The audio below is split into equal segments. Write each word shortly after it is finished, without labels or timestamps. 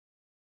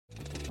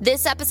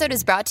This episode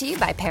is brought to you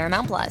by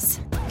Paramount Plus.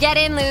 Get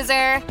in,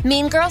 loser!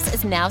 Mean Girls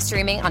is now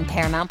streaming on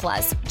Paramount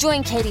Plus.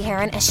 Join Katie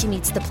Heron as she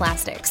meets the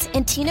plastics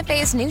in Tina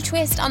Fey's new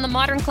twist on the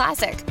modern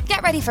classic.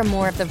 Get ready for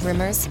more of the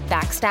rumors,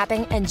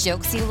 backstabbing, and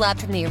jokes you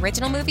loved from the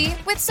original movie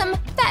with some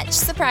fetch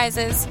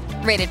surprises.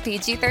 Rated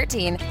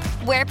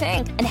PG-13. Wear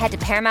pink and head to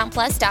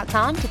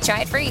ParamountPlus.com to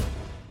try it free.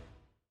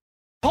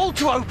 Hold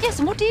to open. Yes,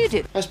 and what do you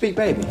do? I speak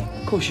baby.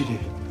 Of course you do.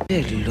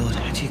 Dear Lord,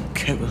 how do you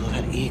cope with all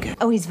that ego?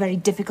 Oh, he's very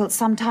difficult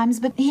sometimes,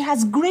 but he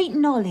has great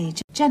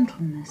knowledge,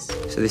 gentleness.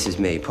 So this is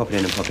me, popping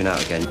in and popping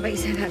out again. But you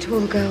say that to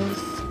all girls.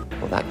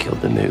 Well, that killed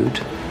the mood.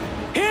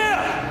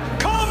 Here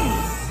come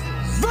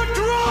the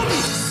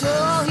drums!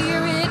 So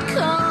here it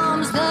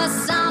comes, the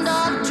sound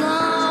of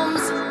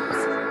drums.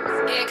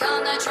 Here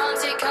come the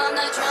drums, here come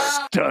the drums.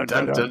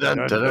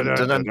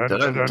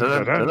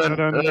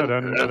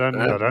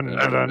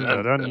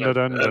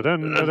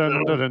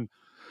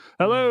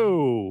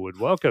 Hello, and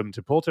welcome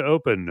to Pull to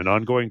Open, an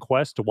ongoing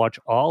quest to watch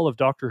all of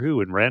Doctor Who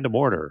in random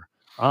order.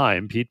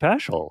 I'm Pete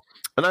Paschal.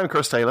 And I'm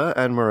Chris Taylor,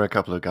 and we're a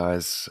couple of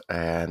guys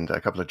and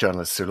a couple of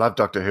journalists who love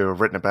Doctor Who,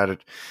 have written about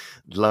it,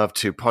 love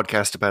to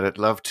podcast about it,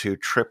 love to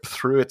trip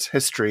through its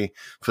history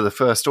for the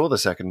first or the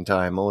second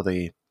time, or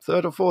the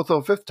third or fourth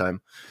or fifth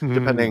time,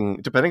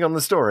 depending on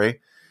the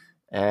story.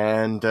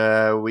 And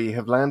we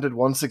have landed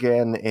once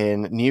again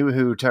in New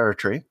Who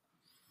territory.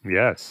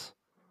 Yes.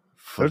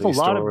 There's a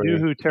lot of New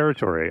Who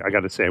territory, I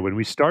got to say. When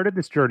we started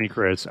this journey,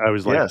 Chris, I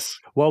was like, yes.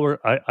 Well,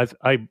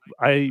 I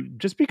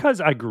just because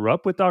I grew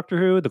up with Doctor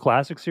Who, the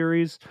classic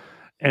series,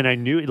 and I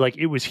knew like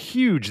it was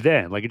huge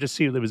then. Like it just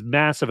seemed there was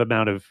massive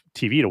amount of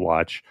TV to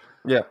watch.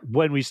 Yeah.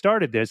 When we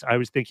started this, I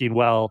was thinking,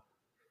 well,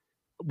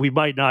 we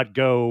might not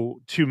go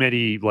too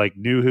many like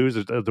New Who's.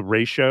 The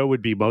ratio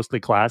would be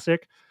mostly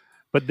classic.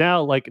 But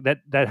now, like that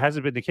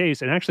hasn't been the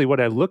case. And actually, when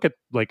I look at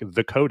like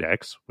the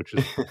Codex, which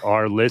is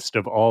our list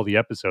of all the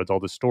episodes, all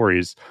the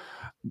stories,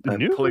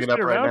 New Who's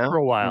been around for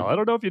a while. I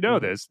don't know if you know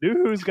this. New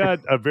Who's got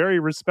a very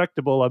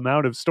respectable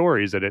amount of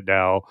stories in it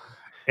now,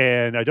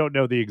 and I don't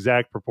know the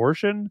exact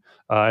proportion.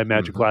 I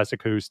imagine Classic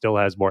Who still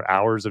has more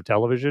hours of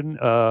television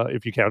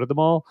if you counted them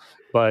all.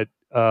 But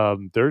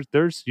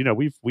there's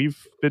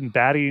we've been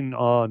batting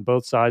on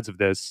both sides of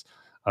this.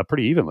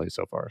 Pretty evenly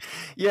so far.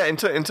 Yeah, in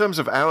terms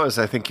of hours,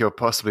 I think you're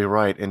possibly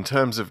right. In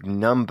terms of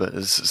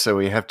numbers, so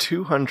we have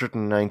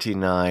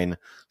 299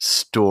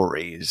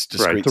 stories,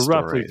 discrete so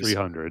roughly stories.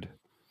 300.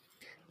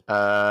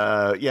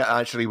 Yeah,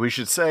 actually, we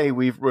should say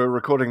we're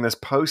recording this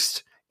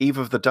post Eve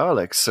of the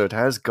Daleks, so it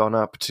has gone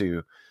up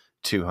to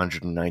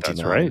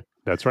 299.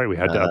 That's right. We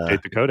had to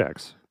update the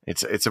Codex.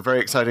 It's a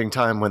very exciting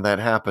time when that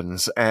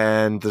happens,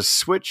 and the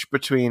switch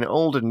between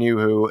old and New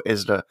Who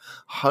is at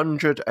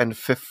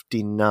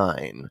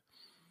 159.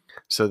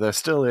 So there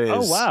still is.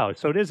 Oh wow!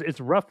 So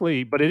it's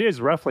roughly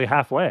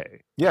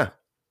halfway. Yeah.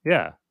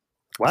 Wow.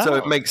 So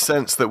it makes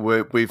sense that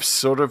we've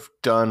sort of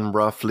done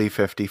roughly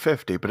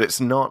 50-50, but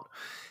it's not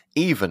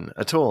even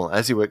at all,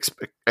 as you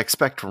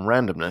expect from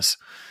randomness.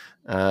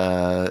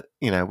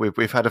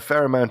 We've had a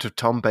fair amount of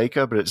Tom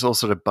Baker, but it's all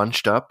sort of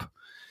bunched up.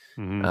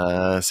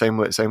 Same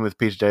with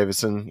Peter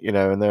Davison.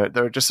 And there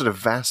are just sort of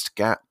vast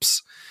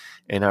gaps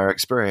in our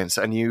experience.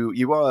 And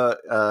you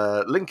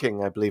are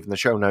linking, I believe, in the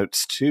show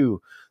notes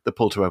to the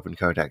Pull to Open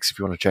Codex if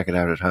you want to check it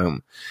out at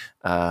home.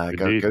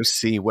 Go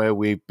see where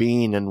we've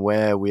been and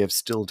where we have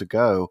still to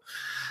go.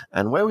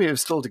 And where we have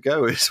still to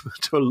go is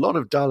to a lot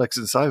of Daleks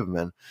and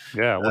Cybermen.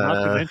 Yeah, well,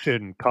 not to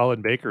mention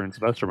Colin Baker and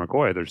Sylvester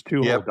McCoy. There's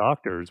two whole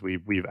doctors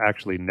we've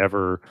actually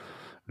never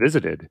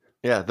visited.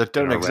 Yeah, that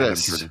don't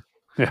exist.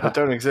 Yeah. That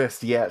don't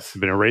exist yet.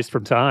 Been erased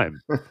from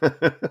time. Got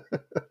to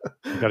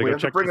go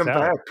check bring this them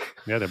out. back.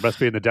 Yeah, they must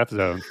be in the death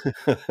zone.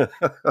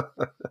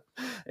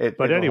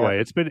 But anyway,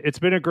 it's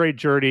been a great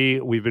journey.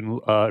 We've been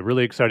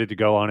really excited to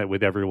go on it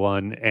with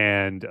everyone,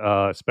 and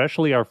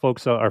especially our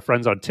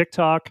friends on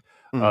TikTok.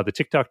 The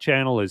TikTok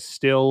channel is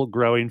still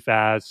growing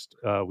fast.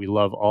 We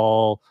love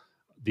all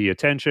the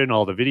attention,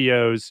 all the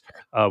videos.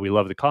 We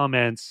love the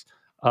comments.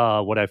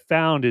 What I've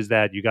found is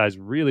that you guys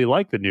really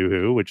like the New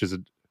Who, which is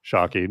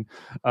shocking.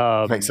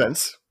 Makes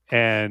sense.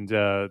 And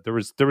there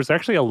was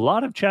actually a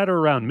lot of chatter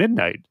around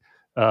midnight.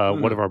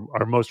 One of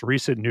our most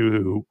recent New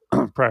Who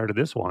prior to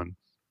this one.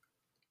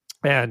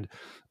 And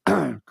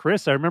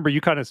Chris, I remember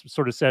you kind of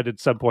sort of said at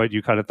some point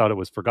you kind of thought it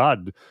was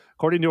forgotten.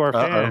 According to our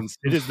fans,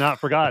 it is not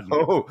forgotten.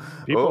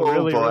 People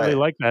really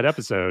like that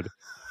episode.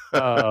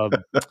 But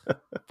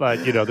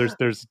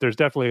there's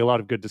definitely a lot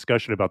of good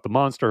discussion about the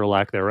monster or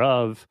lack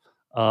thereof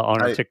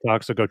on our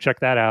TikTok. So go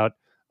check that out.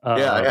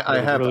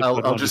 I have. Really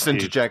I'll just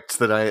interject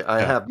that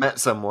I have met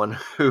someone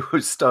who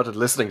started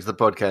listening to the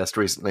podcast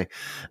recently,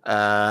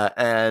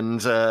 and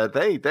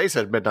they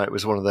said Midnight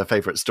was one of their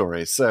favorite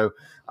stories. So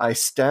I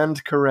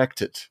stand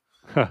corrected,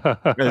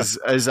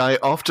 as I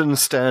often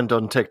stand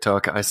on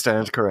TikTok. I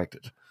stand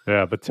corrected.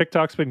 Yeah, but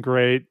TikTok's been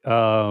great.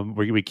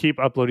 We keep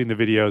uploading the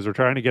videos. We're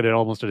trying to get it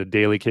almost at a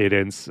daily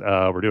cadence.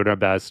 We're doing our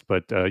best,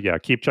 but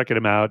keep checking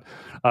them out.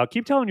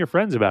 Keep telling your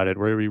friends about it.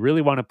 We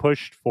really want to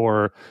push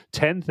for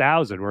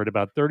 10,000. We're at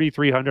about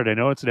 3,300. I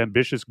know it's an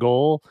ambitious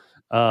goal,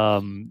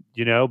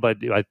 But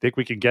I think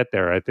we can get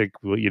there. I think,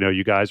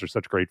 you guys are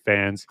such great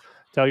fans.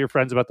 Tell your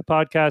friends about the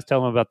podcast,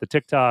 tell them about the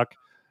TikTok,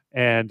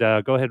 and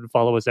go ahead and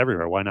follow us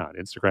everywhere. Why not?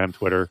 Instagram,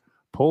 Twitter,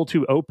 Pull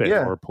to Open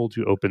or Pull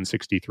to Open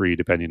 63,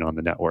 depending on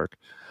the network.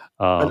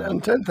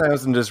 And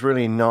 10,000 is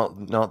really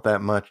not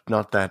that much,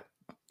 not that,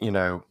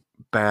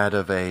 bad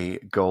of a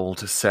goal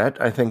to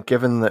set. I think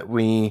given that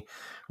we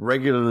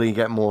regularly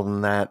get more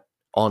than that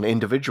on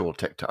individual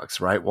TikToks,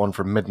 right? One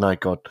from Midnight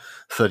got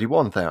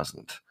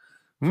 31,000,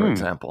 for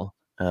example.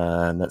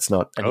 And that's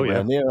not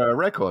anywhere near a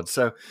record.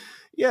 So,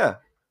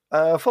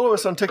 follow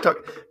us on TikTok.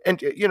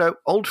 And,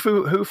 old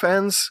Who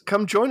fans,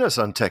 come join us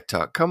on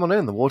TikTok. Come on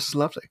in. The water's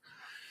lovely.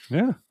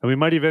 Yeah. And we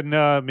might even,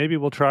 maybe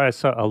we'll try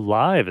a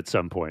live at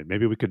some point.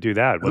 Maybe we could do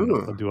that.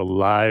 We'll do a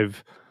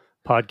live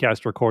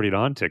podcast recording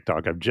on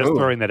TikTok. I'm just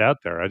throwing that out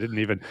there.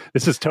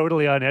 This is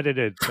totally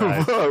unedited.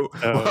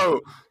 Whoa.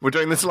 We're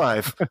doing this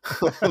live.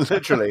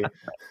 Literally.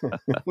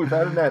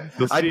 Without a net.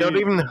 I'd not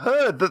even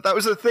heard that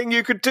was a thing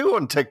you could do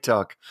on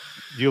TikTok.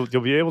 You'll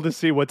be able to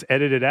see what's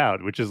edited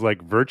out, which is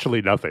like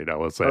virtually nothing, I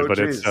will say.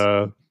 It's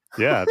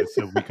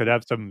we could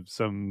have some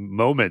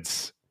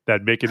moments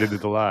that make it into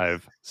the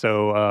live.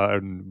 So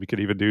and we could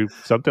even do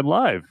something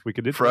live. We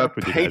could for our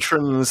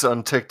patrons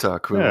on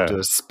TikTok. We will do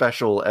a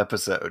special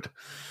episode.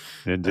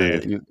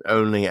 Indeed. You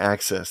only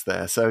access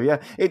there. So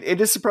it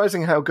is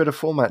surprising how good a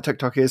format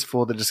TikTok is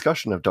for the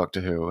discussion of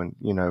Doctor Who. And,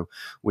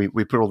 we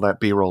put all that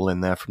B-roll in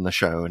there from the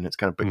show, and it's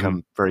kind of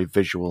become very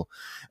visual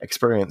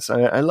experience.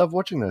 I love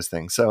watching those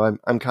things. So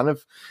I'm kind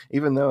of,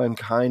 even though I'm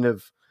kind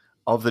of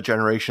the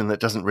generation that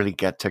doesn't really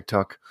get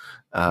TikTok,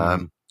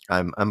 I'm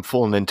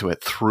falling into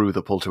it through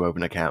the Pull to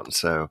Open account.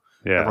 So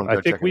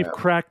I think we've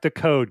cracked the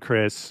code,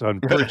 Chris, on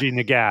bridging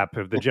the gap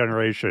of the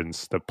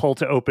generations. The Pull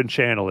to Open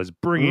channel is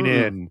bringing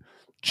in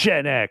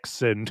Gen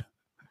X and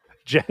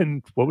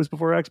what was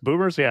before X?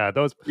 Boomers? Yeah,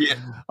 those. Yeah.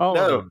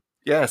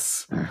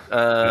 Yes.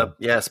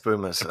 Yes,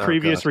 boomers. The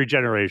previous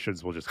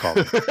regenerations, we'll just call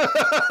them.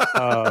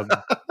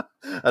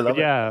 I love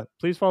it.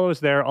 Please follow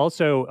us there.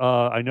 Also,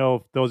 I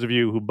know those of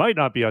you who might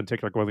not be on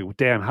TikTok are like,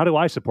 damn, how do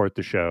I support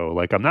the show?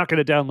 Like, I'm not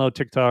going to download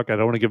TikTok. I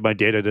don't want to give my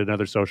data to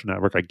another social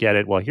network. I get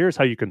it. Well, here's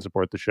how you can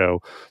support the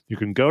show. You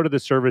can go to the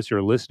service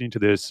you're listening to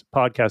this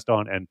podcast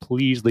on and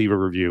please leave a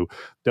review.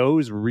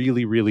 Those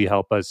really, really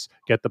help us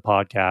get the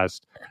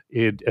podcast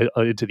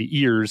into the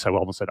ears. I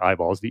almost said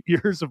eyeballs, the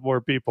ears of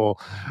more people.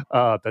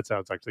 That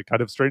sounds actually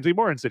kind of strangely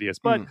more insidious,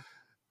 but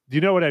you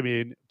know what I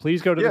mean?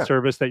 Please go to the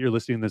service that you're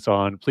listening to this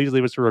on. Please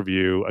leave us a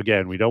review.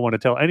 Again, we don't want to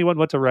tell anyone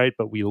what to write,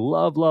 but we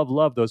love, love,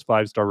 love those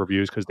 5-star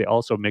reviews because they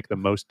also make the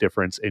most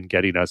difference in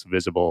getting us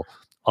visible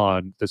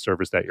on the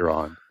service that you're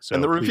on. So,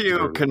 and the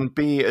review can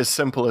be as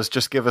simple as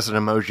just give us an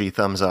emoji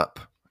thumbs up.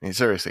 I mean,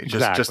 seriously,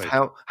 just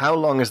how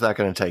long is that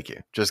going to take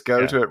you? Just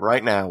go to it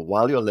right now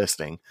while you're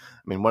listening.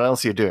 I mean, what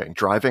else are you doing?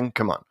 Driving?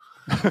 Come on.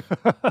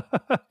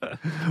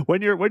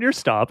 When you're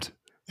stopped.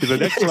 To the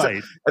next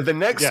light. At the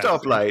next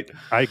stoplight.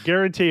 I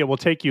guarantee it will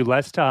take you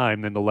less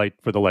time than the light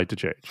to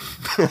change.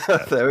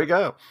 There we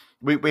go.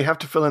 We have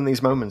to fill in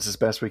these moments as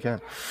best we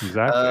can.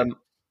 Exactly.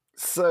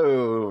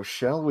 So,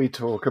 shall we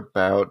talk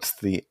about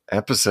the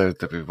episode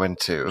that we went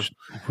to?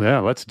 Yeah,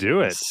 let's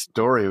do it. The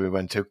story we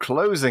went to.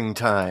 Closing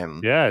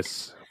Time.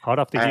 Yes. Hot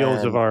off the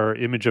heels of our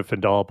Image of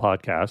Fendal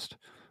podcast.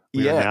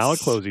 We are now at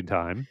Closing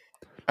Time.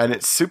 And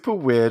it's super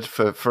weird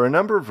for a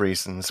number of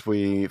reasons.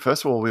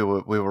 First of all, we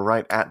were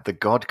right at the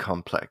God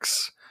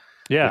Complex,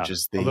 which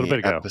is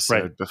the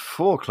episode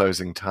before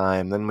Closing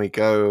Time. Then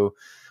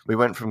we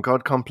went from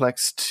God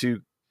Complex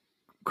to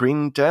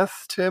Green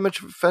Death to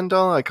Image of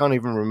Fendal. I can't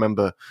even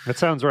remember. That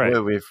sounds right.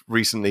 Where we've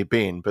recently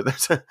been,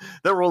 but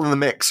they're all in the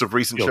mix of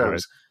recent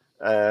shows,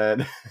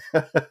 and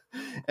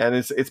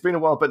it's been a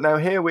while. But now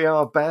here we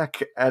are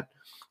back at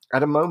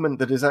a moment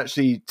that is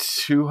actually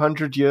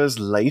 200 years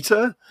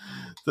later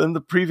than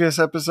the previous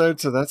episode,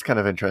 so that's kind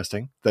of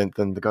interesting than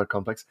the God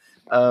Complex.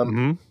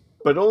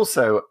 But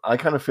also, I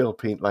kind of feel,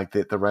 Pete, like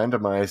the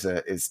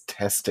randomizer is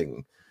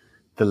testing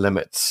the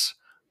limits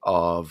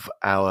of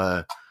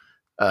our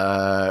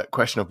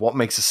question of what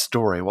makes a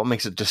story, what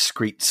makes a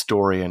discrete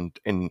story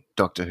in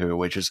Doctor Who,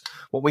 which is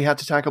what we had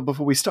to tackle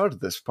before we started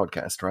this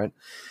podcast, right?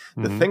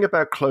 The thing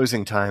about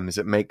Closing Time is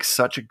it makes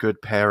such a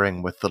good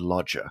pairing with The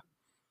Lodger.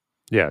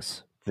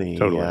 Yes,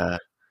 totally.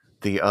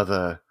 The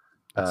other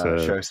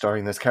show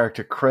starring this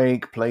character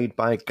Craig, played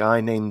by a guy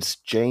named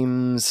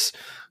James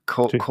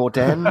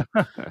Corden.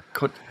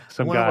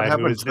 Some guy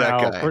who is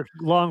now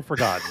long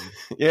forgotten.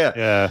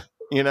 Yeah.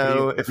 You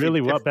know,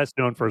 best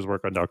known for his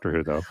work on Doctor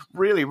Who, though.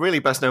 Really, really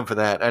best known for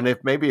that. And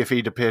if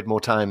he'd appeared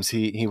more times,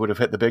 he would have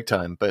hit the big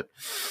time. But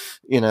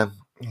he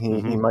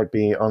might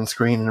be on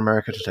screen in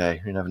America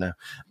today. You never know.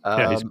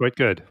 He's quite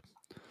good.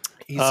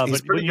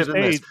 He's pretty good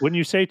in this. When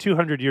you say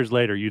 200 years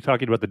later, you're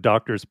talking about the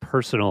Doctor's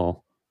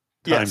personal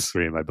time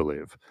stream, I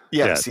believe.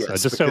 Yes.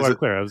 Just so I'm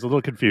clear, I was a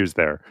little confused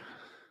there.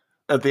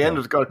 At the end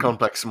of the God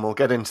Complex, and we'll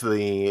get into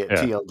the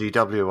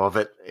TLDW of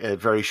it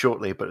very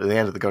shortly, but at the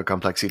end of the God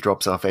Complex, he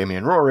drops off Amy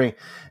and Rory,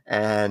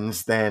 and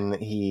then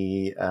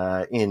he,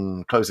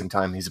 in closing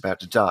time, he's about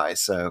to die.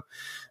 So,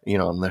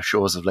 on the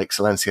shores of Lake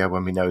Silencio,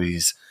 when we know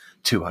he's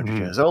 200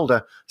 years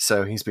older,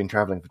 so he's been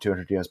traveling for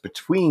 200 years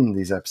between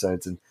these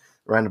episodes, and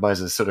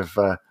Randomizer's sort of,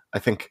 I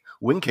think,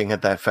 winking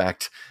at that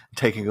fact,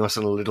 taking us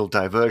on a little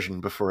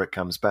diversion before it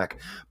comes back.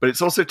 But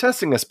it's also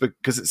testing us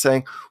because it's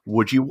saying,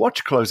 would you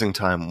watch Closing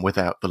Time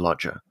without the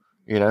Lodger?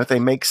 They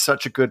make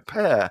such a good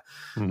pair.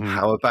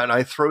 How about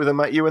I throw them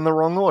at you in the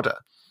wrong order?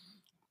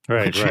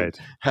 Right. It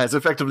has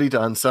effectively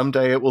done.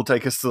 Someday it will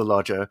take us to the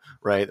Lodger,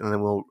 right? And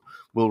then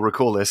we'll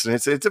recall this. And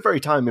it's a very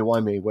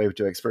timey-wimey way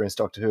to experience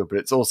Doctor Who, but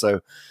it's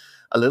also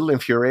a little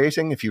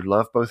infuriating if you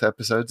love both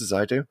episodes as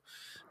I do,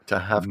 to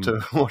have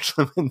to watch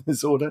them in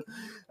this order.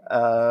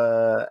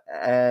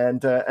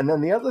 And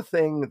then the other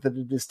thing that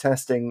it is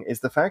testing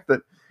is the fact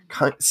that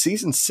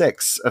season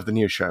 6 of the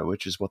new show,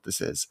 which is what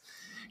this is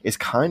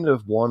kind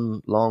of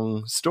one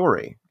long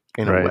story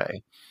in a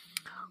way,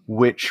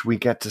 which we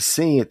get to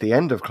see at the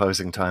end of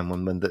Closing Time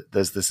when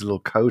there's this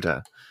little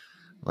coda,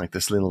 like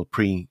this little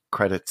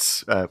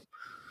pre-credits,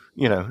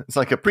 it's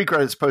like a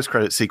pre-credits,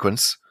 post-credits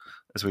sequence,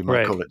 as we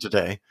might call it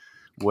today,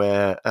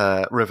 where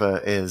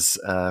River is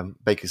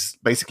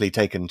basically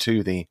taken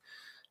to the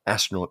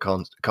astronaut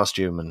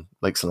costume and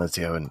Lake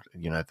Silencio, and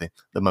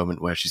the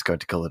moment where she's going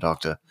to kill the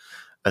Doctor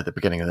at the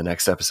beginning of the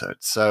next episode.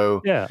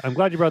 So yeah, I'm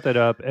glad you brought that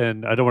up,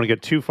 and I don't want to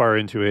get too far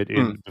into it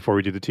before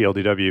we do the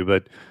TLDW,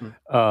 but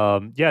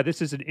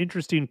this is an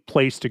interesting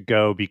place to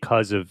go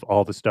because of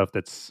all the stuff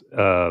that's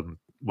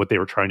what they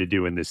were trying to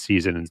do in this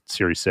season in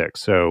Series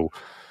 6. So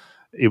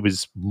it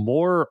was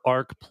more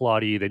arc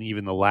plotty than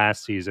even the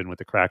last season with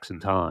the Cracks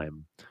in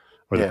Time,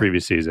 or the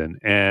previous season.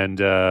 And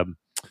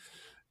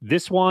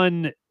this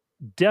one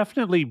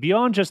definitely,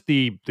 beyond just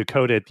the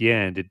coda at the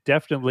end, it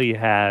definitely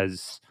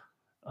has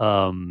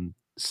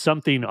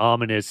something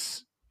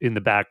ominous in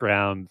the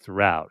background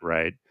throughout,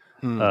 right?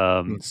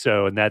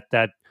 So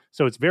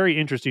it's very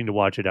interesting to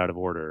watch it out of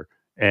order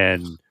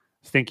and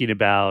thinking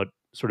about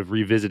sort of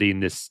revisiting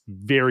this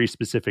very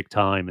specific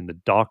time in the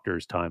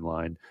Doctor's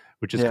timeline,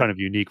 which is kind of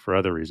unique for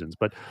other reasons.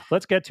 But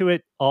let's get to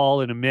it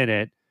all in a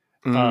minute,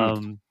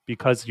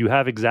 because you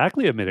have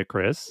exactly a minute,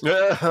 Chris.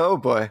 Oh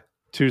boy.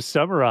 To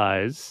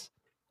summarize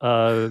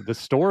the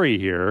story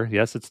here.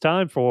 Yes, it's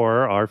time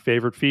for our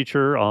favorite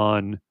feature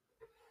on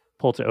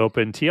Pull to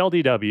Open,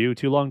 TLDW,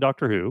 Too Long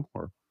Doctor Who,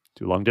 or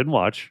Too Long Didn't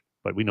Watch,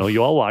 but we know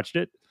you all watched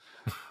it.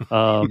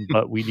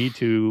 But we need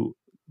to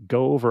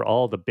go over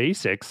all the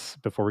basics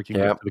before we can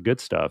get to the good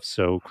stuff.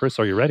 So, Chris,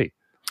 are you ready?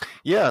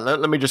 Yeah,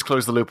 let me just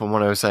close the loop on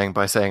what I was saying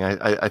by saying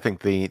I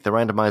think the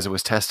randomizer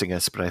was testing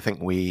us, but I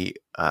think we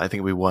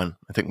won.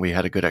 I think we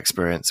had a good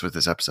experience with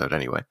this episode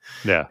anyway.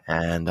 Yeah,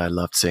 and I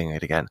loved seeing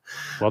it again.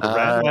 Well, the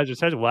randomizer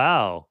says,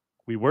 "Wow,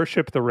 we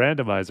worship the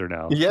randomizer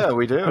now." Yeah,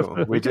 we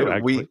do. We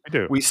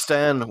do. We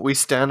stand the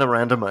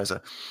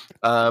randomizer.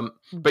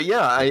 But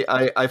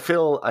yeah, I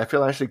feel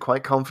actually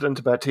quite confident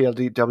about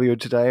TLDW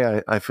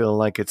today. I feel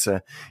like it's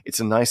a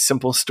nice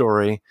simple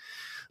story.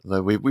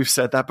 We've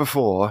said that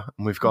before,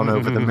 and we've gone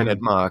over the minute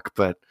mark,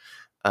 but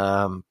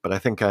I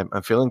think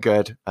I'm feeling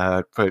good.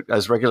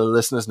 As regular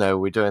listeners know,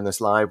 we're doing this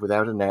live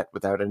without a net,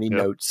 without any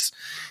notes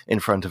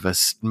in front of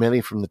us, merely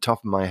from the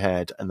top of my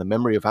head and the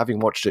memory of having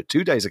watched it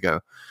 2 days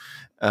ago.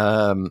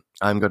 I'm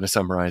going to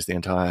summarize the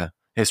entire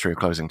history of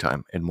Closing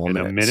Time in 1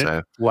 minute. A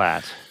minute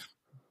flat.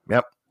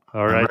 Yep.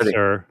 All right,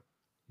 sir.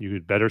 You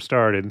had better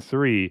start in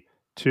 3,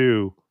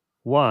 2,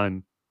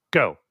 1,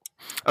 go.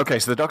 Okay,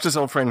 so the Doctor's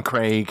old friend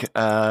Craig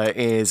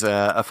is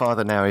a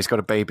father now. He's got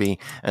a baby,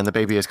 and the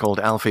baby is called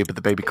Alfie, but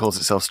the baby calls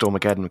itself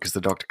Stormageddon because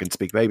the Doctor can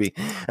speak baby.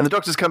 And the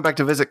Doctor's come back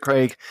to visit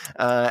Craig,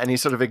 and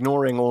he's sort of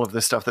ignoring all of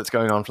this stuff that's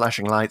going on,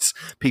 flashing lights,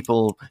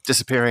 people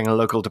disappearing in a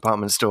local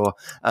department store,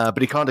 but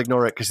he can't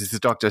ignore it because he's the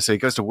Doctor, so he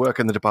goes to work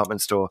in the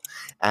department store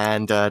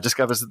and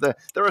discovers that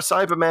there are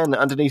Cybermen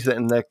underneath it,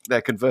 and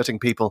they're converting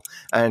people,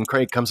 and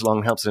Craig comes along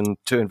and helps him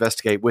to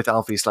investigate with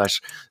Alfie /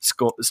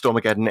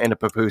 Stormageddon in a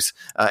papoose.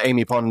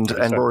 Amy Pond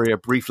and Rory are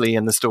briefly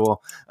in the store,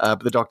 but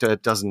the Doctor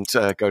doesn't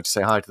go to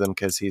say hi to them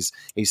because he's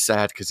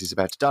sad because he's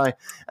about to die.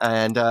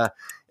 And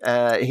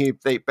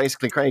they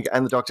basically, Craig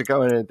and the Doctor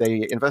go and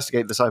they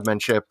investigate the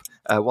Cybermen ship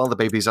while the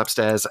baby's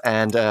upstairs,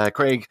 and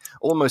Craig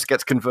almost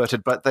gets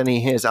converted, but then he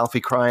hears Alfie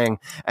crying,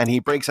 and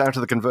he breaks out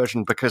of the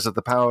conversion because of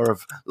the power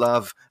of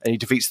love, and he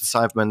defeats the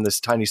Cybermen,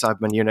 this tiny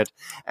Cyberman unit,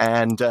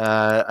 and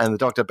the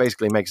Doctor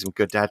basically makes him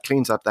good dad,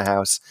 cleans up the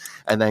house,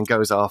 and then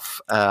goes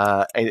off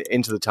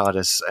into the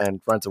TARDIS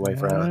and runs away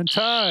forever.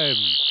 Time.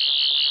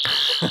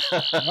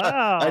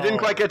 Wow. I didn't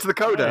quite get to the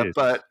coda,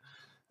 but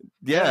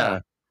yeah.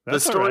 The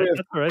story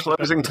of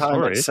Closing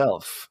Time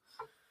itself.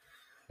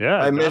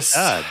 Yeah,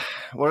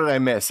 what did I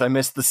miss? I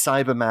missed the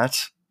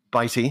Cybermat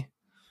Bitey.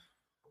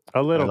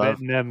 A little bit,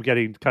 and them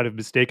getting kind of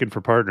mistaken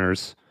for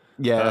partners.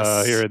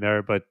 Yes. Here and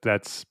there, but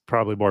that's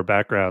probably more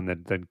background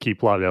than key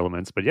plot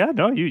elements. But yeah,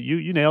 no,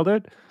 you nailed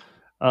it.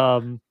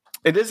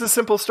 It is a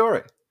simple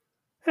story.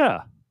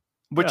 Yeah.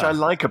 Which I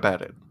like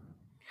about it.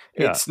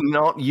 It's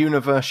not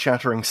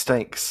universe-shattering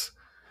stakes.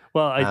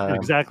 Well,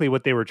 exactly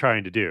what they were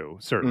trying to do,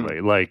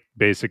 certainly. Like,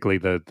 basically,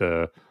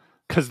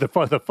 because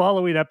the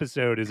following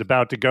episode is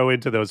about to go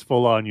into those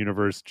full-on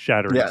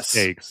universe-shattering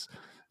stakes.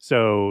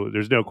 So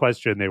there's no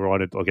question they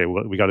wanted, okay,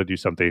 well, we got to do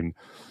something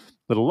a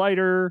little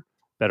lighter,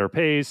 better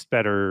paced,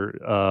 better,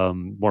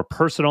 more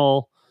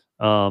personal,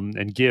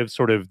 and give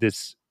sort of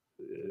this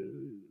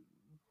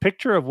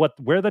picture of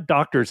where the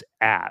Doctor's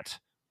at,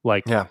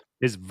 like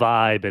his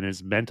vibe and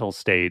his mental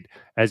state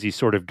as he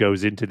sort of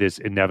goes into this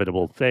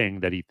inevitable thing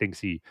that he thinks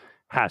he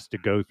has to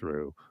go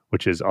through,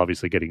 which is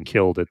obviously getting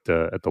killed at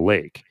the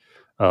lake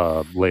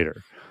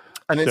later.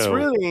 And it's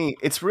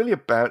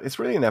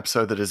really an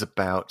episode that is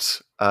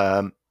about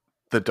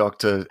the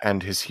Doctor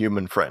and his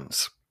human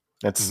friends.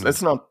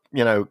 Let's not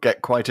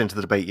get quite into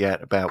the debate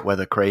yet about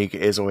whether Craig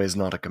is or is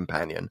not a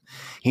companion.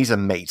 He's a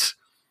mate.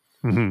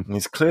 Mm-hmm.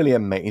 He's clearly a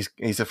mate.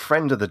 He's a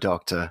friend of the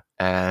Doctor,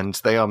 and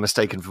they are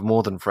mistaken for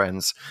more than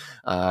friends.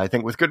 I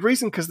think with good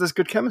reason, because there's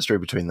good chemistry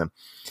between them.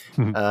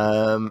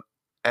 Mm-hmm.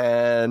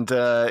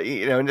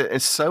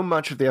 And so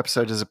much of the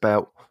episode is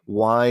about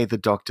why the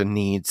Doctor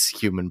needs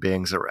human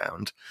beings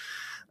around.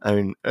 I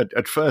mean,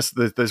 at first,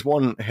 there's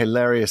one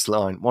hilarious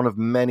line, one of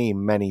many,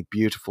 many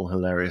beautiful,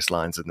 hilarious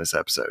lines in this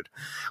episode,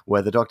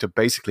 where the Doctor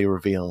basically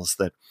reveals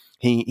that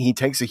he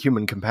takes a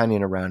human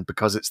companion around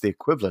because it's the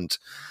equivalent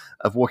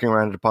of walking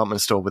around a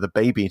department store with a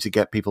baby to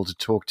get people to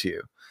talk to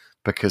you,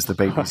 because the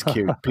baby's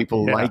cute.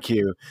 People like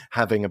you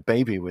having a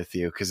baby with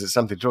you because it's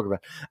something to talk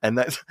about. And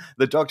that's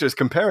the Doctor is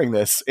comparing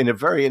this in a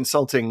very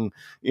insulting,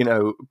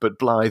 but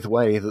blithe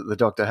way that the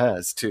Doctor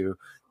has to.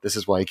 This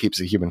is why he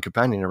keeps a human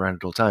companion around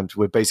at all times.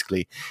 We're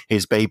basically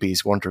his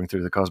babies wandering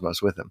through the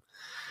cosmos with him.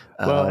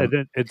 Well,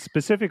 and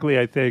specifically,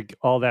 I think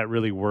all that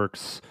really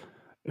works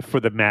for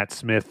the Matt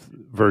Smith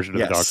version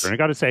of the Doctor. And I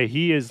got to say,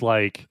 he is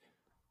like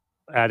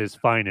at his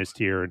finest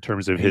here in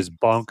terms of his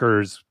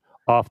bonkers,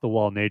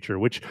 off-the-wall nature,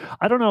 which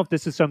I don't know if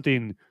this is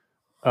something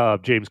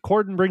James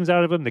Corden brings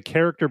out of him, the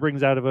character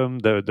brings out of him,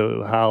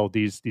 the how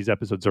these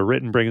episodes are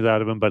written brings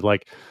out of him. But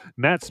like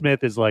Matt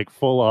Smith is like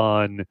full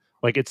on.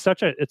 Like it's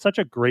such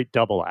a great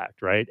double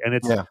act, right? And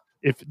it's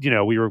if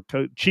we were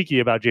cheeky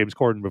about James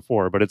Corden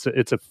before, but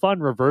it's a fun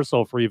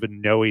reversal for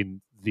even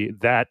knowing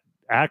that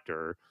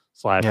actor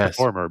 /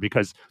 performer,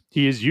 because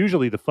he is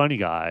usually the funny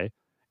guy,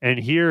 and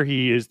here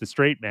he is the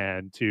straight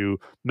man to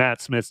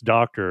Matt Smith's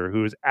Doctor,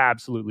 who is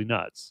absolutely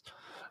nuts.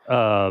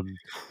 And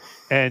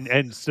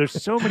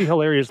there's so many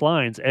hilarious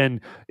lines, and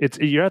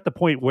you're at the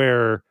point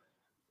where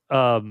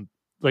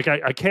like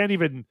I can't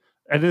even,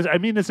 and I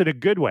mean this in a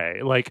good way,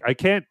 like I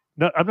can't.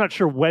 No, I'm not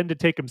sure when to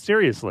take him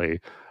seriously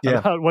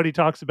about when he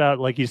talks about,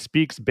 like, he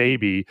speaks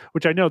baby,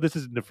 which I know this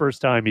isn't the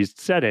first time he's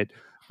said it,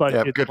 but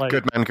it's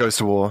Good Man Goes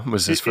to War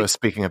was his first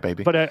speaking of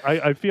baby. But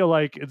I feel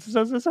like it's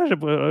such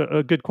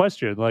a good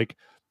question. Like,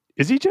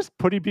 is he just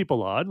putting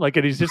people on? Like,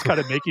 and he's just kind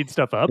of making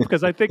stuff up?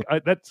 Because I think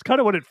that's kind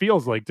of what it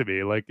feels like to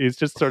me. Like, he's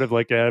just sort of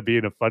like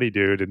being a funny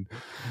dude and,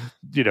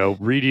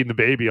 reading the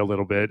baby a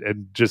little bit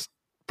and just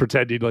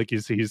pretending like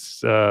he's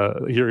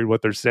hearing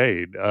what they're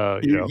saying.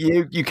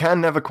 You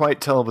can never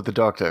quite tell with the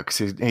Doctor, because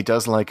he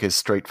does like his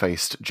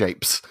straight-faced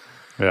japes.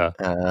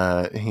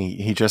 Yeah,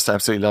 he just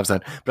absolutely loves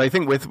that. But I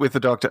think with the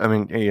Doctor, I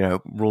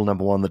mean, rule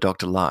number one, the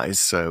Doctor lies,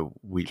 so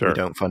we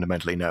don't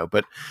fundamentally know.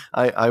 But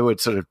I would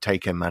sort of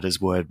take him at his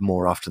word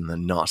more often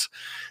than not.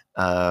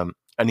 And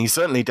he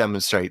certainly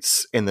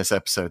demonstrates in this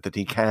episode that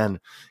he can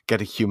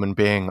get a human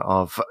being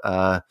of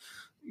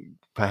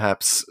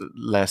perhaps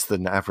less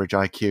than average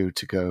IQ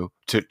to go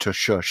to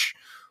shush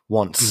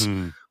once,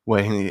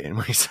 when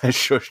he says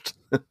shushed,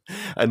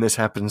 and this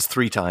happens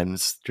 3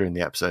 times during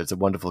the episode. It's a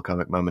wonderful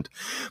comic moment.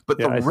 But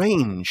the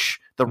range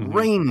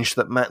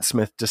that Matt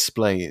Smith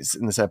displays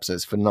in this episode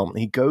is phenomenal.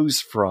 He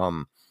goes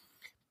from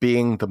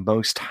being the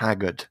most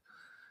haggard,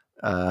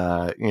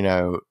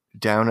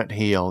 down at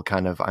heel,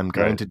 kind of, I'm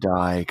going to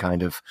die,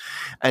 kind of.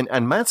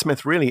 And Matt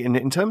Smith really,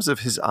 in terms of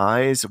his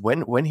eyes,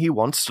 when he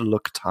wants to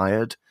look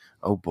tired,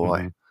 oh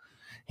boy,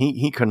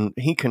 he can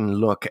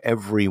look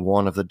every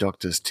one of the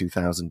Doctor's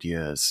 2,000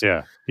 years.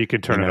 Yeah, he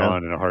can turn it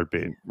on in a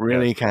heartbeat.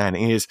 Really can.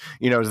 He is.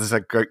 There's a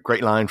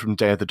great line from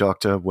Day of the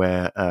Doctor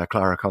where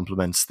Clara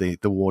compliments the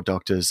War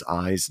Doctor's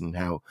eyes and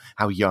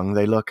how young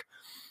they look.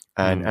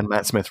 And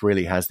Matt Smith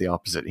really has the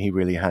opposite. He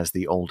really has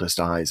the oldest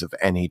eyes of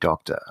any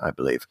Doctor, I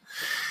believe.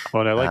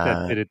 Well, and I like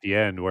that bit at the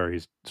end where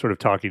he's sort of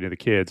talking to the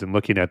kids and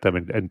looking at them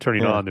and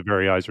turning on the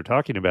very eyes we're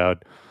talking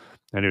about.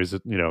 And it was,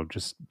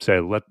 just say,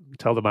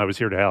 tell them I was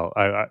here to help.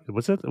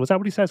 Was that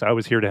what he says? I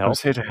was here to help. I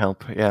was here to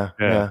help.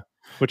 Yeah.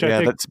 Which I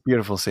think, that's a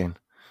beautiful scene.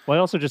 Well,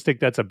 I also just think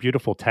that's a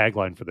beautiful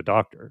tagline for the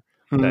Doctor.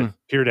 That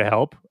here to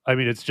help. I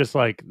mean, it's just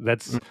like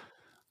that's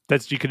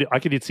I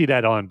could see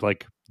that on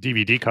like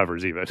DVD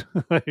covers even.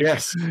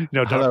 Yes.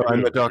 Hello,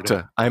 I'm the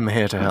Doctor. I'm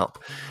here to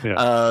help.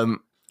 Yeah.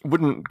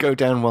 Wouldn't go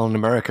down well in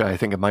America. I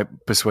think it might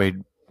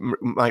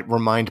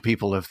remind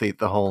people of the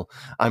whole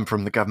 "I'm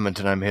from the government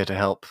and I'm here to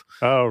help"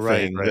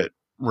 thing that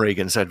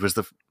Reagan said was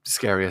the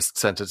scariest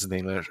sentence in the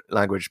English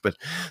language, but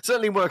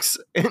certainly works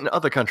in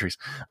other countries.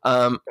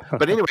 But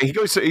anyway, he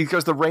goes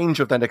the range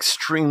of that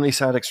extremely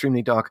sad,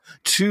 extremely dark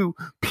to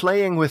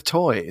playing with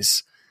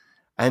toys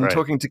and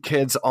talking to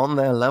kids on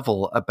their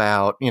level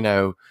about,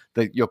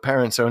 that your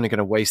parents are only going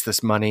to waste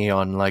this money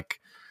on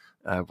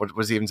what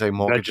was he even saying?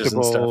 Mortgages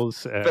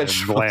vegetables and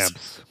stuff. And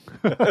lamps.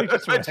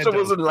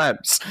 Vegetables and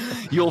lamps.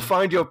 You'll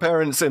find your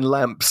parents in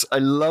lamps. I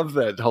love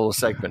that whole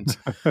segment.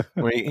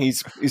 Where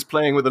he's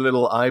playing with a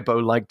little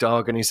Aibo-like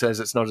dog, and he says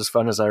it's not as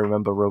fun as I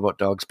remember robot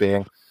dogs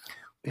being.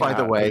 By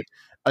the way,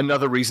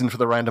 another reason for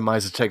the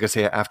randomizer to take us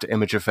here after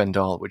Image of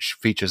Fendal, which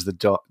features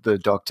the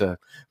doctor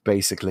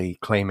basically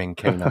claiming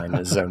K9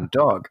 as his own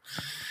dog.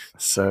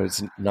 So it's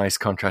a nice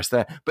contrast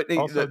there. But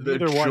also,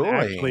 neither one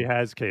actually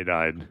has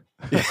K9.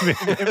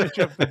 The Image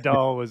of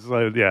Fendal was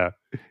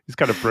he's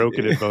kind of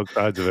broken in both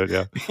sides of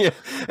it. Yeah,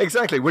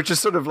 exactly. Which is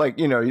sort of like,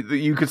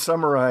 you could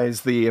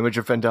summarize the Image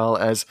of Fendal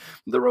as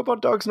the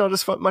robot dog's not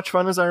as much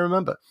fun as I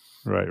remember.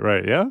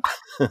 Right. Yeah.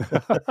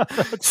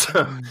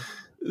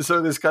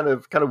 So this kind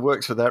of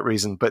works for that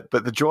reason, but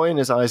the joy in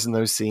his eyes in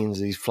those scenes,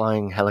 he's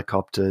flying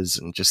helicopters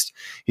and just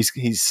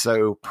he's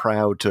so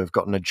proud to have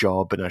gotten a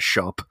job in a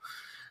shop.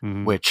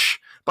 Mm-hmm.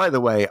 Which, by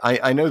the way,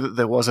 I know that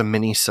there was a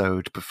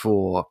mini-sode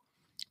before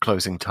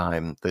closing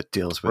time that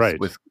deals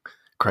with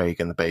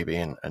Craig and the baby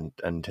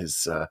and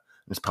his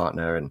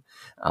partner, and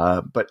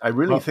but I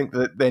really think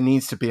that there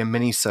needs to be a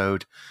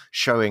mini-sode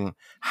showing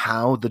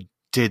how did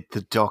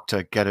the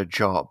doctor get a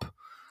job.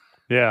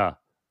 Yeah,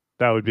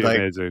 that would be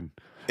amazing.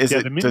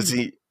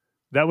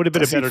 That would have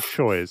been a better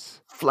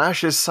choice.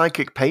 Flash his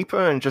psychic paper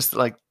and just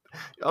like,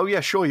 oh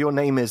yeah, sure, your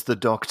name is the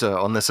doctor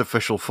on this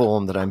official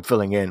form that I'm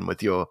filling in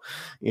with your,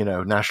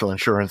 national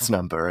insurance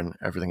number and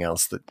everything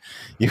else that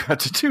you had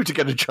to do to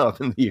get a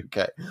job in the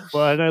UK.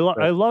 Well, and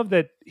I love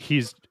that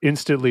he's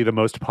instantly the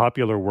most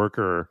popular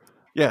worker.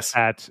 Yes.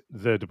 At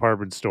the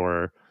department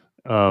store.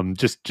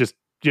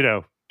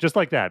 Just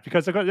like that,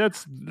 because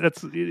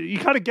that's you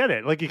kind of get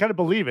it, like you kind of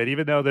believe it,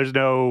 even though there's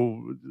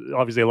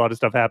obviously a lot of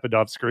stuff happened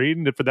off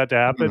screen for that to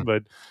happen,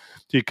 but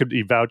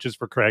he vouches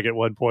for Craig at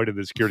one point, and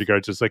the security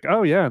guard's just like,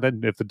 oh yeah, then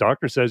if the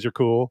doctor says you're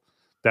cool,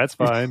 that's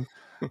fine.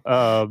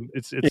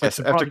 It's yes,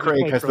 after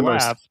Craig has the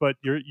laughs, but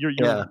you're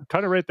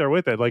kind of right there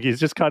with it. Like he's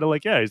just kind of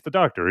like, yeah, he's the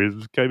doctor.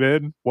 He came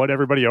in, won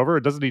everybody over.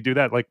 Doesn't he do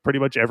that like pretty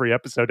much every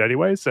episode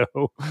anyway? So,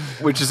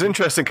 which is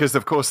interesting because,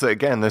 of course,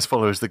 again, this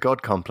follows the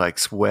God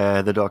complex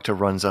where the doctor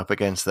runs up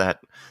against the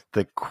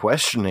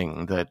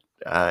questioning that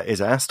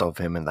is asked of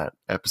him in that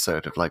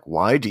episode of like,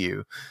 why do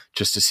you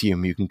just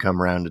assume you can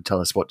come around and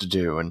tell us what to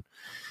do and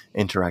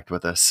interact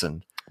with us?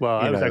 And well,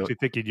 I was actually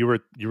thinking you were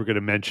going to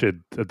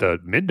mention the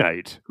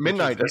Midnight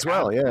as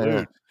well.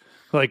 Yeah,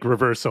 like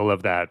reversal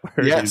of that.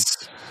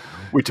 Yes,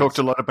 we talked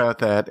a lot about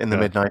that in the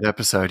Midnight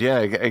episode. Yeah,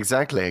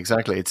 exactly.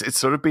 It's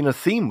sort of been a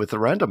theme with the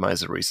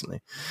randomizer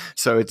recently.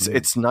 So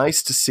it's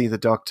nice to see the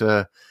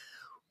Doctor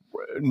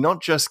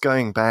not just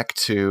going back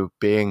to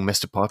being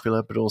Mr.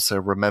 Popular, but also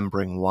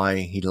remembering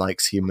why he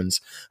likes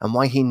humans and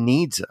why he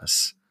needs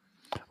us.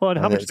 Well, and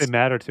how much they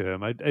matter to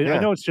him. I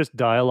know it's just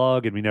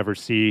dialogue, and we never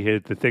see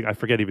the thing. I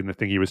forget even the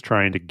thing he was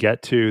trying to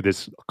get to,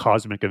 this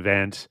cosmic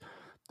event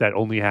that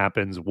only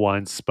happens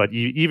once. But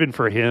even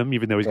for him,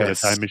 even though he's got a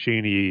time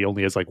machine, he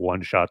only has like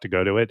one shot to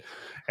go to it.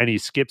 And he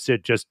skips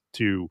it just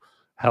to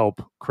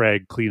help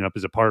Craig clean up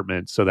his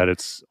apartment so that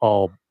it's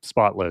all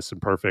spotless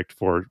and perfect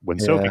for when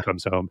Sophie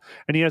comes home.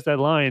 And he has that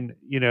line,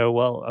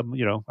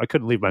 I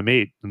couldn't leave my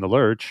mate in the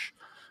lurch.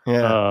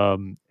 Yeah.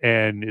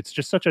 And it's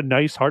just such a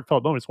nice,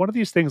 heartfelt moment. It's one of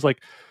these things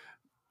like,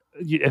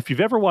 if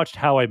you've ever watched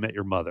How I Met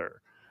Your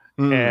Mother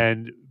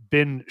and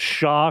been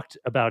shocked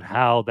about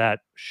how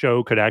that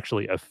show could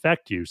actually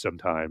affect you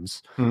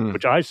sometimes,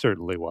 which I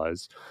certainly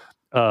was,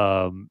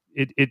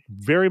 it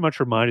very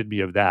much reminded me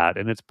of that.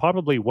 And it's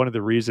probably one of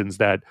the reasons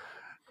that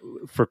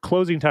for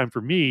closing time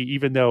for me,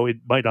 even though it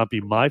might not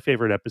be my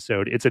favorite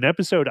episode, it's an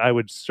episode I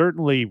would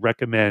certainly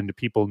recommend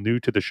people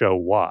new to the show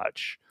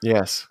watch.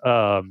 Yes.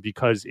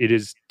 Because it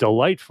is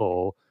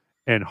delightful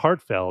and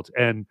heartfelt,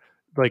 and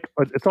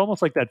it's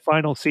almost like that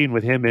final scene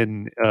with him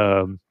and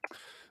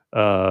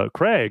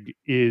Craig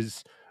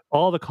is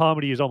all the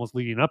comedy is almost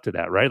leading up to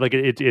that, right? Like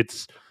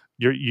it's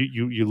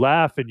you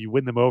laugh and you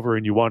win them over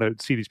and you want to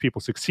see these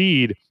people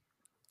succeed,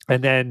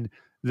 and then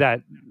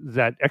that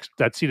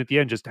scene at the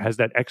end just has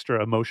that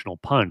extra emotional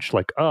punch.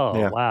 Like,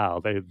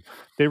 wow,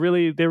 they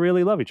really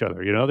love each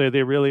other.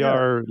 They really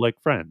are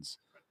like friends.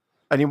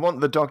 And you want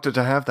the Doctor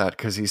to have that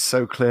because he's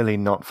so clearly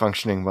not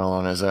functioning well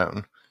on his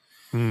own,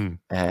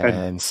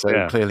 and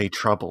so clearly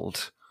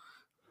troubled,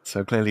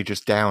 so clearly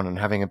just down and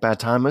having a bad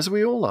time, as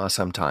we all are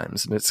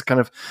sometimes. And it's kind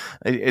of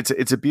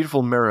it's a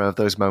beautiful mirror of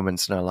those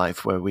moments in our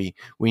life where we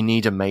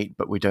need a mate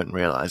but we don't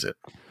realize it.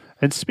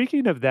 And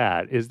speaking of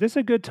that, is this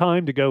a good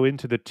time to go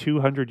into the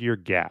 200-year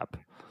gap?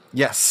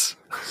 Yes.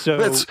 So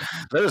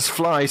let us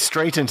fly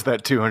straight into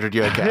that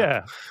 200-year gap.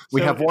 Yeah.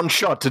 We have one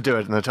shot to do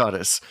it in the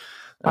TARDIS.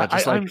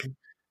 Just like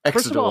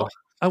Exodus.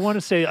 I want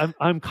to say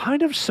I'm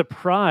kind of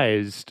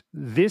surprised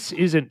this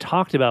isn't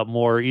talked about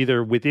more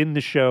either within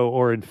the show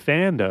or in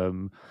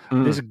fandom.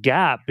 This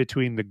gap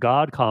between the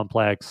God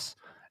Complex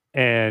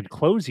and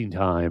Closing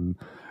Time,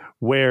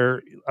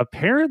 where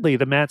apparently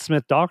the Matt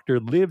Smith Doctor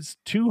lives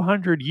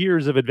 200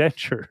 years of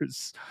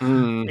adventures,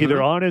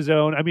 either on his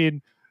own. I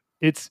mean,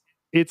 it's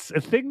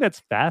a thing that's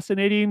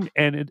fascinating,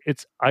 and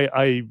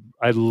I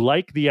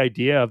like the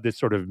idea of this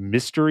sort of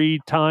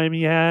mystery time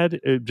he had,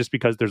 just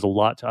because there's a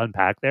lot to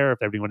unpack there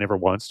if anyone ever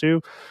wants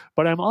to.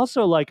 But I'm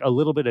also like a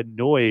little bit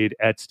annoyed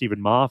at Stephen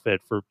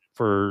Moffat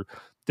for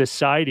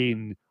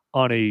deciding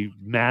on a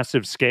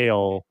massive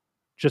scale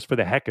just for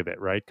the heck of it,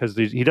 right? Because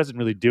he doesn't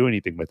really do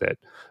anything with it.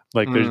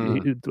 Like,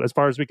 as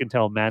far as we can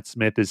tell, Matt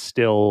Smith is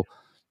still,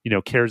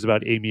 cares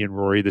about Amy and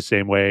Rory the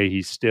same way.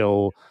 He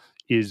still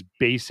is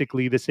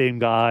basically the same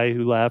guy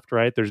who left,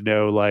 right? There's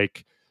no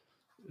like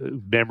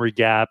memory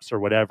gaps or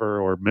whatever,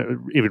 or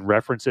even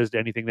references to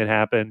anything that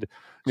happened.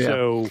 Yeah.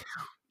 So,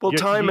 well,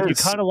 time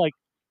is kind of like,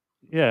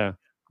 yeah.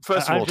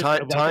 First of all,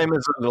 time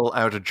is a little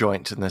out of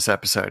joint in this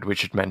episode, we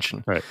should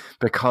mention, right?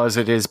 Because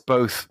it is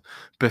both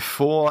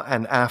before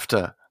and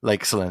after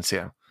Lake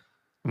Silencio,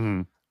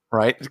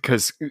 right?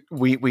 Because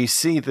we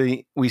see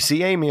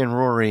Amy and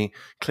Rory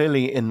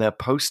clearly in their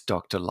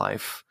post-Doctor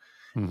life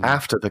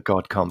after the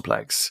God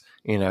Complex,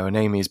 and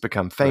Amy's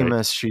become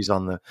famous. Right. She's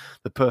on the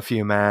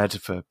perfume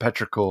ad for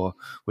Petrichor,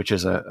 which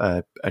is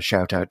a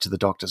shout out to the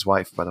Doctor's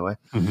wife, by the way.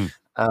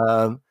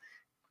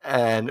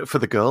 And for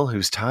the girl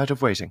who's tired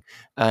of waiting.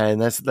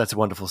 And that's a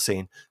wonderful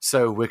scene.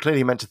 So we're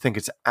clearly meant to think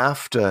it's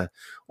after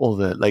all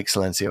the Lake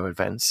Silencio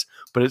events,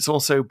 but it's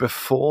also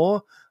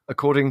before,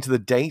 according to the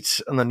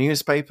date on the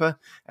newspaper,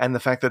 and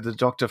the fact that the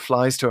Doctor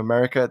flies to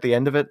America at the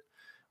end of it,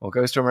 or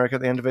goes to America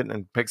at the end of it,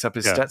 and picks up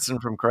his Stetson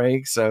from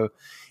Craig. So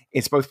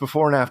it's both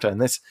before and after. And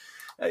this,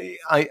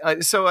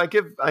 I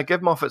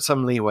give Moffat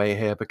some leeway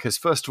here, because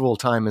first of all,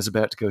 time is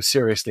about to go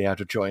seriously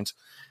out of joint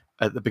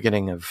at the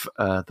beginning of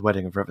the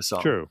Wedding of River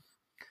Song. True.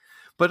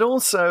 But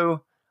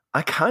also,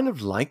 I kind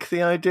of like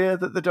the idea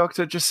that the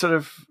Doctor just sort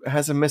of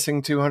has a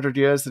missing 200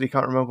 years that he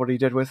can't remember what he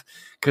did with.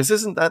 Because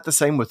isn't that the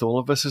same with all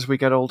of us as we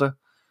get older?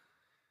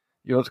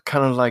 You're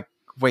kind of like,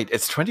 wait,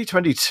 it's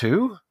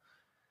 2022?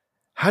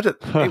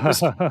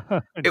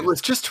 It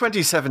was just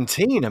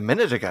 2017 a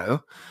minute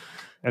ago.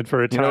 And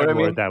for a Time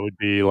Lord, that would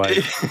be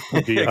like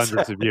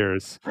hundreds of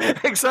years.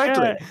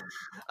 Exactly. Yeah.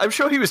 I'm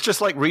sure he was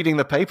just like reading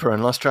the paper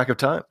and lost track of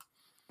time.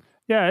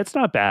 Yeah, it's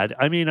not bad.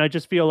 I mean, I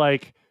just feel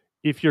like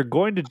if you're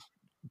going to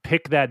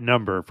pick that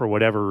number for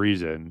whatever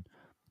reason,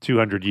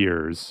 200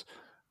 years,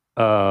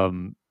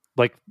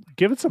 like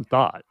give it some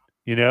thought,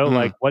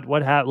 like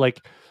what happened,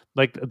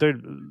 like there,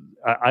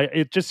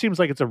 it just seems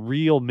like it's a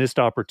real missed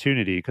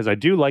opportunity, because I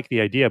do like the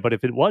idea, but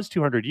if it was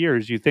 200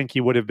 years, you think he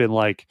would have been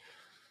like,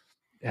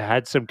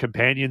 had some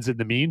companions in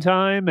the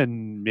meantime,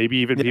 and maybe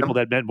even people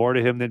that meant more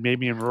to him than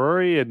Amy and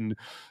Rory, and,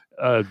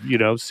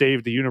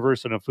 saved the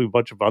universe on a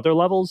bunch of other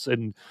levels.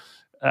 And,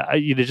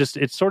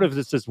 it's sort of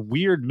this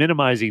weird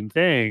minimizing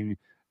thing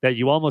that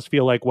you almost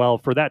feel like, well,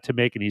 for that to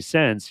make any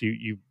sense,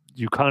 you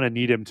kind of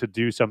need him to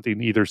do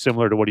something either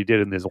similar to what he did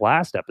in his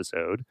last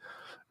episode,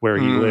 where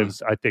he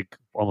lives, I think,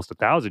 almost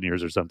 1,000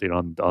 years or something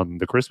on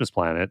the Christmas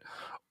planet,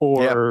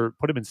 or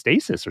put him in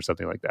stasis or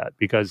something like that,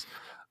 because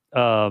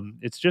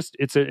it's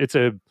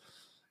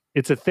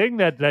a thing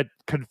that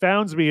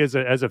confounds me as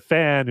a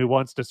fan who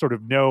wants to sort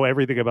of know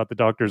everything about the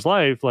Doctor's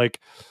life, like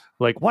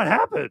what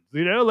happened,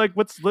 like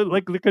what's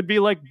like, there could be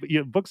like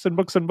books and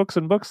books and books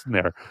and books in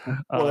there.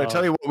 Well, I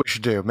tell you what we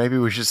should do. Maybe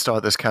we should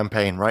start this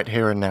campaign right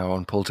here and now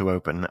on Pull to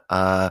Open.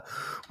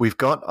 We've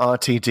got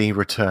RTD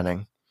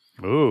returning.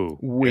 Ooh,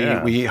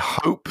 we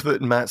hope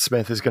that Matt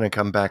Smith is going to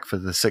come back for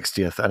the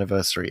 60th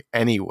anniversary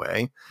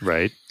anyway.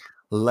 Right.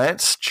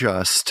 Let's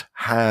just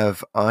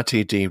have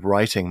RTD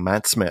writing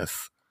Matt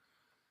Smith,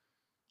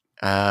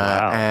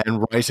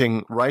 and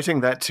writing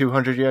that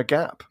 200-year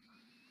gap.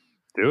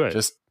 Do it.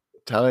 Just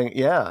telling,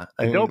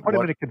 don't put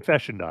him in a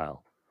confession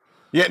dial.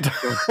 Yeah.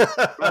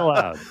 Not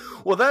allowed.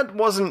 Well, that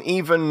wasn't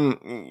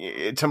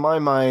even, to my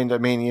mind, I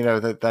mean,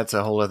 that's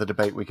a whole other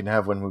debate we can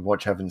have when we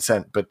watch Heaven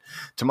Sent, but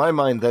to my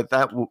mind, that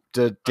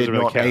did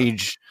not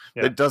age,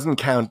 it doesn't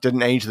count,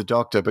 didn't age the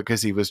Doctor,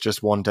 because he was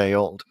just one day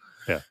old.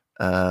 Yeah.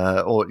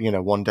 Or,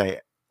 one day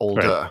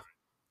older.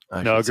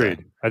 Right. No, agreed.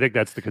 Say. I think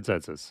that's the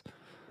consensus.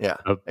 Yeah,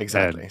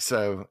 exactly.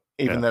 So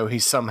even though he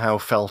somehow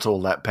felt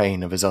all that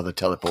pain of his other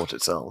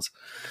teleported cells.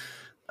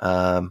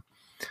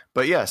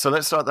 But yeah, so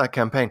let's start that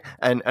campaign.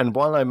 And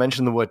while I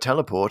mention the word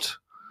teleport,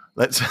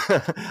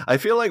 I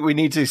feel like we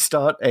need to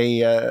start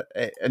a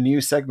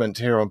new segment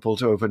here on Pull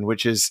to Open,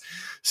 which is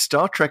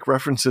Star Trek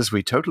references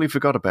we totally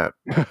forgot about.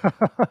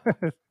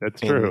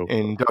 That's true.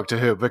 In Doctor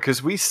Who,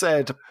 because we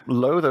said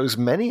those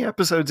many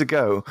episodes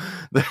ago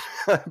that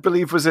I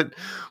believe was it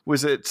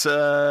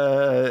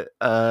The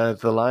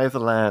Lie of the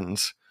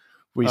Land.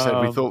 We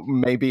said we thought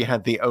maybe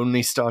had the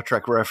only Star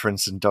Trek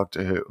reference in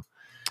Doctor Who.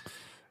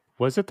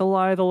 Was it The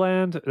Lie of the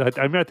Land?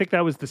 I mean, I think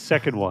that was the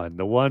second one.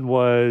 The one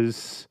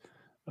was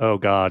Oh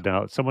God,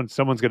 now someone's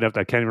gonna have to.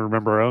 I can't even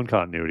remember our own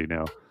continuity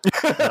now.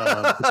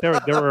 But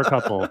there were a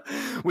couple.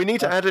 We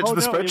need to add it to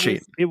the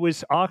spreadsheet. It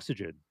was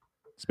Oxygen,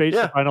 Space: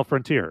 The Final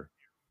Frontier.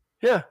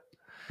 Yeah.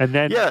 And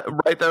then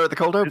right there at the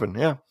cold open.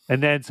 Yeah.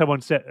 And then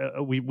someone said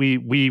we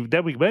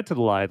went to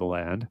the Lie of the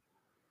Land.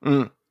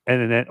 Mm.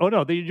 And then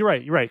you're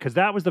right because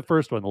that was the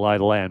first one, the Lie of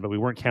the Land, but we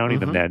weren't counting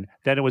them then.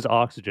 Then it was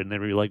Oxygen.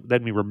 Then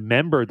we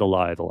remembered the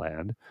Lie of the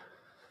Land,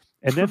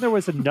 and then there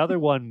was another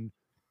one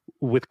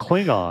with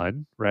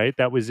Klingon, right?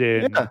 That was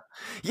in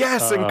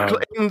yes, in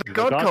the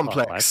God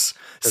Complex.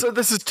 So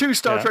this is 2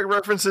 Star Trek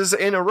references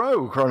in a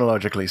row,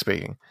 chronologically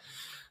speaking.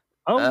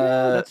 Oh,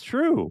 yeah, that's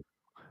true.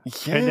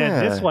 Yeah. And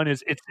then this one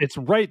is it's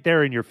right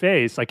there in your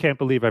face. I can't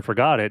believe I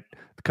forgot it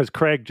because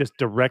Craig just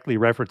directly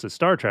references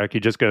Star Trek.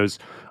 He just goes,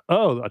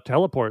 "Oh, a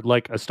teleport,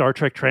 like a Star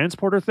Trek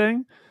transporter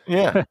thing."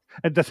 Yeah,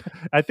 and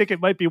I think it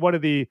might be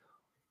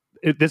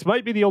this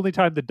might be the only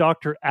time the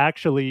Doctor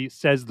actually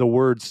says the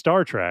word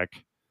Star Trek.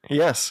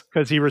 Yes,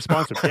 because he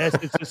responds to, "Yes,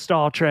 it's a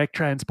Star Trek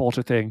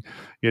transporter thing."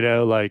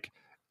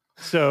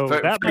 So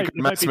that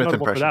might be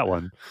notable for that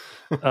one.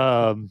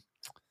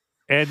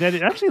 And then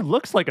it actually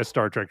looks like a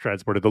Star Trek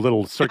transporter, the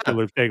little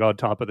circular thing on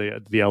top of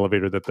the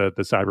elevator that the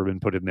Cybermen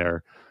put in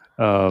there.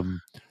 And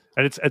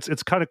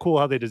it's kind of cool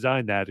how they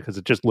designed that because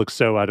it just looks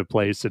so out of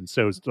place and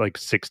so like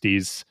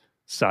 60s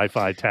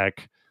sci-fi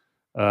tech.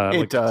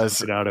 It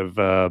does. Out of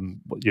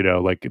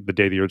like The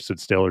Day the Earth Stood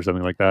Still or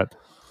something like that.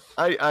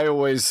 I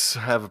always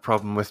have a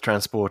problem with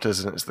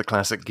transporters, and it's the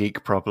classic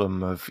geek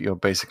problem of you're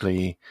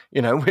basically,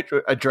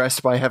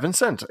 addressed by Heaven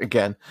Sent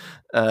again.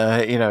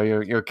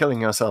 You're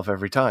killing yourself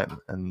every time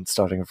and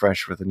starting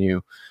afresh with a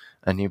new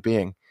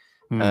being.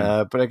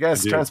 But I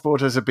guess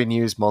transporters have been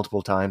used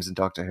multiple times in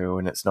Doctor Who,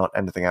 and it's not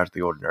anything out of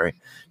the ordinary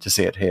to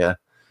see it here.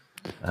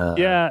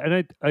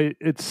 And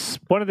it's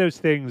one of those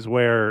things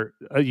where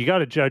you got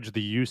to judge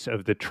the use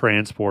of the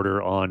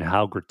transporter on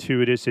how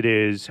gratuitous it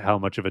is, how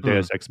much of a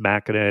Deus Ex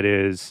Machina it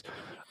is,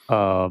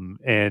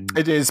 and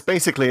it is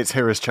basically it's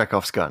here as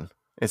Chekhov's gun.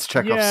 It's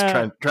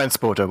Chekhov's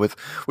transporter with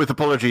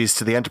apologies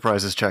to the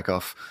Enterprise's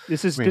Chekhov.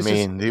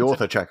 The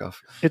author Chekhov.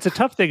 It's a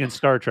tough thing in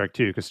Star Trek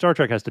too, because Star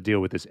Trek has to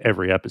deal with this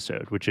every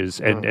episode, which is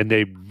and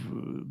they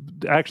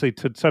actually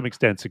to some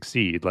extent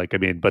succeed.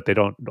 But they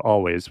don't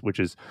always. Which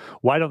is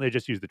why don't they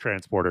just use the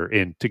transporter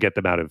to get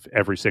them out of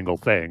every single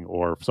thing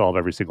or solve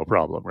every single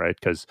problem, right?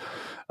 Because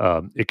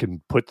it can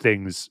put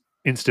things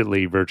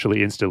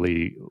virtually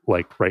instantly,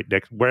 like right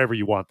next wherever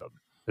you want them,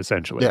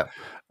 essentially. Yeah.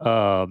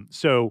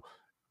 So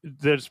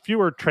there's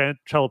fewer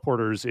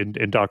teleporters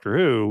in Doctor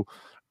Who,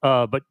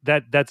 but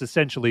that's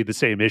essentially the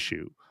same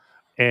issue.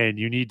 And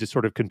you need to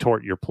sort of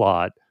contort your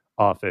plot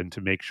often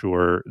to make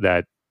sure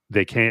that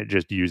they can't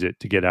just use it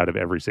to get out of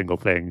every single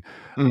thing.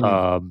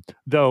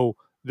 Though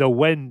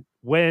when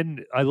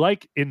I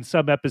like in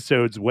some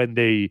episodes when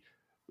they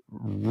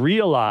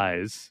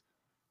realize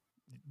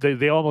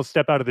they almost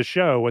step out of the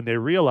show when they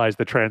realize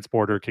the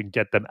transporter can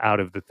get them out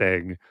of the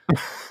thing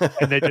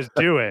and they just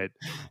do it.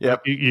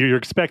 Yep. You're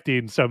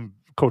expecting some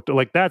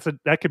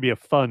that could be a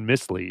fun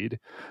mislead.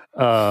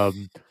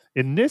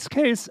 In this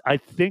case, I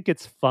think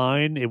it's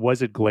fine. It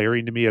wasn't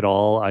glaring to me at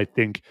all. I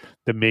think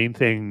the main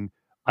thing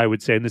I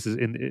would say, and this is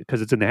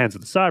because it's in the hands of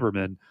the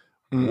Cybermen,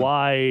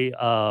 why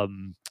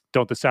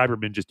don't the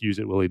Cybermen just use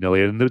it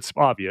willy-nilly? And it's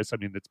obvious.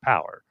 It's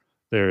power.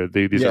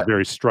 These are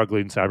very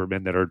struggling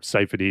Cybermen that are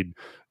siphoning,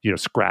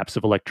 scraps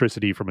of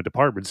electricity from a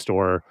department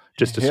store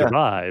just to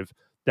survive.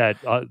 That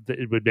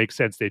it would make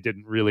sense they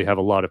didn't really have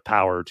a lot of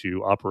power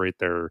to operate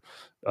their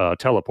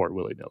teleport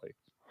willy-nilly.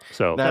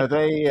 So now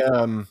they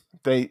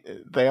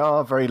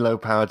are very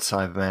low-powered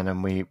Cybermen,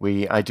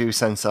 and I do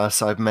sense our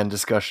Cybermen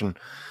discussion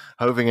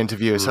hoving into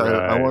view. So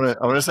I want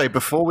to say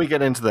before we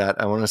get into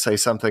that, I want to say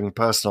something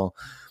personal,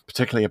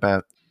 particularly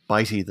about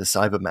Bitey the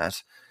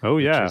Cybermat. Oh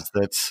yeah, which is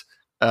that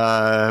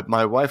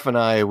my wife and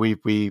I we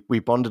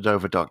bonded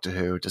over Doctor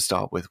Who to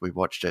start with. We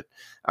watched it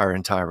our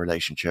entire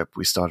relationship.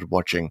 We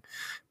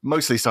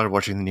mostly started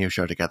watching the new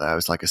show together. I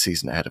was like a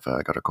season ahead of her.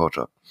 I got her caught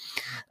up.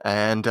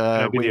 And Can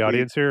I be the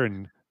audience here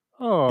and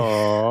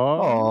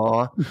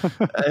Aww.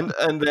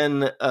 and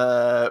then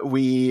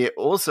we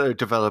also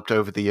developed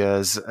over the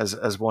years,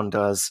 as one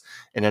does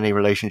in any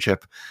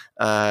relationship,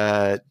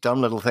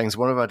 dumb little things.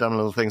 One of our dumb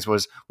little things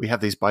was we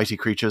have these bitey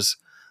creatures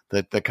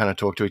that kind of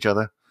talk to each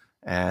other.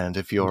 And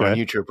if you're on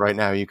YouTube right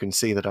now, you can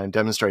see that I'm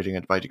demonstrating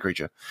a bitey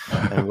creature.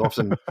 And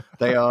often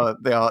they are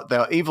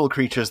evil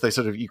creatures. They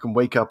you can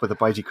wake up with a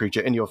bitey creature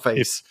in your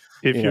face.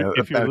 If you're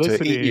listening,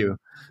 to eat you.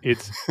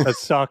 It's a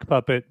sock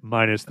puppet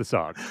minus the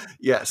sock.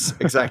 Yes,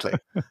 exactly.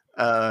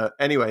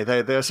 Anyway,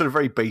 they're sort of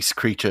very base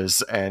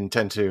creatures and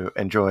tend to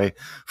enjoy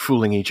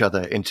fooling each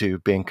other into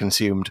being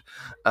consumed.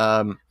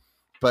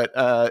 But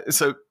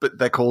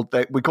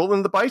we call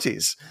them the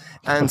Bites.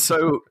 And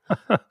so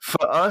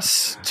for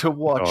us to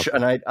watch,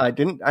 and I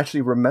didn't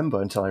actually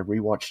remember until I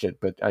rewatched it,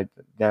 but I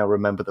now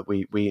remember that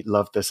we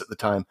loved this at the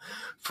time.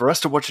 For us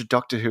to watch a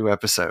Doctor Who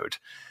episode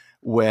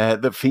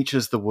that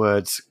features the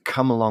words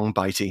 "Come along,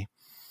 Bitey,"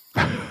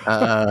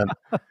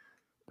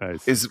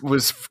 Nice.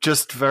 was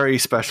just very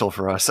special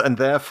for us, and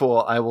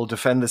therefore I will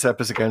defend this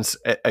episode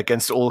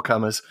against all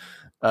comers.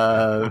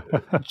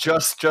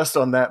 Just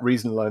on that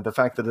reason alone, the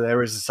fact that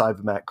there is a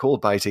Cybermat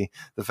called Bitey,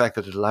 the fact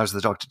that it allows the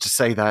Doctor to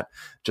say that,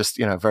 just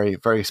very,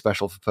 very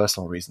special for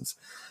personal reasons.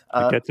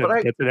 It gets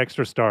an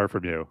extra star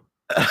from you.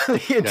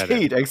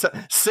 Indeed,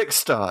 6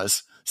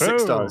 stars.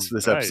 6 stars for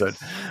this episode.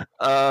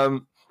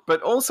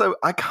 But also,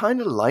 I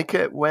kind of like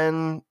it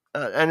when,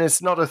 and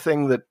it's not a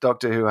thing that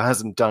Doctor Who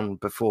hasn't done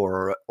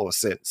before or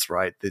since,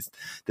 right?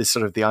 This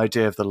sort of the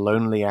idea of the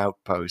lonely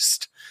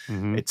outpost.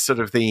 Mm-hmm. It's sort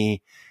of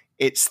the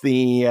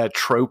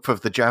trope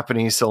of the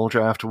Japanese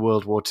soldier after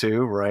World War II,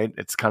 right?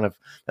 That's kind of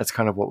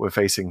what we're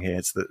facing here.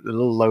 It's the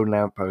little lone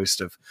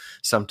outpost of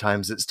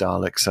sometimes it's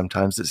Daleks,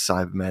 sometimes it's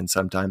Cybermen,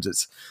 sometimes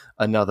it's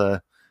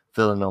another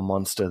villain or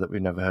monster that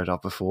we've never heard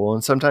of before,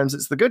 and sometimes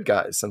it's the good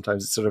guys.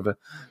 Sometimes it's sort of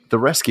the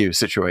rescue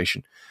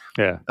situation.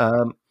 Yeah.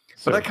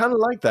 But I kind of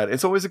like that.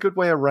 It's always a good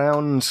way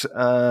around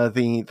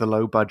the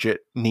low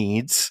budget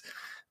needs.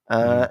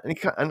 And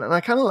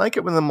I kind of like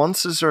it when the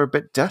monsters are a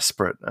bit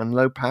desperate and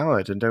low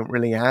powered and don't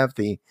really have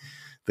the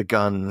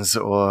guns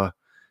or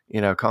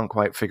can't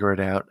quite figure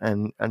it out,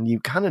 and you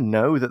kind of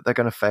know that they're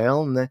going to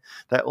fail, and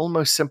they're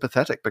almost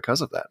sympathetic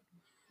because of that.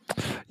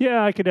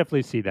 Yeah, I could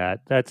definitely see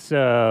that. That's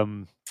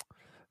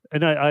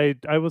and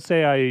I will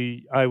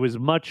say I was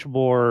much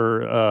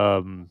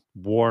more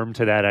warm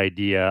to that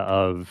idea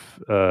of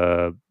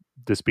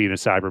this being a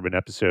Cyberman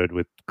episode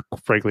with,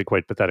 frankly,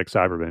 quite pathetic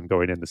Cybermen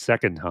going in the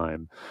second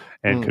time,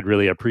 and could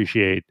really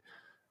appreciate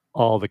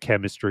all the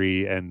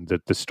chemistry and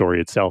the story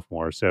itself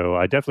more. So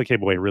I definitely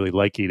came away really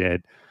liking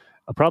it,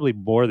 probably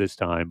more this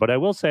time. But I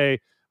will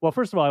say, well,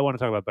 first of all, I want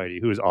to talk about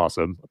Bitey, who is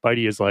awesome.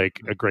 Bitey is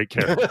like a great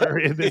character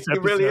in this episode.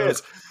 It really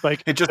is.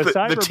 Like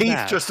the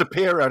teeth just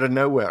appear out of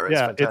nowhere. It's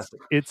fantastic.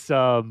 It's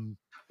the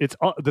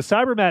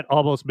Cybermat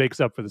almost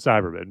makes up for the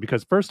Cyberman,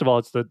 because first of all,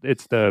 it's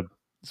the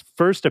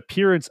first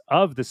appearance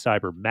of the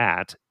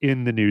Cybermat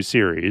in the new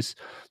series,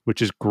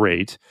 which is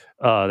great.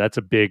 That's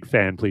a big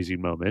fan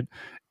pleasing moment.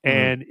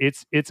 And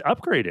it's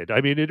upgraded. I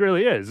mean, it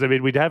really is. I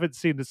mean, we haven't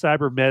seen the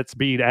Cybermets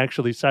being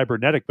actually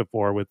cybernetic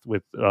before with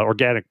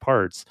organic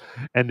parts,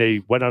 and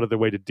they went out of their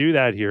way to do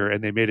that here,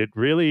 and they made it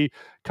really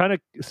kind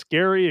of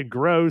scary and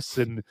gross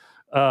and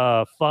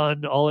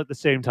fun all at the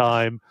same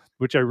time,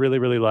 which I really,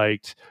 really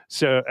liked.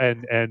 So,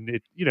 and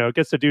it it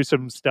gets to do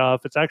some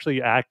stuff. It's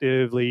actually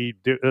actively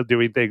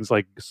doing things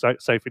like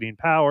siphoning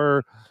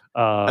power.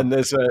 And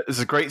there's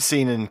a great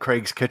scene in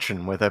Craig's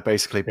kitchen where they're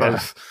basically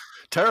both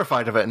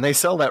terrified of it, and they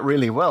sell that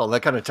really well.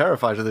 They're kind of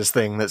terrified of this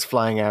thing that's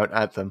flying out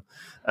at them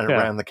and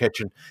around the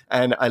kitchen.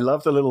 And I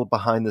love the little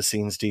behind the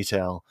scenes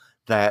detail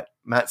that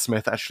Matt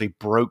Smith actually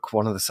broke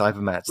one of the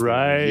Cybermats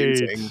that they were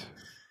using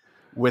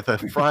with a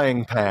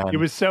frying pan. He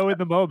was so in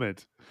the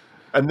moment.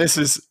 And this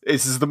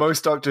is the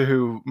most Doctor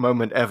Who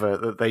moment ever,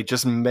 that they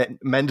just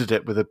mended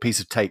it with a piece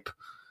of tape.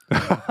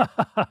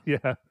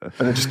 Yeah.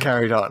 And it just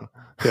carried on.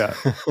 Yeah,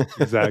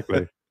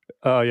 exactly.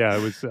 Oh yeah,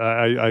 it was.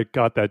 I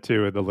got that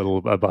too in the little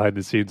behind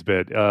the scenes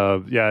bit.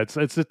 Yeah,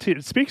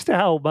 it speaks to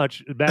how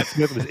much Matt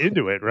Smith was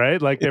into it,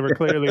 right? Like they were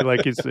clearly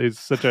like he's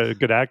such a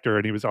good actor,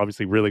 and he was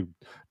obviously really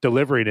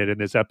delivering it in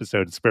this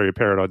episode. It's very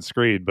apparent on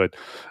screen, but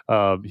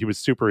he was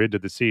super into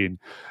the scene.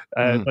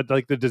 But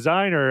like the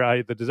designer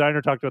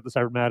talked about the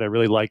Cybermat. I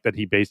really liked that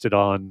he based it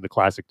on the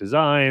classic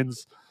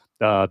designs.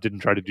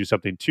 Didn't try to do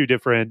something too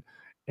different,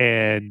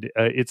 and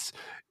it's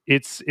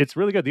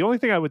really good. The only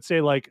thing I would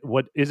say,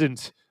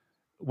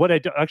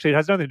 actually, it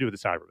has nothing to do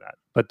with the Cybermat,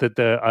 but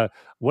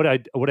what I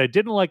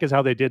didn't like is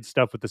how they did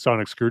stuff with the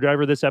sonic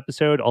screwdriver this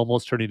episode,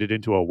 almost turning it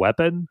into a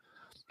weapon,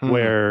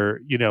 where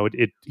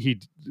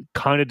he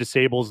kind of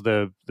disables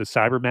the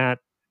Cybermat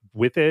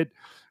with it,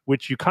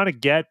 which you kind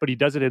of get, but he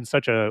does it in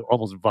such a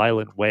almost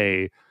violent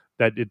way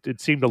that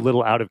it seemed a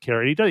little out of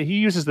character. He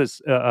uses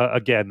this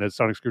again, the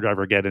sonic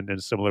screwdriver again, in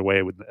a similar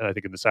way with, I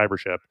think, in the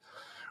Cybership,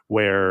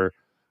 where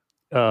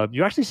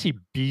you actually see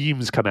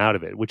beams come out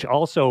of it, which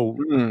also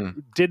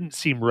didn't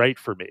seem right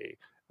for me.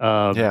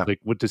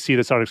 Like to see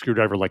the sonic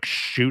screwdriver like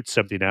shoot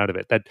something out of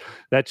it.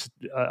 That's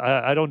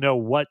I don't know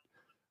what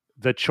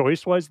the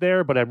choice was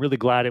there, but I'm really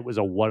glad it was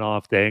a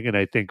one-off thing, and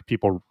I think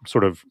people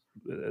sort of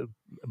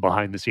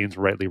behind the scenes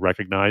rightly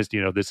recognized,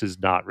 this is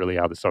not really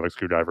how the sonic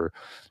screwdriver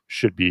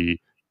should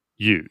be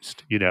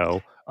used.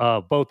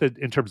 Both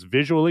in terms of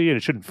visually, and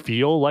it shouldn't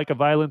feel like a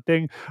violent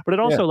thing, but it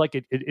also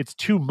it's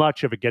too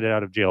much of a get it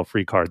out of jail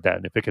free card.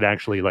 Then if it could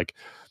actually like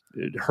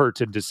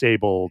hurt and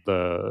disable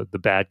the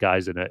bad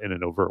guys in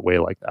an overt way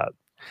like that.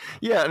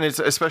 Yeah, and it's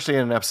especially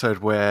in an episode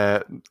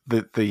where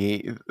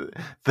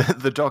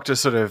the Doctor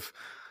sort of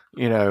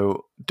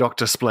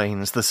Doctor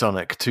splains the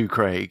Sonic to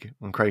Craig,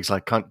 and Craig's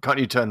like, can't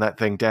you turn that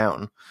thing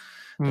down?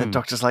 The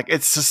Doctor's like,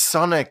 it's a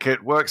Sonic,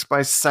 it works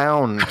by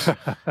sound,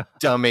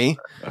 dummy.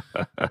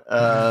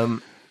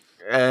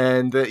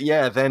 And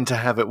then to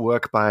have it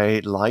work by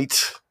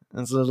light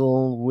is a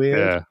little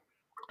weird,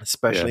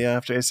 especially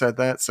after he said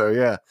that. So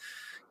yeah,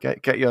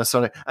 get your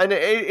Sonic. And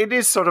it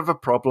is sort of a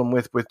problem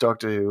with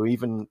Doctor Who,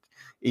 even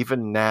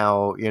even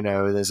now,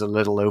 there's a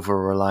little over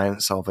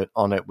reliance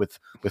on it with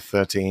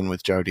 13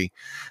 with Jodie.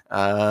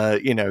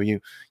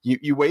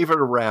 You wave it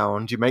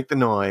around, you make the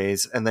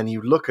noise, and then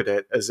you look at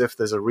it as if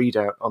there's a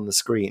readout on the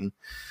screen.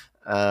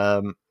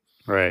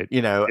 Right.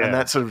 And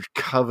that sort of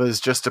covers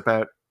just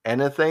about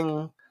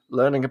anything,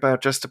 learning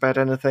about just about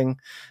anything,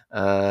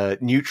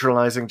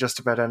 neutralizing just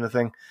about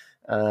anything.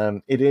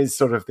 It is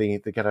sort of the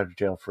get out of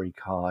jail free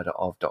card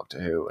of Doctor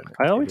Who. And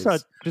I always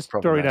thought, just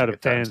throwing out a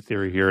fan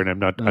theory here,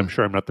 and I'm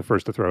sure I'm not the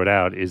first to throw it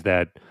out, is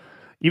that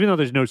even though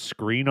there's no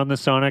screen on the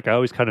Sonic, I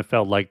always kind of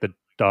felt like the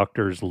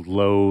Doctor's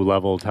low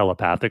level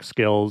telepathic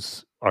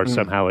skills are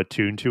somehow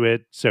attuned to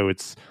it. So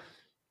it's,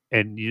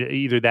 and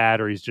either that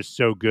or he's just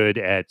so good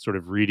at sort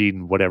of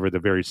reading whatever the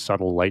very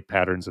subtle light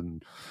patterns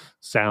and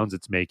sounds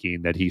it's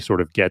making that he sort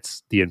of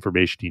gets the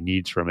information he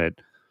needs from it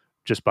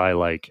just by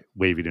like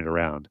waving it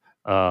around.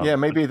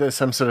 Maybe there's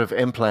some sort of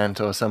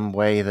implant or some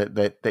way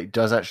that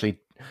does actually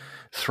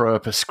throw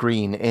up a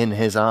screen in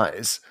his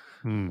eyes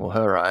or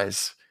her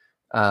eyes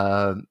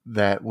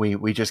that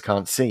we just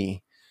can't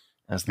see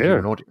as the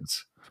human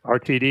audience.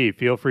 RTD,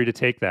 feel free to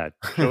take that.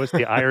 Show us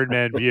the Iron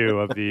Man view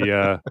of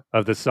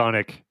the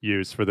Sonic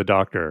use for the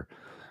Doctor.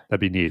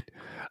 That'd be neat.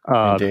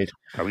 Indeed.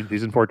 Coming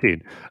season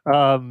 14.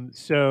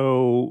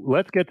 So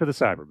let's get to the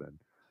Cybermen.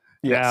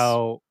 Yes.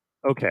 Now,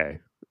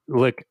 okay,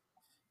 look.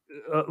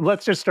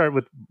 Let's just start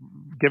with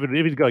given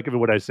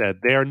what I said.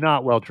 They are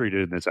not well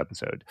treated in this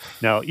episode.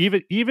 Now,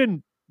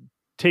 even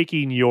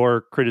taking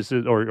your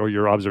criticism or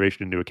your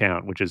observation into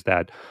account, which is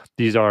that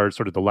these are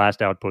sort of the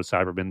last outpost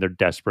Cybermen, they're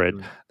desperate.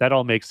 That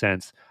all makes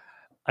sense,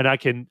 and I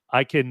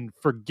can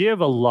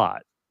forgive a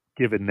lot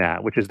given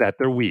that, which is that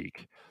they're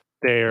weak.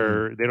 They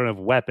don't have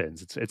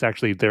weapons. It's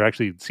actually they're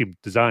actually seem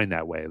designed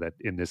that way. That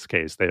in this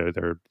case,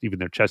 they're even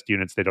their chest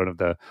units. They don't have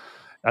the.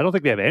 I don't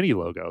think they have any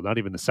logo, not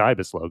even the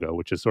Cybus logo,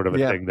 which is sort of a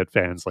thing that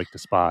fans like to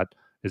spot.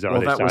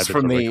 That was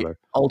from the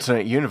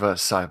alternate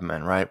universe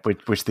Cybermen, right?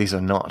 Which these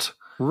are not.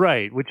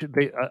 Right, which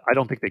I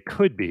don't think they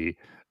could be.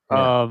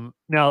 Yeah.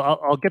 Now,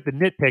 I'll get the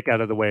nitpick out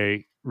of the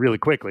way really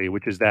quickly,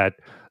 which is that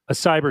a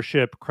cyber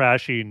ship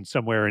crashing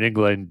somewhere in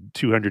England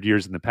 200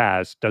 years in the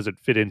past doesn't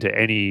fit into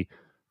any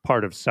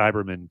part of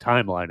Cyberman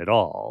timeline at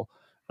all.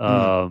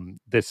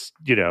 This,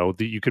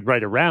 you could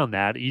write around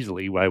that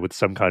easily with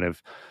some kind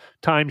of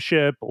time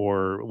ship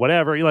or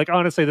whatever.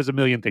 Honestly, there's a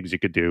million things you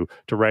could do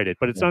to write it,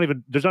 but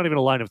there's not even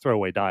a line of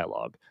throwaway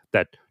dialogue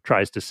that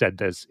tries to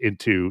send us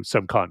into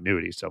some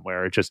continuity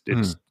somewhere. It's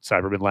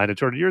Cybermen landed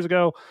 200 years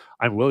ago.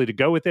 I'm willing to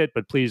go with it,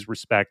 but please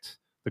respect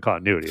the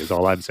continuity is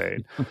all I'm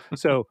saying.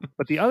 So,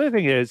 but the other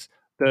thing is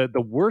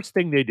the worst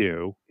thing they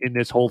do in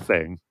this whole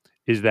thing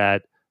is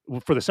that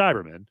for the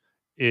Cybermen,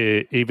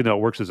 even though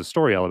it works as a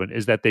story element,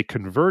 is that they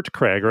convert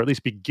Craig, or at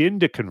least begin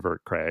to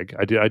convert Craig.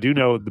 I do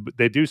know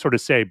they do sort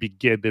of say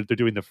begin. They're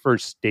doing the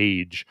first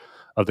stage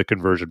of the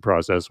conversion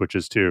process, which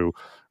is to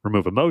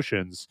remove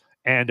emotions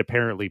and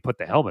apparently put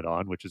the helmet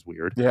on, which is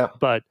weird. Yeah,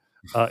 but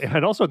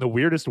and also in the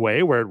weirdest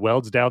way where it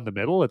welds down the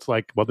middle. It's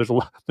like, well, there's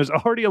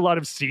already a lot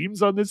of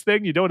seams on this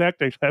thing. You don't have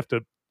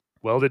to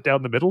weld it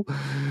down the middle.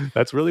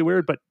 That's really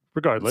weird. But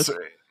regardless.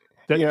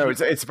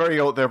 It's very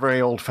old. They're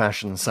very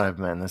old-fashioned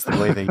Cybermen. That's the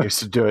way they used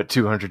to do it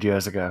 200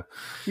 years ago.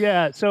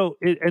 Yeah. So,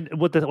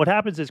 what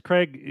happens is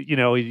Craig,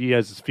 he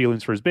has his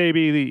feelings for his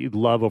baby. The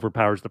love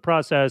overpowers the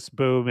process.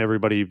 Boom!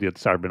 Everybody, the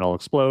Cybermen all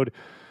explode,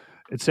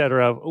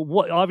 etc.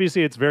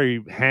 Obviously, it's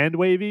very hand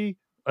wavy.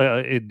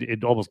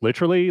 It almost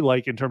literally,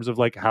 like in terms of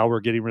like how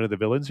we're getting rid of the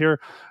villains here,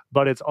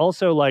 but it's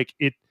also like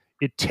it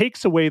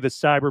takes away the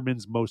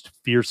Cybermen's most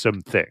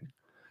fearsome thing,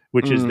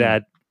 which is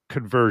that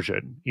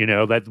conversion.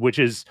 Which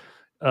is.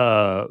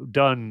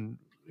 Done,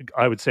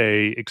 I would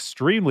say,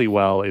 extremely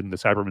well in the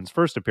Cybermen's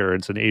first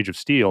appearance in Age of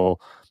Steel,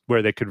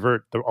 where they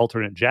convert the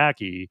alternate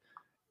Jackie,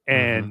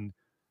 and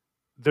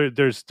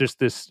there's just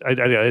this.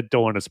 I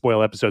don't want to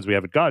spoil episodes we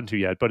haven't gotten to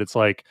yet, but it's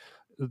like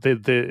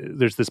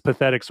there's this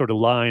pathetic sort of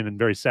line and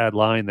very sad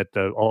line that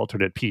the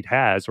alternate Pete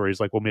has, where he's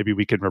like, "Well, maybe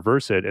we can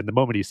reverse it," and the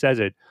moment he says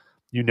it,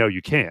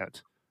 you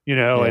can't.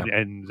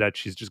 And that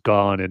she's just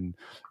gone, and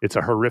it's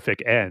a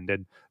horrific end.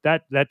 And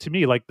that to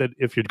me, like that,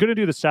 if you're going to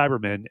do the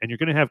Cybermen and you're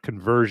going to have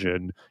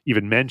conversion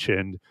even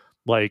mentioned,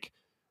 like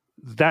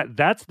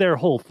that's their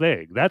whole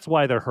thing. That's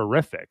why they're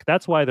horrific.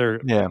 That's why they're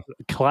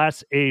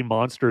class A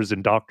monsters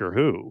in Doctor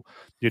Who.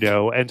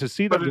 And to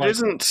see them, but it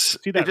isn't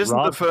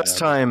the first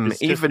time.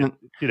 Even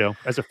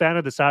as a fan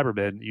of the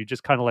Cybermen, you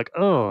just kind of like,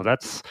 oh,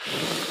 that's.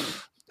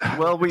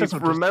 Well, we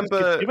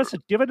remember.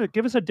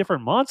 Give us a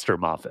different monster,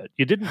 Moffat.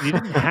 You didn't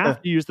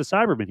have to use the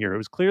Cybermen here. It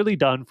was clearly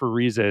done for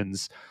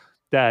reasons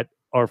that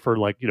are for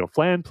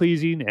fan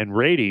pleasing and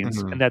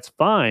ratings, and that's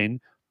fine.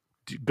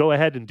 Go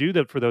ahead and do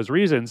that for those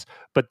reasons,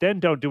 but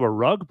then don't do a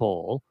rug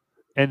pull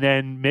and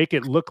then make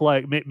it look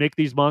like make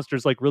these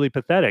monsters like really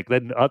pathetic.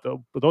 Then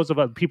those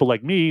of people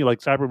like me, like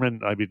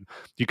Cybermen, I mean,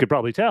 you could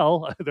probably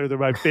tell they're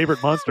my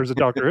favorite monsters in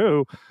Doctor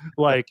Who.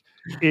 Like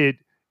it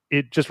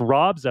just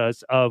robs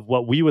us of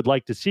what we would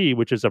like to see,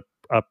 which is a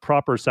a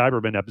proper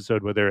Cybermen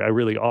episode where they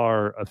really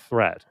are a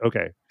threat.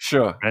 Okay,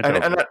 sure.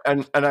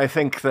 And I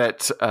think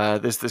that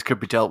this could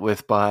be dealt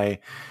with by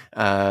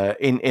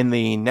in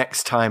the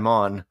next time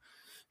on.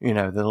 You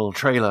know, the little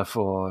trailer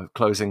for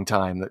Closing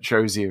Time that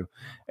shows you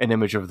an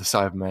image of the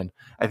Cybermen.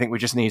 I think we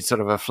just need sort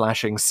of a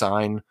flashing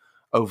sign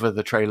over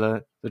the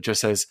trailer that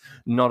just says,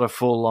 not a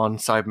full-on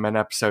Cybermen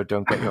episode,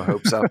 don't get your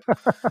hopes up,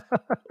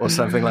 or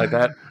something like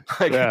that.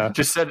 Like,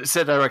 just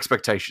set our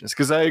expectations,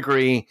 because I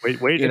agree.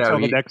 Wait until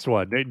the next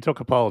one. Wait until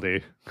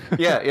Capaldi.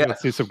 Yeah.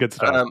 Let's see some good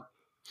stuff.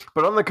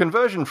 But on the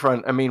conversion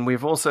front, I mean,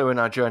 we've also in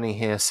our journey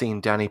here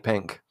seen Danny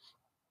Pink.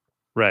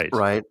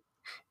 Right.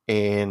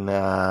 In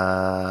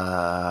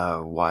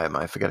why am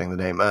I forgetting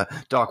the name?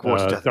 Dark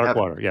Water, Death in Heaven.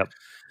 Water, yep.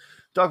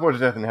 Dark Water,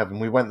 Death in Heaven.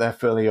 We went there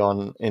fairly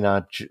early on in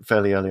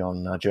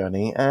our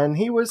journey, and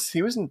he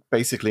wasn't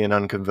basically an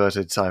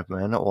unconverted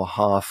Cyberman or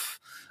half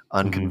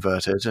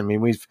unconverted. Mm-hmm. I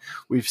mean,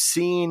 we've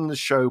seen the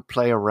show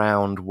play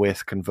around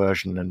with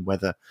conversion and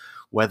whether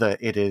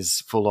it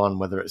is full on,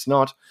 whether it's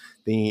not.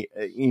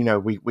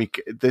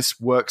 This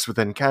works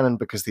within canon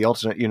because the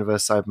alternate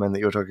universe Cybermen that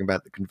you're talking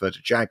about, the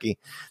converted Jackie,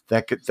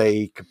 that could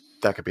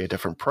be a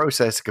different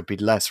process. It could be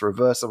less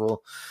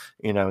reversible,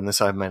 in the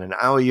Cybermen in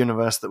our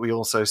universe that we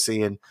also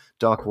see in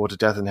Dark Water,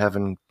 Death in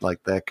Heaven,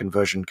 like their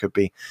conversion could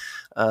be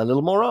a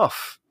little more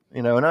off.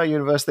 In our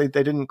universe, they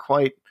didn't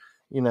quite,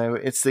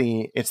 it's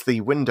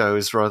the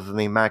Windows rather than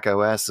the Mac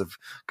OS of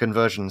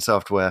conversion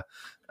software.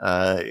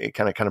 It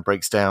kind of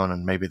breaks down,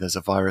 and maybe there's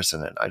a virus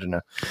in it. I don't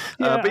know.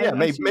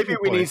 Maybe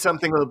we need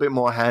something a little bit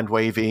more hand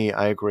wavy.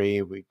 I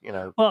agree. We,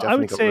 definitely I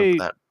would got say room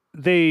for that.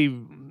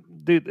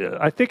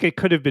 I think it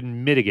could have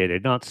been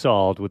mitigated, not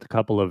solved, with a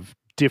couple of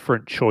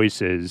different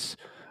choices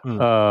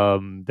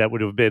that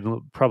would have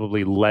been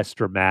probably less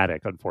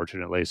dramatic,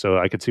 unfortunately. So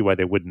I could see why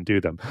they wouldn't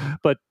do them.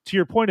 But to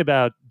your point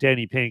about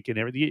Danny Pink and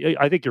everything,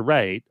 I think you're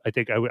right. I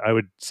think I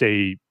would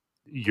say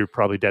you're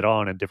probably dead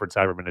on in different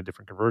Cybermen and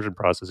different conversion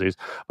processes.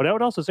 But I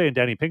would also say in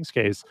Danny Pink's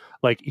case,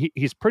 like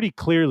he's pretty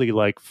clearly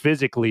like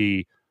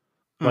physically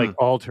like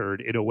altered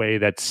in a way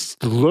that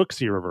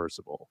looks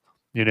irreversible.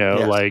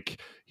 Yes.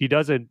 Like he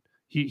doesn't.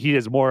 He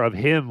has more of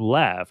him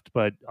left,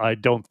 but I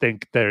don't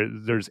think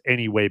there's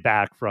any way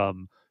back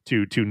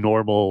to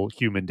normal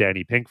human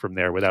Danny Pink from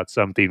there without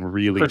something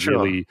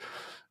really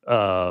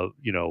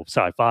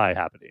sci-fi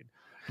happening.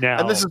 Now,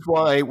 and this is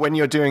why when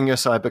you're doing your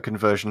cyber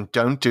conversion,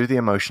 don't do the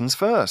emotions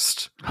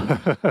first.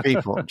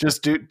 People,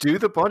 just do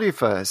the body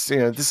first.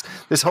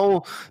 This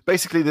whole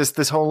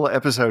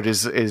episode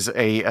is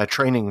a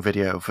training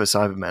video for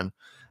Cybermen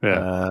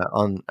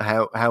on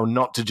how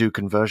not to do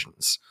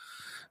conversions.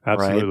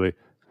 Absolutely. Right?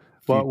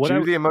 Well,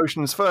 do the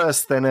emotions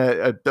first, then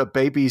a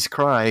baby's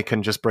cry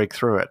can just break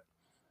through it.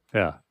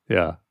 Yeah.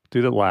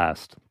 Do the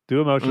last. Do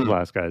emotions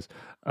last, guys.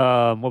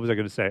 What was I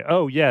going to say?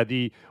 Oh, yeah.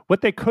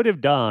 What they could have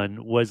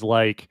done was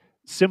like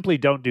simply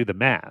don't do the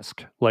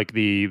mask, like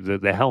the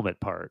helmet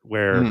part,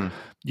 where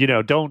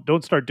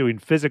don't start doing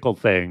physical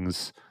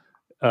things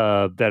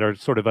that are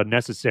sort of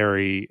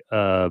unnecessary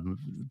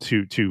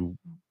to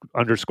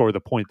underscore the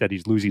point that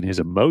he's losing his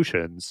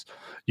emotions.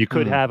 You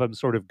could have him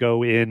sort of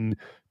go in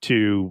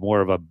to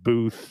more of a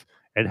booth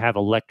and have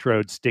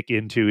electrodes stick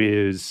into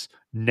his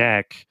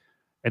neck,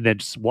 and then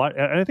just watch.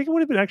 And I think it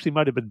would have been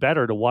might have been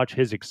better to watch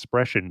his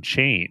expression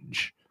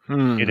change.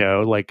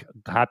 Like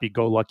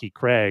happy-go-lucky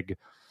Craig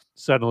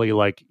suddenly,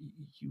 like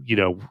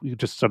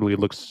just suddenly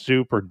looks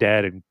super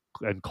dead and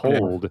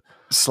cold,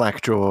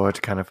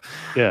 slack-jawed, kind of.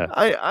 Yeah,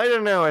 I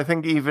don't know. I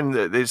think even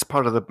it's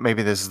part of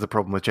maybe this is the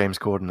problem with James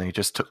Corden. He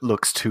just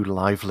looks too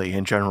lively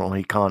in general.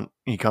 He can't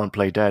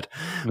play dead.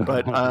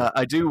 But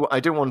I do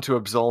want to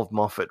absolve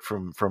Moffat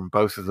from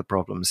both of the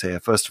problems here.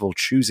 First of all,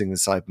 choosing the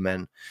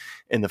Cybermen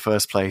in the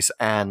first place,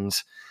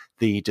 and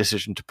the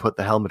decision to put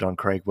the helmet on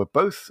Craig were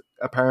both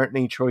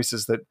apparently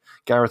choices that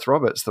Gareth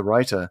Roberts, the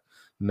writer,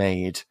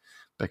 made.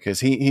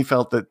 Because he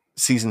felt that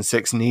season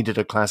 6 needed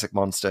a classic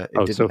monster.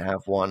 It didn't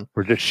have one.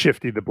 We're just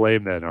shifting the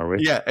blame then, are we?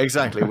 Yeah,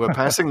 exactly. We're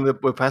passing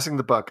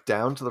the buck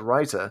down to the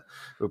writer,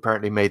 who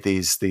apparently made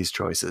these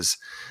choices.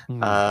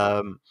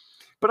 But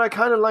I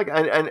kind of like,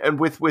 and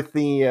with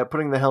the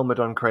putting the helmet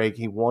on Craig,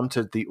 he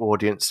wanted the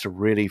audience to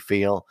really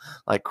feel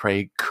like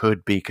Craig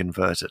could be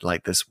converted,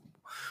 like this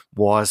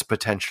was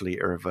potentially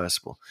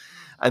irreversible.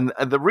 And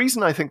the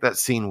reason I think that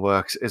scene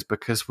works is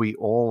because we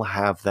all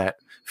have that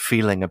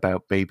feeling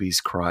about babies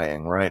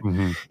crying, right?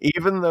 Mm-hmm.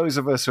 Even those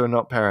of us who are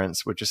not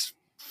parents were just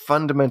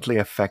fundamentally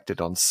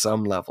affected on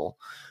some level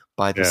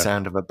by the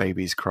sound of a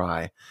baby's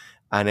cry.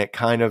 And it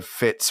kind of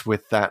fits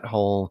with that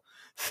whole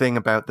thing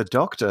about the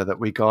doctor that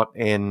we got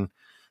in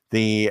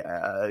the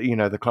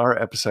the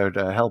Clara episode,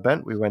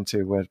 Hellbent, we went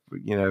to, where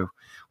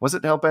was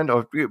it Hellbent?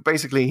 Or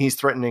basically he's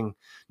threatening,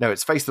 no,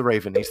 it's Face the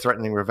Raven, he's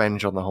threatening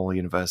revenge on the whole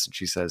universe, and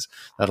she says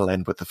that'll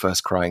end with the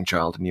first crying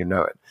child, and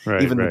it.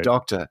 Right, even the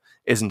doctor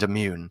isn't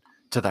immune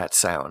to that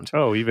sound.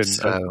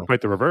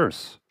 Quite the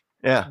reverse.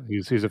 Yeah,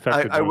 he's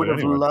affected. I would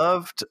have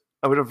loved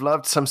I would have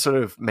loved some sort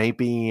of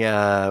maybe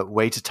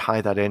way to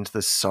tie that into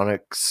the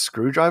sonic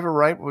screwdriver,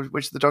 right?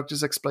 Which the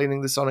Doctor's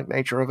explaining the sonic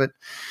nature of it.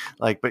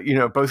 Like, but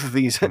both of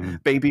these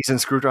babies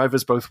and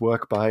screwdrivers both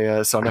work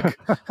by Sonic.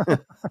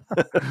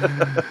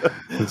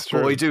 That's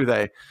true. Boy, do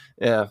they!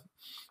 Yeah.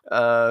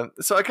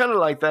 So I kind of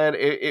like that.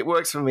 It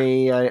works for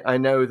me. I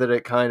know that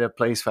it kind of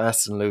plays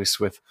fast and loose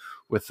with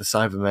the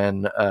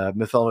Cybermen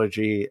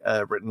mythology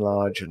written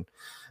large, and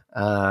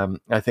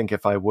I think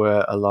if I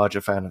were a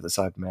larger fan of the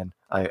Cybermen,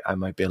 I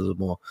might be a little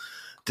more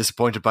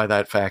disappointed by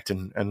that fact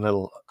and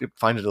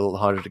find it a little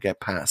harder to get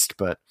past.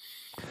 But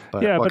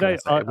yeah, but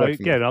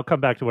I'll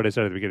come back to what I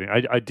said at the beginning.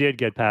 I did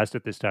get past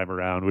it this time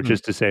around, which is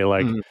to say,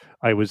 like,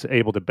 I was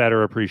able to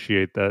better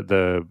appreciate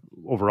the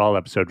overall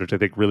episode, which I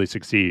think really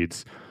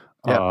succeeds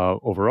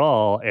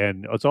overall.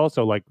 And it's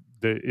also like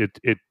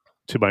it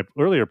to my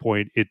earlier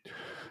point,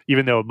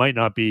 even though it might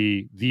not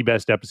be the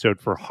best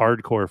episode for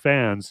hardcore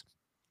fans,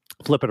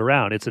 flip it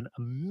around, it's an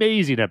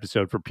amazing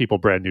episode for people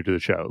brand new to the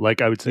show.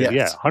 Like, I would say,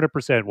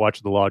 100%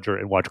 watch The Lodger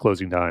and watch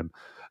Closing Time.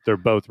 They're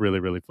both really,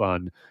 really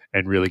fun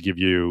and really give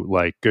you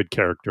like good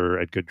character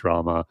and good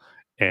drama,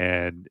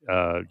 and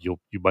you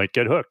might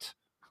get hooked.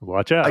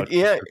 Watch out.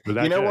 You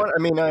know what?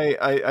 I mean,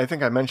 I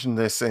think I mentioned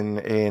this in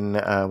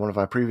one of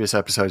our previous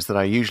episodes that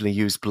I usually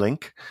use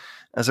Blink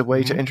as a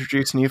way to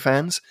introduce new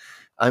fans.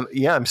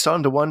 I'm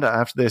starting to wonder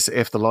after this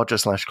if The Lodger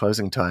 /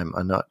 Closing Time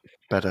are not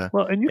better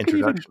and you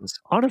introductions.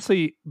 Can even,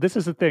 honestly, this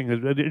is the thing,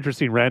 an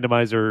interesting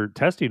randomizer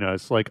testing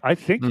us. Like, I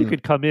think you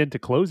could come into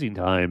Closing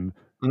Time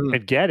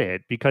and get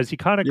it, because he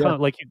kind of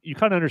like you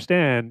kind of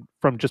understand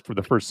from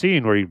the first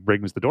scene where he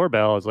rings the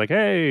doorbell. It's like,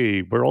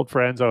 hey, we're old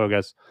friends. Oh, I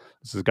guess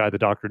this is a guy the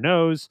Doctor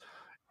knows.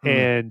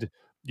 And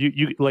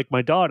you like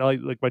my daughter,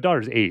 like my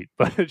daughter's 8,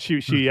 but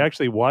she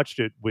actually watched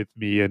it with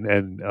me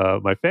and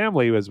my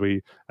family as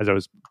I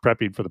was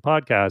prepping for the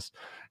podcast,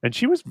 and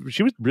she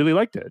really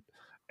liked it.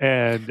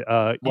 And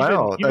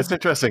wow, that's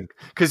interesting,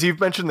 because you've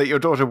mentioned that your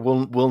daughter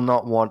will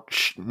not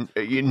watch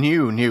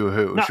new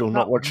Who. She'll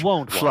not watch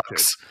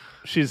Flux.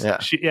 She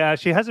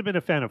hasn't been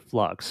a fan of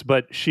Flux,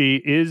 but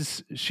she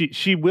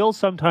will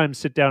sometimes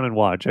sit down and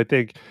watch. I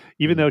think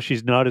even though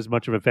she's not as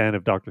much of a fan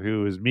of Doctor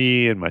Who as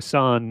me and my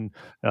son,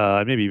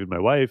 maybe even my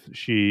wife,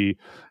 she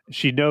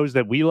knows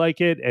that we like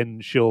it,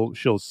 and she'll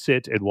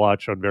sit and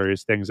watch on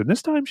various things. And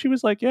this time she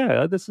was like,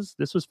 yeah, this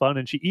was fun.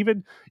 And she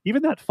even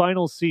that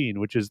final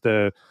scene, which is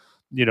the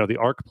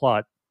arc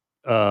plot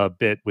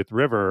bit with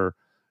River,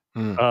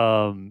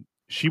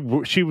 she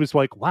was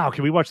like, wow,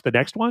 can we watch the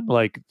next one?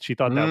 Like, she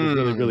thought that was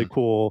really, really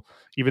cool,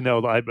 even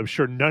though I'm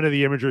sure none of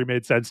the imagery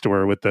made sense to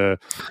her with the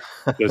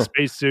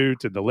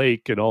spacesuit and the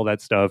lake and all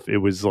that stuff. It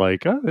was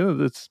like,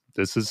 oh, it's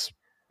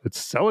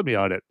selling me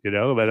on it,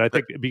 But I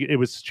think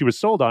she was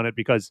sold on it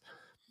because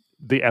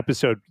the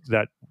episode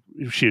that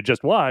she had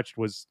just watched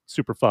was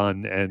super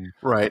fun and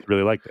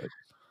really liked it.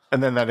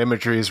 And then that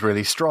imagery is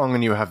really strong,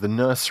 and you have the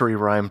nursery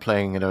rhyme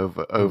playing it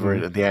over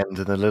it at the end,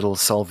 and the little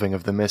solving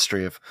of the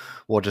mystery of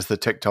what does the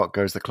tick-tock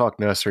goes the clock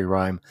nursery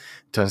rhyme.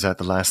 Turns out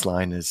the last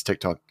line is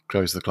tick-tock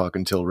goes the clock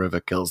until River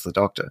kills the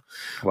Doctor.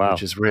 Wow.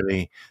 Which is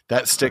really,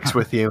 that sticks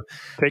with you.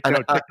 Take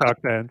note, TikTok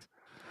fans.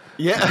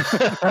 Yeah.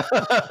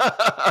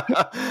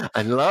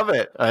 I love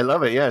it.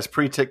 Yeah, it's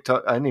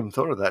pre-TikTok. I hadn't even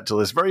thought of that till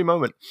this very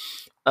moment.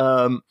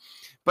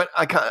 But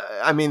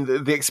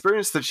the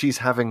experience that she's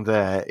having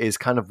there is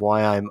kind of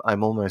why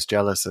I'm almost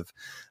jealous of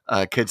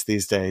kids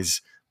these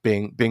days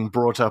being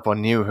brought up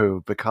on New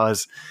Who,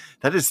 because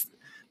that is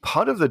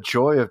part of the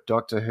joy of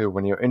Doctor Who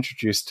when you're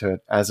introduced to it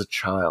as a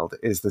child,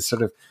 is the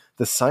sort of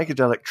the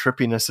psychedelic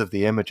trippiness of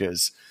the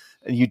images.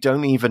 You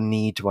don't even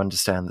need to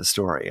understand the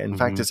story. In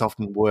fact, it's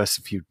often worse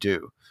if you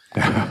do.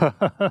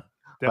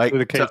 Definitely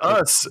the case to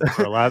us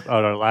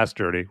on our last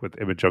journey with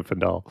Image of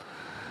Fendal.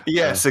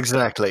 Yes,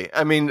 exactly.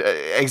 I mean,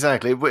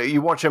 exactly.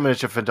 You watch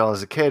Image of Fendal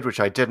as a kid, which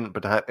I didn't,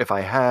 but if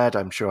I had,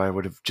 I'm sure I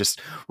would have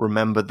just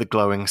remembered the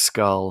glowing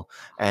skull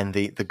and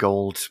the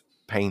gold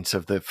paint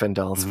of the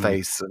Fendal's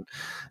face, and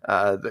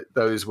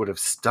those would have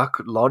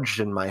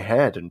lodged in my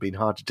head and been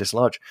hard to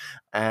dislodge.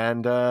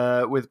 And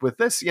with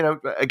this,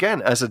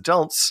 again, as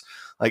adults,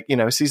 like,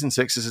 season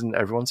 6 isn't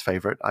everyone's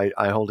favorite.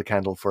 I hold a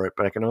candle for it,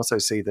 but I can also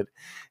see that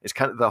it's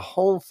kind of the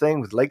whole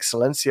thing with Lake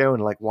Silencio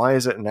and like, why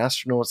is it an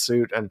astronaut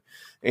suit? And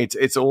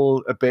it's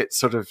all a bit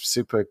sort of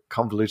super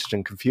convoluted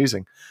and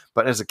confusing.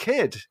 But as a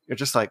kid, you're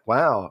just like,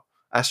 wow,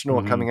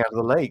 astronaut coming out of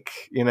the lake,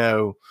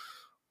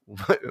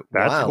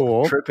 That's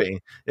cool. Trippy.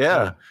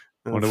 Yeah.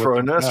 And throw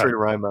a nursery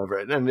rhyme over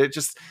it. And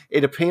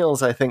it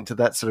appeals, I think, to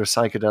that sort of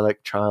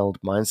psychedelic child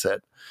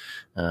mindset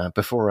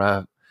before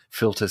our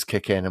filters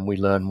kick in and we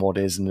learn what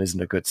is and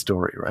isn't a good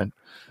story, right?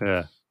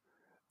 Yeah.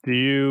 Do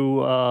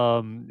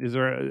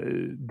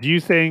you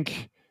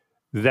think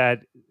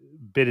that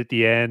bit at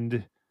the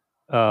end,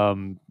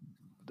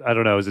 I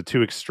don't know, is it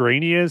too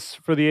extraneous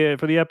for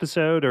the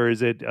episode, or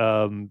is it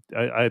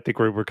I think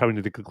we're coming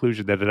to the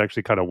conclusion that it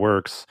actually kind of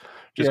works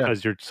just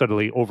because you're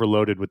suddenly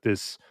overloaded with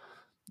this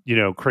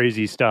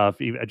crazy stuff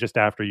just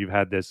after you've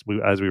had this,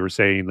 as we were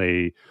saying,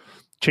 the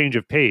change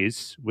of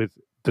pace with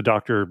the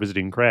Doctor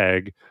visiting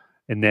Craig,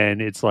 and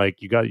then it's like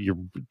you're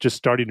just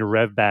starting to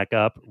rev back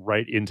up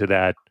right into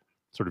that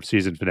sort of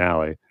season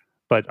finale.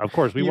 But of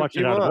course, we watch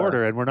it out of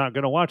order, and we're not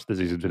going to watch the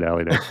season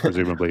finale next,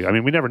 presumably. I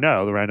mean, we never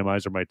know. The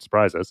randomizer might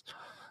surprise us.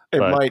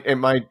 It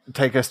might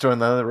take us to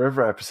another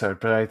River episode,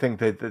 but I think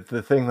that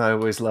the thing that I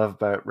always love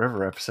about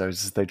River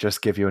episodes is they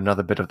just give you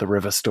another bit of the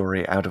River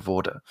story out of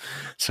order.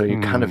 So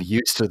you're kind of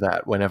used to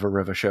that whenever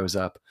River shows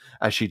up,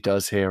 as she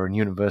does here in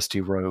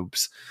university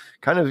robes.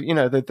 Kind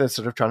of, they're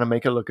sort of trying to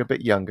make her look a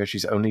bit younger.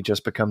 She's only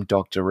just become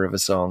Dr. River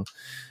Song,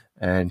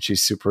 and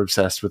she's super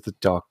obsessed with the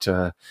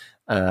Doctor.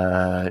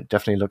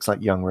 Definitely looks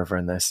like young River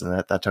in this, and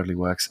that totally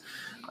works.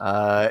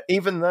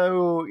 Even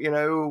though,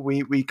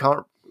 we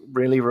can't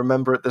really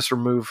remember at this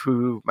remove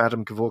who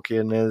Madame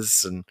Kevorkian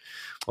is and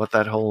what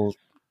that whole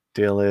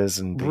deal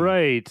is.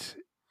 Right.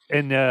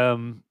 And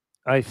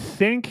I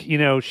think,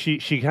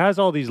 she has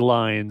all these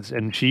lines,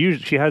 and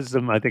she has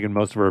them, I think, in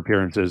most of her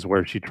appearances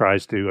where she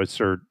tries to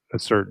assert a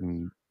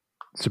certain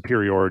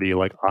superiority,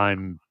 like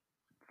I'm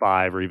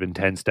 5 or even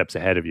 10 steps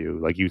ahead of you.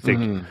 Like you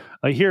think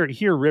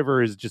here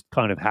River is just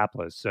kind of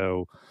hapless,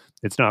 so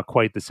it's not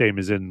quite the same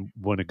as in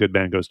When a Good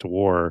Man Goes to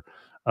War.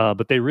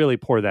 But they really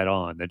pour that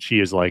on, that she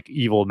is like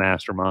evil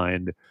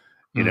mastermind,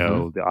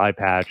 the eye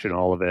patch and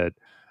all of it.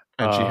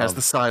 And she has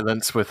the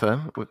silence with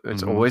her.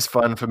 It's always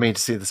fun for me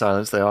to see the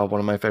silence. They are one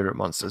of my favorite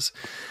monsters.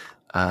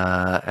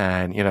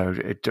 And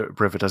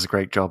River does a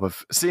great job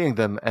of seeing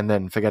them and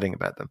then forgetting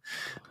about them,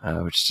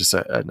 which is just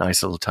a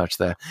nice little touch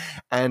there.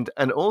 And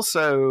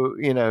also,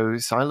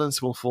 silence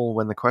will fall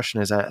when the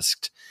question is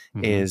asked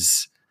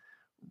is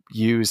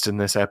used in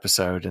this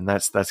episode, and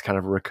that's kind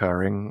of a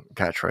recurring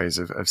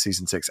catchphrase of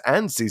season 6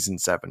 and season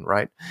 7,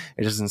 right?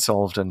 It isn't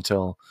solved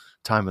until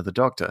Time of the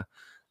Doctor,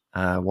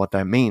 what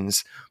that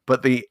means.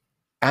 But the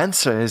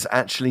answer is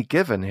actually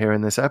given here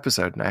in this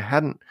episode,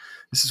 and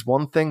this is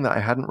one thing that I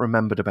hadn't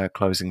remembered about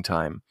Closing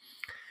Time,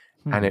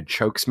 and it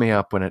chokes me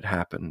up when it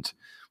happened,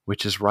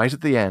 which is right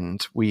at the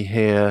end, we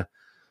hear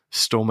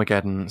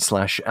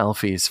Stormageddon /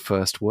 Alfie's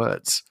first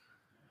words.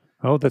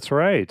 Oh, that's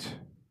right.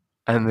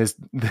 And there's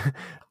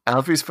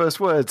Alfie's first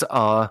words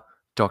are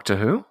Doctor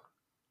Who.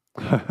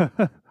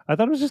 I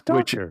thought it was just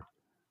Doctor.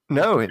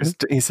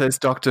 He says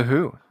Doctor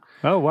Who.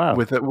 Oh wow!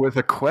 With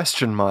a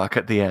question mark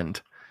at the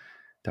end.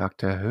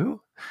 Doctor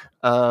Who,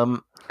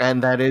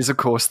 and that is of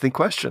course the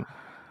question.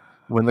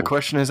 When the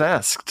question is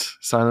asked,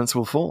 silence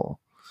will fall.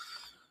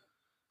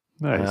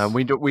 Nice.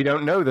 We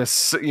don't know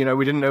this. We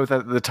didn't know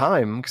that at the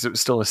time because it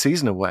was still a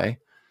season away.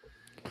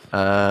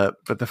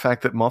 But the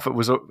fact that Moffat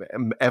was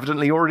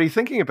evidently already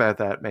thinking about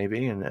that,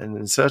 maybe, and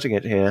inserting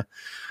it here,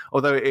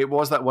 although it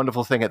was that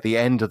wonderful thing at the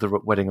end of the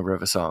Wedding of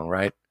River Song,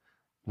 right,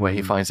 where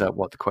he finds out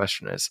what the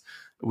question is.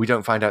 We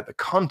don't find out the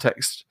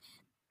context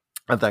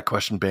of that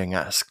question being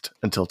asked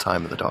until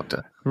Time of the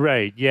Doctor.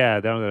 Right. Yeah.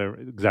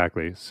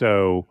 Exactly.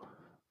 So,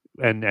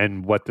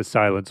 and what the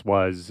silence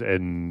was,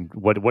 and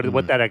what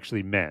that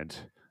actually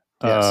meant.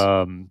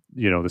 Yes.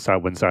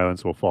 When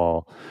silence will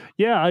fall.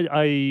 Yeah,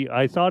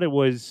 I thought it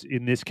was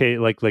in this case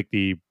like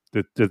the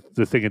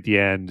thing at the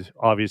end.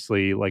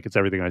 Obviously, like it's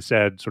everything I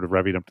said, sort of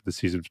revving up to the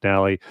season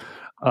finale.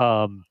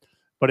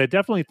 But I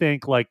definitely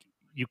think like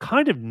you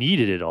kind of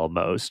needed it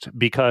almost,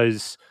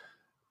 because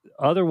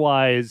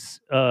otherwise,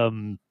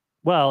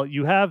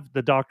 you have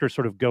the Doctor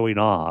sort of going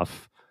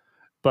off,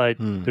 but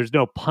there's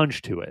no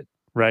punch to it,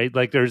 right?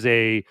 Like there's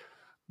a.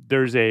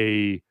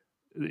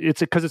 It's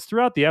because it's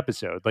throughout the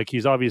episode. Like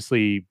he's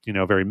obviously,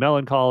 very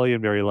melancholy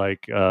and very he's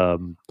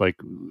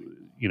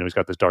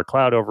got this dark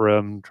cloud over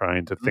him,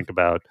 trying to think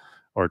about,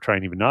 or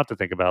trying even not to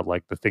think about,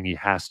 like the thing he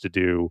has to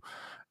do,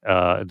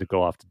 and to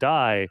go off to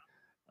die.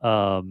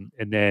 And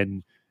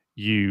then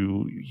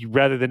you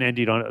rather than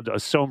ending on a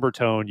somber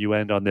tone, you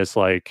end on this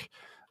like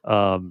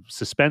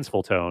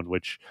suspenseful tone,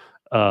 which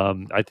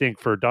I think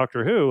for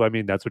Doctor Who, I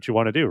mean that's what you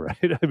want to do, right?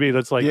 I mean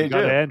it's like you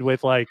got to end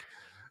with like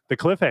the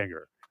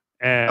cliffhanger.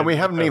 And we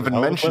haven't even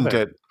mentioned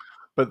it,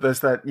 but there's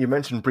that, you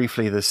mentioned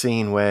briefly the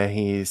scene where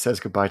he says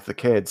goodbye to the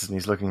kids and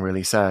he's looking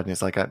really sad and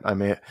he's like,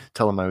 I'm here,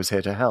 tell them I was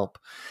here to help.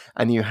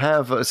 And you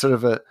have a sort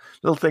of a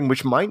little thing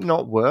which might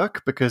not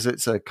work because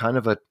it's a kind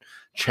of a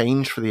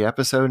change for the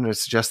episode and it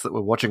suggests that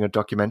we're watching a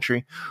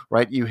documentary,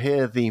 right? You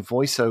hear the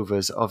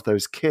voiceovers of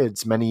those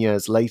kids many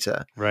years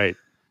later. Right.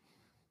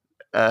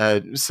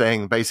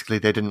 Saying basically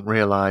they didn't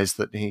realize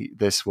that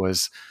this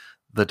was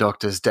the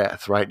Doctor's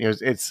death, right?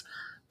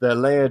 They're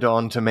layered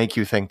on to make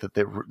you think that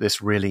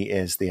this really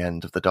is the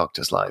end of the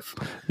Doctor's life.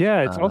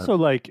 Yeah, it's also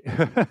like,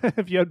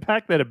 if you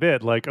unpack that a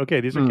bit, like, okay,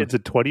 these are kids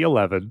in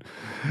 2011.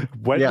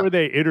 When were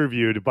they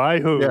interviewed? By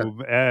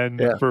whom? And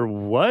for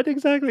what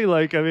exactly?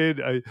 Like, I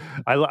mean,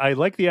 I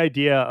like the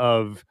idea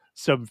of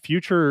some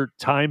future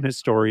time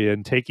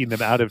historian taking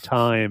them out of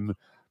time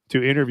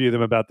to interview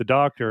them about the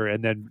Doctor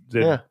and then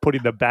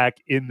putting them back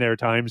in their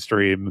time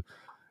stream,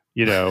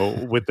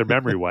 with their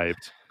memory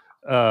wiped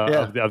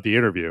of the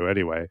interview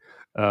anyway.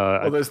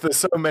 There's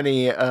so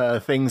many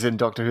things in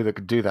Doctor Who that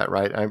could do that,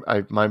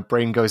 right? My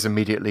brain goes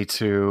immediately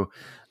to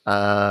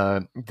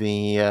What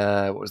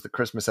was the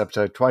Christmas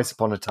episode? Twice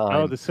Upon a Time.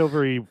 Oh, the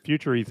silvery,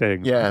 futury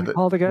thing. Yeah, What's it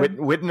called again?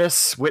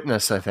 Witness.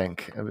 I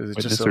think it was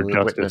Witness just or the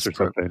Justice Witness or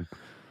something.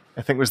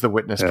 I think it was the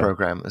Witness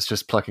program. It's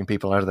just plucking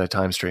people out of their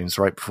time streams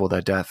right before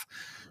their death.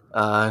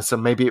 So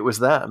maybe it was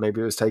that. Maybe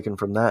it was taken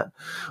from that.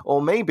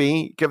 Or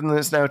maybe, given that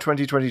it's now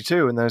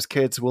 2022 and those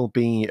kids will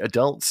be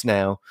adults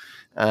now,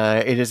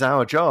 it is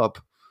our job.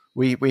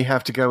 We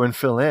have to go and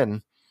fill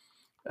in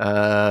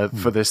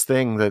for this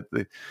thing that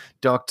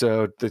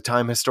the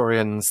time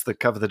historians that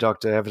cover the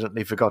Doctor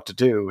evidently forgot to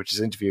do, which is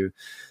interview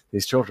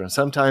these children.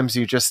 Sometimes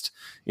you just,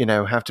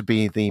 have to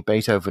be the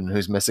Beethoven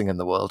who's missing in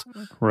the world.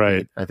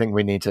 Right. I think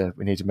we need to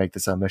make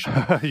this our mission.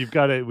 We've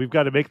got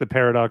to make the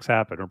paradox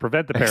happen or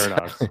prevent the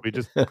paradox. We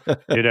just,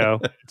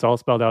 it's all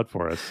spelled out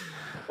for us.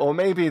 Or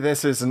maybe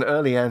this is an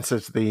early answer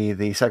to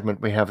the segment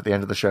we have at the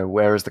end of the show.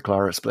 Where is the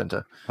Clara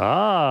Splinter?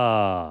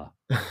 Ah.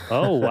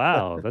 Oh,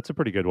 wow. That's a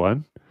pretty good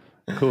one.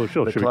 Cool.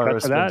 Sure. Should we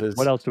cut to that?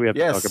 What else do we have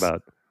to talk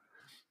about?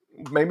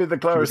 Maybe the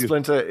Clara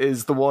Splinter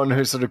is the one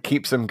who sort of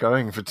keeps him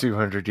going for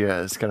 200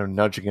 years, kind of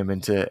nudging him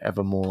into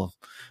ever more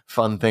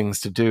fun things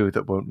to do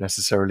that won't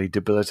necessarily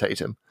debilitate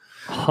him.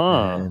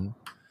 And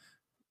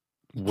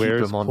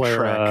where's him on Clara?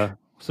 track.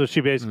 So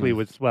she basically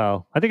was,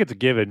 I think it's a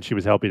given she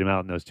was helping him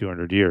out in those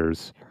 200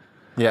 years.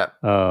 Yeah.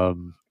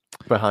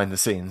 Behind the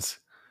scenes.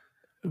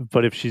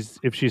 But if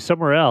she's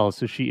somewhere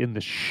else, is she in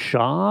the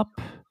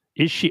shop?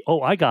 Is she?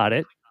 Oh, I got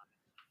it.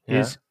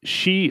 Yeah. Is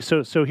she?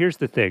 So here's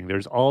the thing.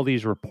 There's all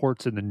these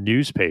reports in the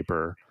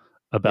newspaper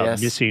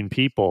about missing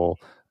people,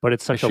 but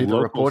it's such a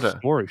local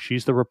story.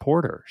 She's the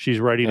reporter. She's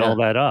writing all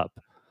that up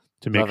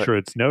to make sure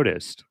it's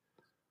noticed.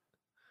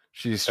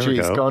 She's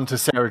gone to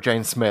Sarah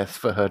Jane Smith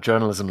for her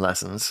journalism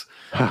lessons.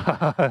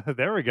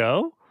 There we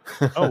go.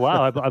 Oh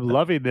wow, I'm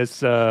loving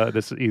this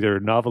this either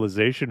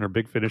novelization or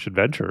Big Finish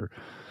adventure.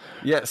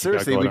 Yeah,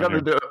 seriously, we got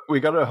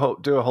to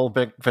do a whole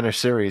Big Finish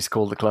series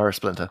called The Clara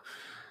Splinter.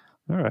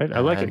 All right, I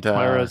like it.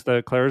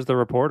 Clara's the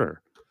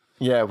reporter.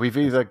 Yeah, we've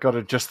either got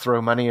to just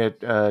throw money at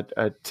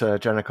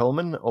Jenna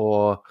Coleman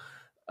or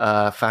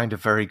find a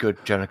very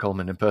good Jenna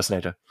Coleman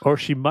impersonator. Or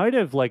she might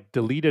have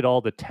deleted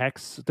all the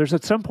texts. There's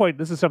at some point,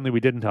 this is something we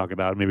didn't talk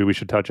about, maybe we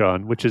should touch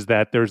on, which is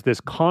that there's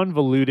this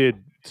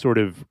convoluted sort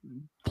of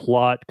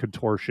plot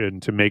contortion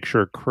to make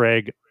sure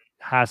Craig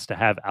has to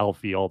have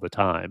Alfie all the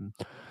time.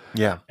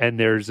 Yeah. And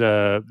there's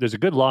a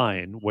good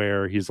line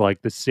where he's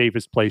like, the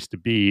safest place to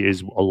be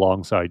is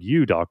alongside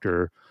you,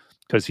 Doctor,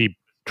 because he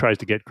tries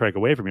to get Craig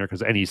away from here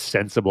because any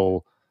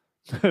sensible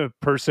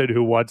person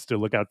who wants to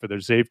look out for their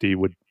safety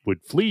would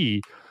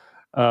flee.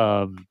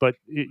 But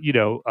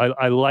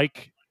I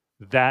like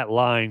that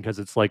line because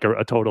it's like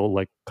a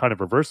total kind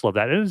of reversal of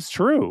that. And it's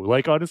true.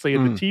 Honestly,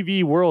 in the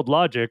TV world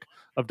logic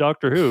of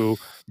Doctor Who,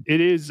 it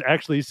is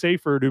actually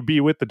safer to be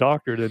with the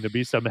Doctor than to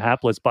be some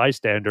hapless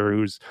bystander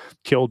who's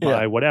killed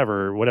by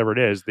whatever it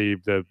is,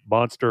 the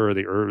monster or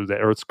the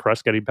Earth's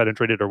crust getting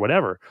penetrated or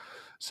whatever.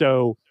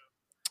 So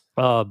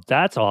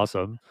that's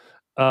awesome.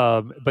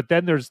 But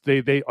then there's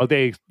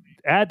they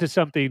add to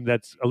something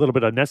that's a little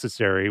bit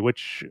unnecessary,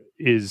 which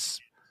is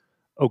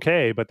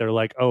okay, but they're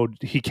like, oh,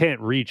 he can't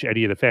reach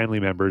any of the family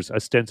members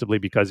ostensibly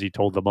because he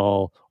told them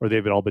all, or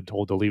they've all been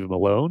told to leave him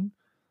alone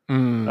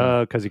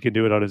because he can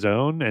do it on his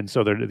own, and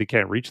so they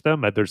can't reach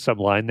them. There's some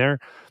line there,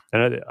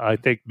 and I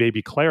think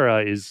maybe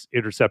Clara is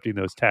intercepting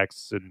those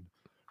texts and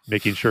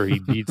making sure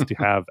he needs to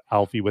have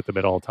Alfie with him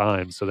at all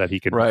times so that he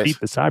can beat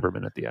the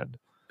Cybermen at the end.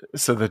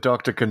 So the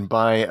Doctor can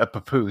buy a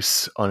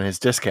papoose on his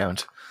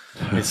discount,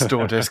 his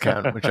store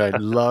discount, which I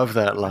love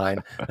that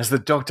line. Has the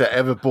Doctor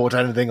ever bought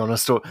anything on a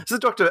store? Has the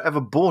Doctor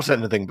ever bought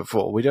anything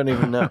before? We don't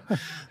even know.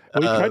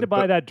 We tried to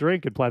buy that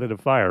drink in Planet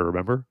of Fire,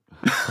 remember?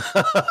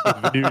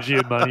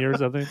 Venusian money or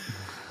something?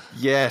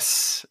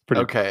 Yes.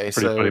 Pretty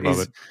funny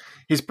moment.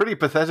 He's pretty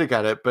pathetic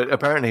at it, but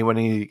apparently when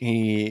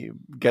he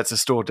gets a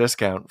store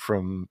discount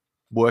from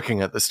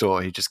working at the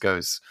store, he just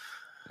goes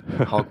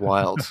hog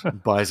wild,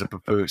 buys a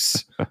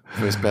papoose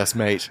for his best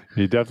mate.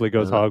 He definitely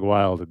goes hog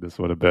wild in this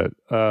one a bit.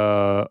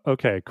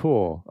 Okay,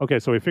 cool. Okay,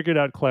 so we figured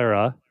out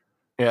Clara.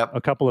 Yeah,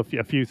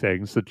 a few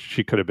things that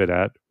she could have been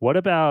at. What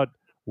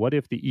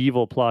if the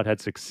evil plot had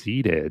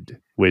succeeded?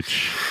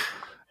 Which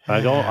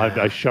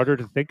I shudder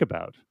to think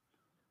about,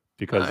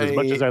 because as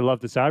much as I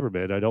love the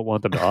Cybermen, I don't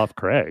want them to off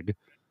Craig.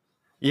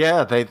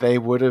 Yeah, they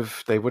would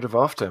have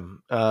offed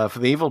him. For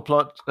the evil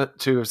plot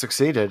to have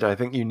succeeded, I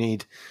think you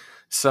need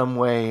some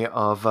way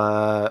of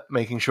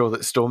making sure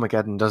that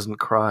Stormageddon doesn't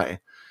cry.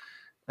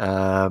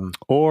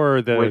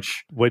 Or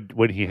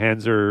when he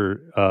hands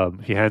him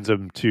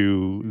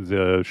to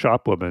the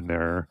shopwoman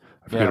there,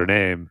 I forget her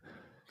name,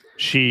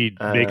 she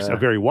makes a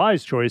very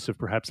wise choice of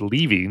perhaps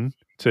leaving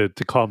to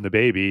calm the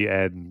baby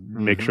and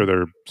make sure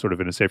they're sort of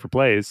in a safer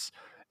place,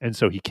 and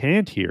so he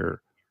can't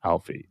hear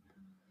Alfie.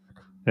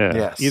 Yeah.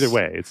 Yes. Either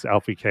way, it's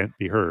Alfie can't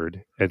be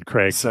heard, and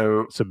Craig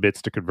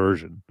submits to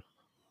conversion.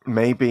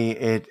 Maybe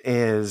it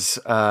is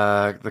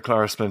the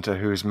Clara Splinter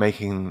who's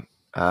making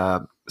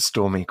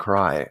Stormy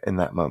cry in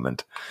that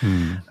moment.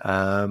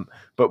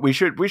 But we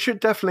should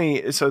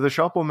definitely. So the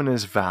shopwoman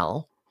is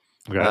Val,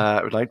 Okay.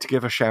 I would like to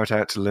give a shout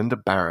out to Linda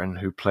Barron,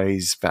 who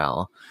plays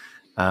Val.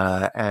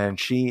 And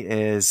she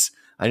is,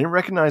 I didn't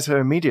recognize her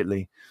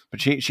immediately,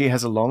 but she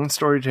has a long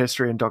storied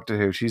history in Doctor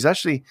Who.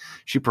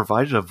 She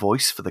provided a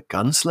voice for the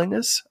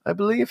Gunslingers, I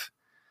believe.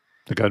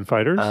 The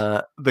Gunfighters?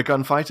 The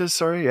Gunfighters,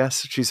 sorry,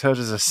 yes. She's heard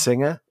as a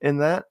singer in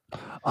that.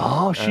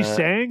 Oh, she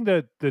sang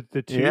the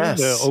tune, yes.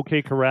 the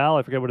OK Corral.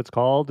 I forget what it's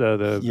called.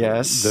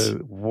 Yes.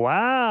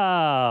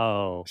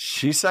 Wow.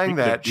 She sang Speaking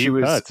that. of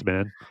deep cuts,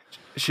 man.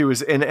 She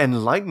was in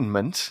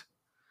Enlightenment.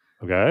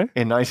 Okay.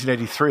 In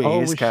 1983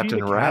 Oh, as was Captain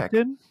she the Rack.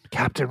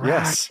 Captain Rack.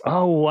 Yes.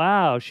 Oh,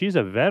 wow. She's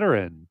a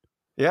veteran.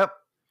 Yep.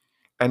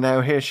 And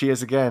now here she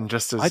is again,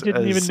 just as... I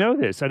didn't even know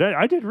this.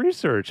 I did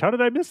research. How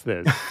did I miss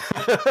this?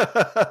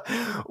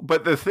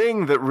 But the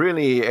thing that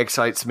really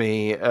excites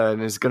me,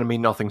 and is going to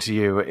mean nothing to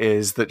you,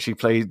 is that she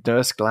played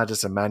Nurse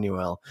Gladys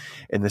Emanuel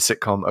in the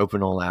sitcom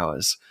Open All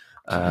Hours,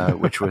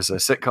 which was a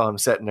sitcom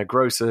set in a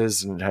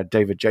grocer's and had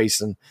David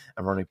Jason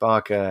and Ronnie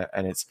Barker,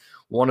 and it's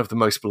one of the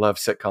most beloved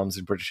sitcoms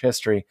in British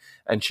history.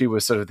 And she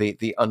was sort of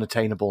the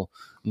unattainable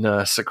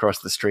nurse across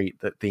the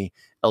street that the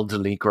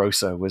elderly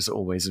grocer was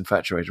always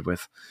infatuated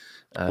with.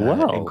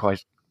 In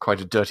quite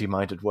a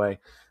dirty-minded way.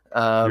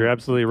 You're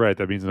absolutely right.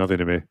 That means nothing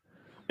to me.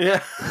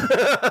 Yeah.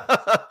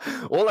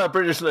 All our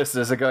British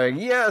listeners are going,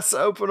 yes,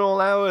 Open All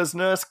Hours,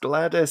 Nurse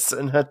Gladys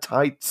and her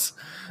tights.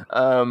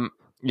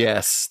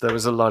 Yes, there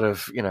was a lot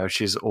of,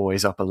 she's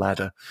always up a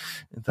ladder,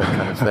 that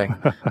kind of thing.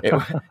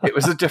 It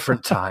was a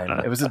different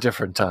time. It was a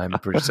different time in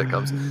British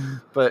sitcoms.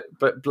 But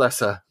bless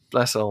her.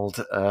 Bless old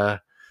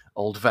Val.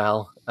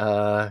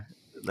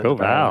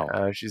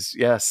 Val.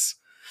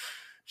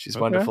 She's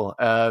wonderful.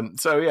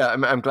 So yeah,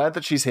 I'm glad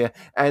that she's here,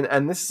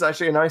 and this is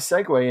actually a nice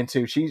segue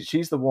into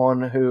she's the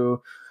one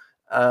who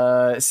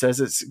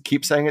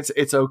keeps saying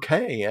it's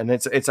okay, and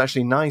it's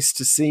actually nice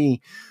to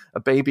see a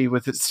baby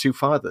with its two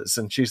fathers,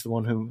 and she's the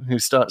one who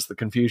starts the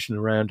confusion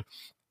around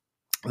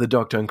the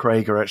Doctor and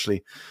Craig are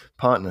actually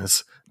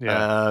partners.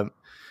 Yeah.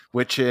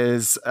 Which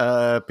is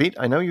Pete.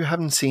 I know you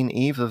haven't seen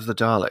Eve of the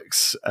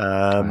Daleks,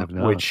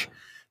 which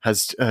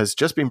has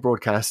just been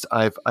broadcast.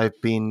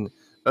 I've been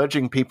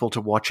urging people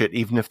to watch it,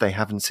 even if they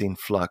haven't seen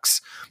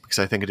Flux, because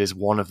I think it is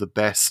one of the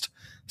best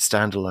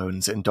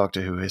standalones in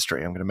Doctor Who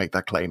history. I'm going to make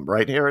that claim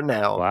right here and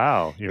now.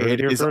 Wow, it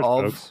is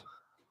folks.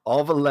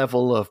 Of a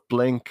level of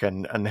Blink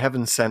and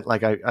Heaven Sent.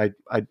 Like I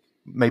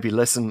maybe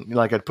listen,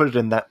 like I'd put it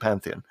in that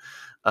pantheon.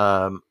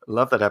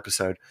 Love that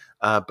episode,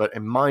 but a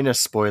minor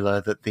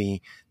spoiler that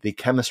the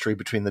chemistry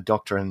between the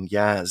Doctor and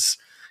Yaz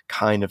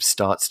kind of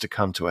starts to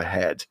come to a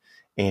head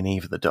in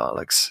Eve of the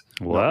Daleks.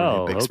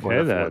 Wow, really a big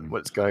spoiler then. for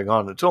what's going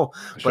on at all.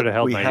 Should have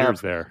held my ears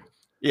there.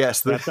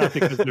 Yes. That's not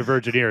because they're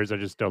virgin ears. I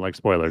just don't like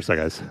spoilers, I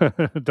guess.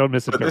 Don't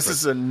misinterpret. But this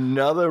is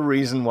another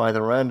reason why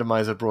the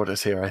randomizer brought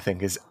us here, I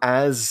think, is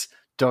as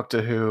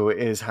Doctor Who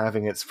is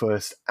having its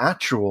first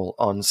actual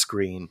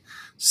on-screen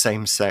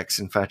same-sex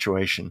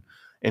infatuation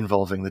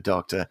involving the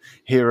Doctor,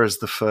 here is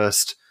the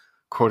first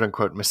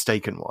quote-unquote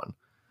mistaken one.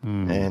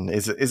 And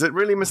is it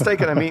really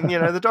mistaken? I mean,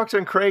 the Doctor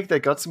and Craig, they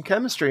got some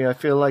chemistry. I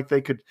feel like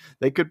they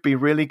could be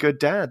really good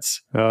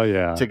dads. Oh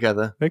yeah,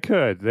 together they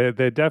could.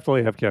 They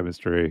definitely have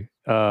chemistry.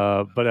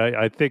 But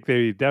I think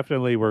they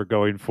definitely were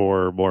going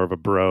for more of a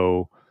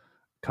bro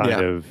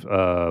kind of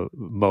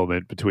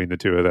moment between the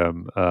two of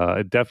them.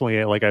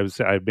 Definitely, like I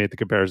made the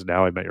comparison to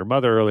How I Met Your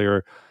Mother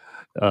earlier.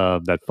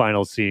 That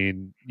final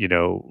scene,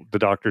 the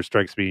Doctor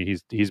strikes me.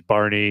 He's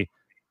Barney,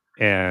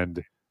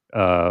 and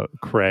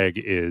Craig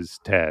is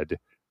Ted.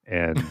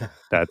 And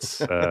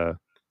that's I'm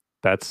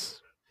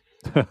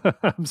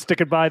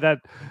sticking by that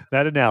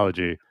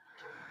analogy.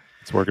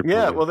 It's working.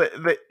 Yeah, well,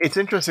 it's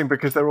interesting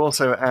because they're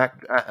also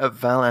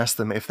Val asked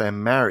them if they're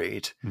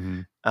married,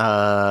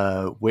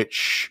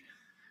 which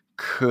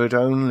could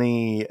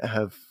only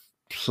have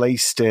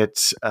placed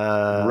it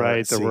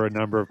right. There were a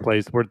number of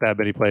places. Weren't that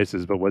many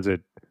places, but was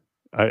it?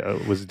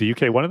 Was the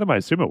UK one of them? I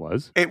assume it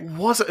was. It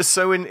was.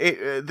 So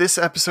this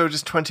episode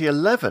is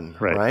 2011,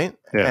 right?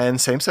 Yeah.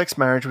 And same-sex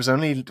marriage was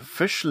only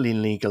officially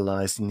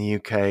legalized in the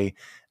UK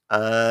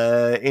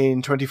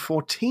in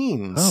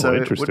 2014. Oh, so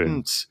interesting. It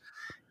wouldn't.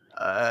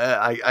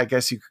 I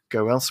guess you could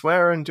go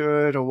elsewhere and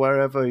do it, or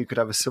wherever you could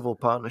have a civil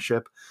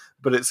partnership.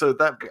 But so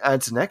that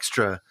adds an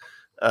extra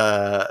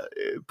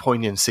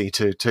poignancy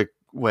to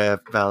where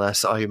Val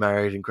asks, "Are you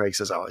married?" and Craig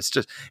says, "Oh, it's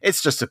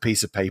just a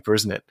piece of paper,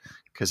 isn't it?"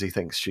 Because he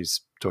thinks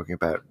she's talking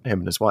about him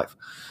and his wife,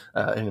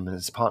 him and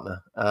his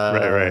partner,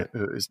 right.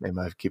 Whose name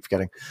I keep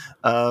forgetting.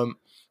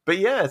 But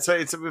yeah,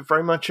 it's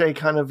very much a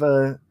kind of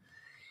a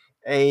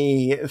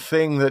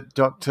thing that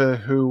Doctor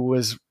Who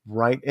was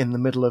right in the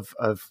middle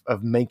of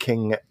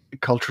making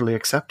culturally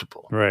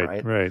acceptable.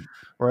 Right.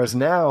 Whereas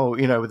now,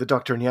 with the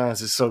Doctor and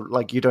Yaz, it's so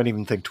like you don't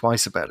even think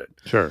twice about it.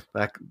 Sure.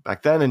 Back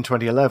then in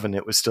 2011,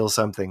 it was still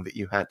something that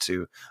you had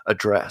to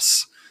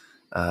address.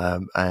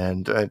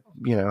 And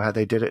how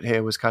they did it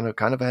here was kind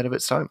of ahead of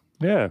its time.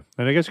 Yeah,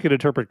 and I guess you could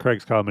interpret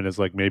Craig's comment as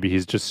like maybe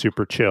he's just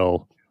super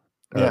chill,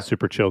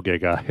 super chill gay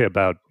guy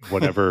about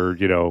whatever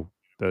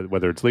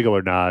whether it's legal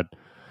or not.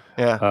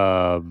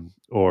 Yeah.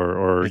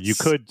 Or you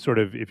could sort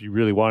of, if you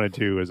really wanted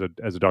to, as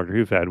a Doctor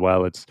Who fan,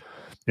 while it's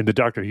in the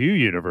Doctor Who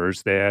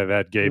universe, they have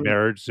had gay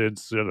marriage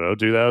since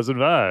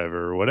 2005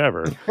 or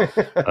whatever.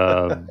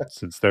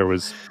 Since there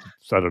was,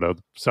 I don't know,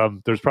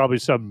 there's probably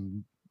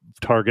some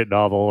Target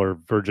novel or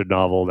Virgin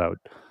novel that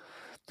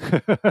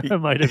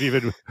might have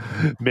even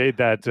made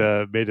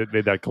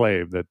that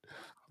claim that.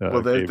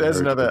 Well, there's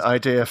another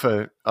idea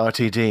for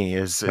RTD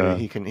is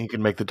he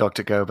can make the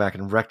Doctor go back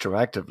and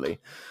retroactively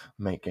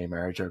make gay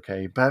marriage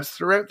okay. Perhaps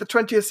throughout the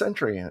 20th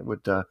century, it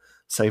would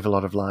save a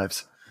lot of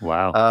lives.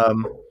 Wow.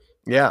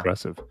 Yeah,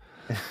 impressive.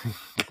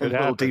 A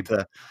little deep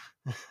there.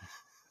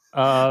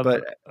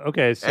 But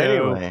okay, so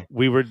anyway,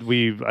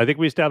 I think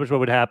we established what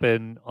would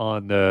happen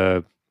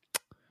on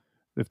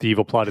if the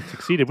evil plot had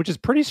succeeded, which is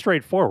pretty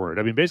straightforward.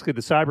 I mean, basically,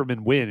 the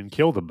Cybermen win and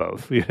kill them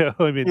both.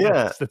 I mean,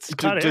 yeah. That's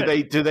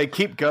do they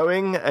keep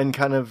going and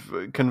kind of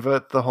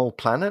convert the whole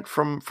planet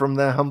from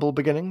their humble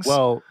beginnings?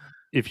 Well,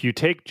 if you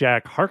take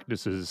Jack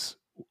Harkness's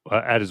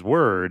at his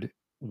word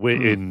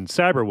in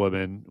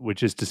Cyberwoman,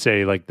 which is to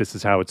say, like, this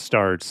is how it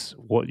starts,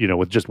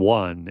 with just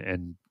one,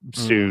 and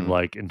soon,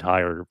 like,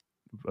 entire,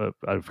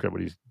 I forget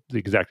the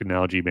exact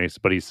analogy he makes,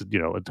 but he's,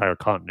 entire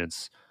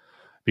continents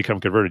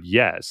become converted.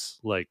 Yes,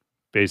 like,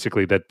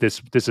 basically that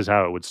this is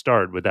how it would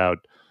start without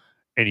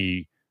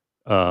any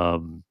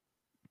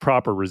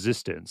proper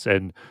resistance.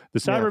 And the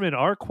Cybermen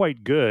are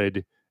quite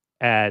good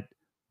at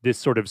this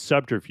sort of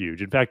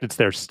subterfuge. In fact, it's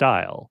their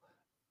style.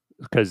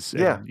 Because,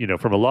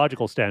 from a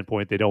logical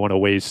standpoint, they don't want to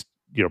waste,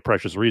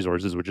 precious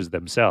resources, which is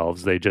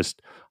themselves. They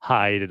just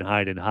hide and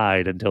hide and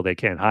hide until they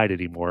can't hide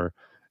anymore,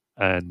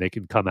 and they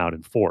can come out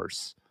in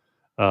force.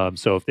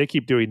 So if they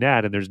keep doing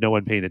that and there's no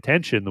one paying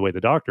attention the way the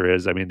Doctor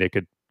is, I mean, they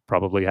could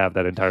probably have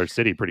that entire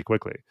city pretty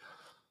quickly.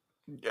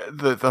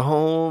 The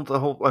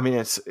whole. I mean,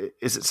 is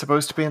it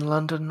supposed to be in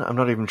London? I'm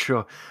not even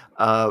sure.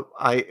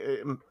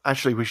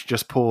 We should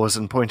just pause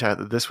and point out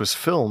that this was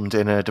filmed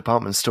in a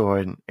department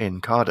store in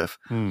Cardiff.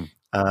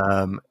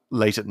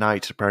 Late at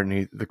night.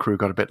 Apparently, the crew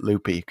got a bit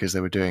loopy because they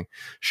were doing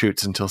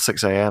shoots until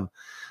 6 a.m.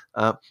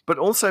 But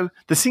also,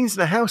 the scenes in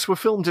the house were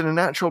filmed in an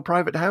actual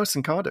private house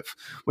in Cardiff,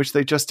 which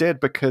they just did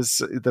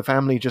because the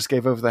family just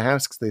gave over the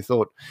house because they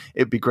thought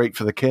it'd be great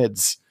for the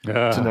kids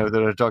to know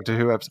that a Doctor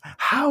Who episode.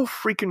 How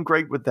freaking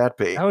great would that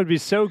be? That would be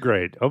so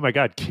great. Oh my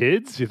God,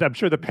 kids! I'm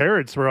sure the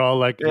parents were all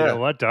like, you know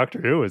what, Doctor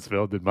Who was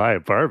filmed in my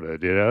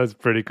apartment. It's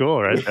pretty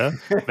cool, right?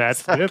 Matt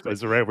Smith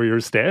is right where you're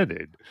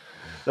standing.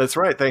 That's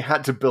right. They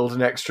had to build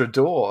an extra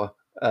door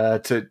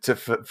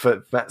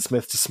for Matt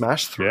Smith to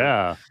smash through.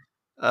 Yeah.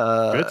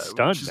 Good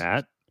stunt,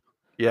 Matt.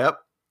 Yep.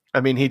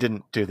 I mean, he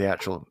didn't do the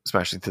actual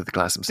smashing through the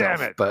glass himself.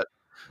 Damn it. But,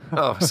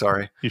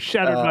 sorry. You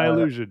shattered my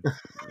illusion.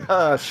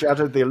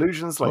 Shattered the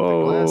illusions like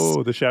the glass.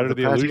 Oh, the shatter of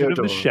the illusion of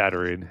the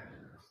shattering.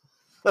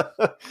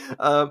 But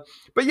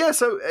yeah,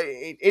 so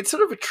it's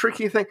sort of a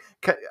tricky thing.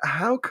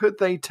 How could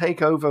they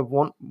take over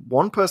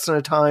one person at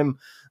a time?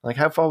 Like,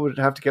 how far would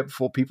it have to get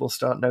before people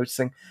start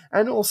noticing?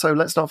 And also,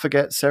 let's not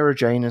forget, Sarah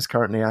Jane is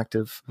currently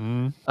active.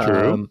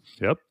 True.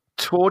 Yep.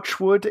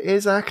 Torchwood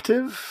is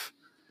active.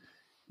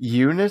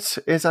 Unit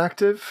is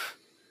active.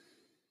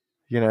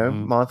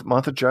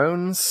 Martha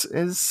Jones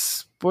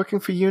is working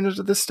for Unit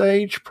at this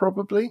stage,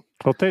 probably.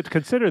 Well,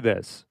 consider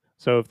this.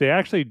 So if they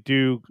actually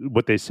do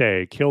what they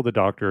say, kill the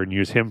Doctor and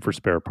use him for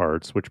spare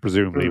parts, which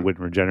presumably would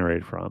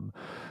regenerate from,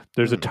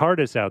 there's a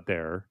TARDIS out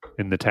there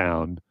in the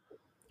town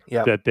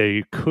that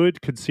they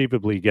could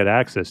conceivably get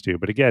access to.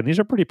 But again, these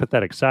are pretty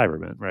pathetic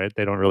Cybermen, right?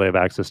 They don't really have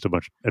access to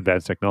much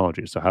advanced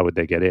technology. So how would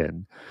they get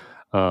in?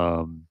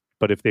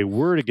 But if they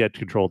were to get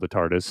control of the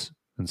TARDIS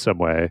in some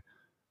way,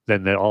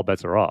 then all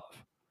bets are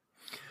off.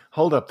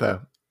 Hold up,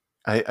 though.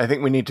 I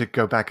think we need to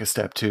go back a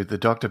step to the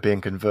Doctor being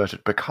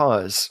converted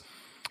because...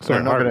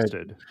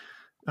 harvested.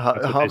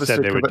 That's what they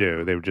said they would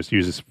do. They would just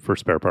use this for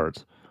spare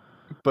parts.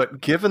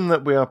 But given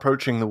that we are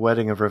approaching the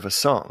wedding of River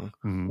Song,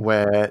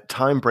 where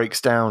time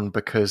breaks down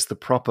because the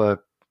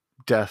proper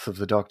death of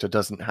the Doctor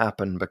doesn't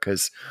happen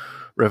because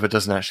River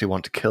doesn't actually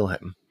want to kill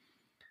him,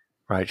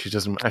 right? She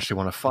doesn't actually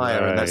want to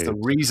fire, and that's the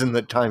reason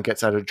that time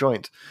gets out of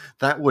joint.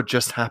 That would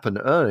just happen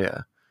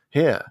earlier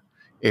here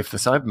if the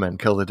Cybermen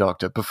kill the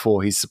Doctor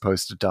before he's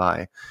supposed to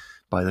die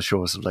by the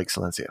shores of Lake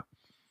Silencio.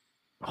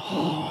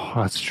 Oh,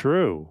 that's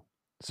true.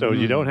 So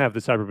you don't have the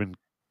Cybermen.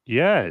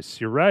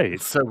 Yes, you're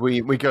right. So we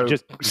go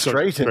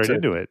straight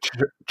into it.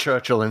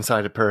 Churchill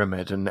inside a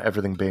pyramid and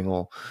everything being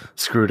all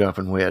screwed up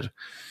and weird.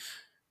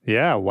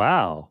 Yeah,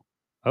 wow.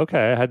 Okay,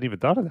 I hadn't even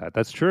thought of that.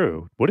 That's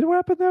true. What did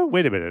happen though?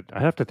 Wait a minute. I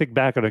have to think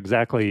back on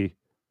exactly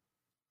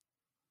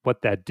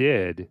what that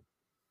did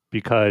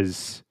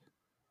because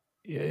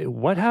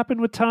what happened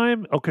with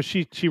time? Oh, because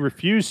she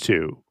refused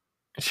to.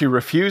 She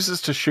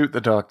refuses to shoot the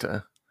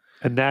Doctor.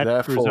 And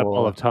that screws up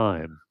all of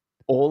time.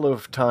 All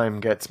of time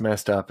gets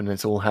messed up and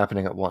it's all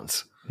happening at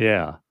once.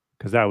 Yeah,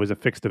 because that was a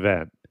fixed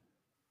event.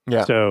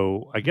 Yeah.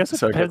 So I guess it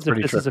depends if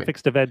this is a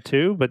fixed event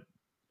too, but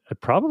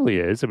it probably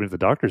is. I mean, if the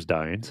Doctor's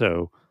dying,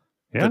 so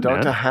yeah, the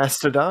Doctor has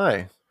to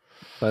die.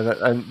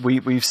 And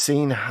we've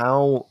seen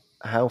how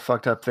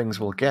fucked up things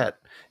will get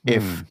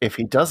if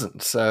he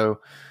doesn't. So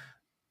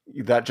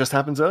that just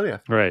happens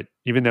earlier. Right.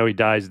 Even though he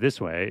dies this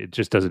way, it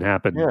just doesn't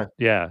happen.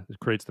 Yeah. It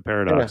creates the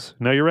paradox.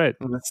 No, you're right.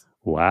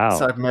 Wow.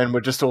 Cybermen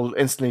would just all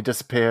instantly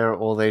disappear,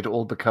 or they'd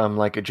all become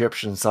like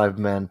Egyptian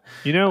Cybermen,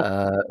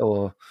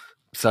 or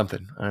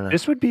something. I don't know.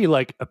 This would be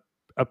like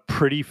a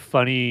pretty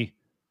funny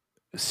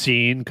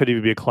scene. Could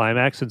even be a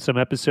climax in some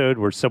episode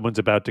where someone's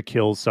about to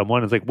kill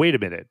someone. It's like, wait a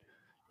minute,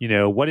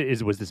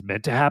 was this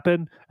meant to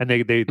happen? And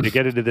they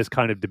get into this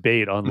kind of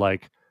debate on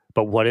like,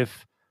 but what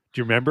if? Do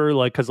you remember,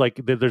 like, because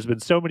like there's been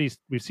so many,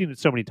 we've seen it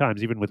so many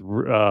times, even with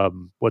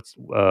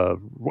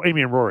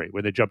Amy and Rory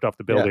when they jumped off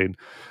the building,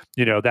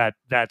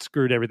 that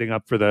screwed everything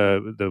up for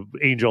the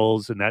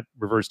angels, and that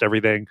reversed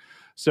everything.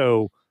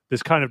 So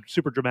this kind of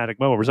super dramatic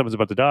moment where someone's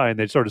about to die, and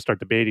they sort of start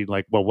debating,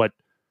 like, well,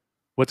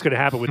 what's going to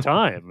happen with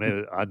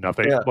time?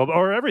 Nothing, well,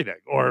 or everything,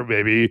 or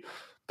maybe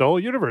the whole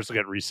universe will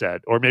get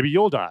reset, or maybe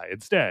you'll die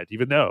instead,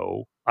 even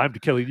though I'm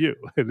killing you.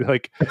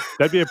 Like,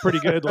 that'd be a pretty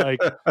good, like,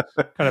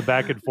 kind of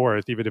back and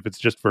forth, even if it's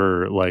just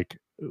for like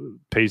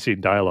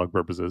pacing dialogue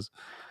purposes.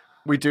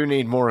 We do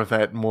need more of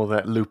that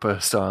Looper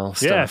style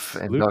stuff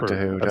in Looper. Doctor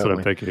Who. That's what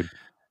I'm thinking.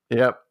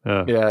 Yep.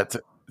 Yeah.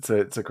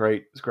 It's a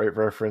great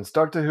reference.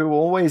 Doctor Who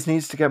always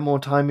needs to get more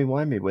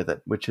timey-wimey with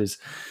it, which is,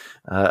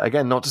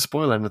 again, not to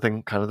spoil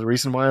anything, kind of the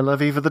reason why I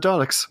love Eva the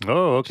Daleks.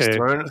 Oh, okay. Just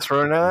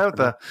throwing it out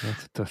there.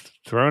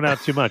 Throwing out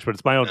too much, but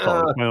it's my own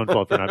fault. It's my own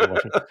fault for not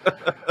watching.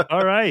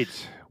 All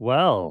right.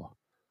 Well,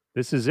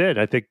 this is it.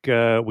 I think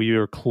we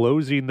are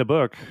closing the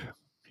book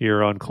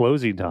here on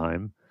Closing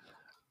Time.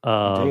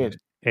 Indeed.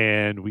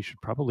 And we should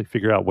probably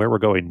figure out where we're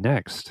going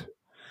next.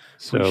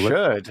 So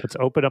let's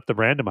open up the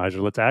randomizer.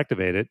 Let's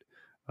activate it.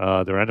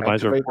 The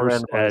randomizer, of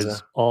course,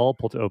 as all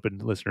Pull to Open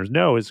listeners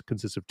know,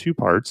 consists of two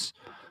parts.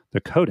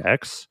 The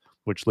Codex,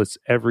 which lists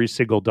every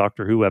single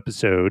Doctor Who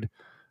episode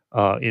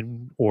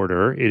in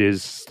order. It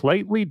is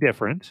slightly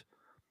different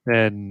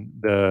than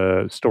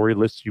the story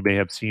lists you may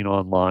have seen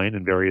online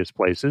in various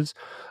places,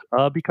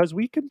 because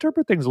we can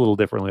interpret things a little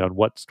differently on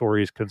what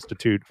stories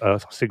constitute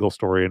a single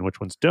story and which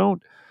ones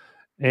don't.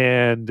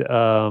 And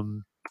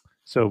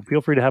so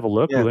feel free to have a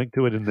look. We'll link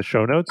to it in the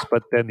show notes.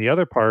 But then the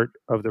other part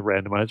of the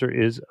randomizer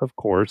is, of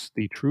course,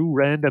 the true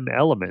random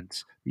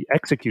element, the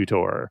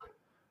executor.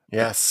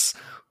 Yes.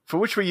 For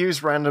which we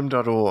use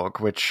random.org,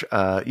 which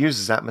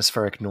uses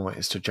atmospheric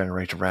noise to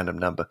generate a random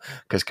number,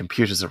 because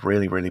computers are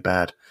really, really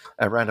bad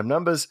at random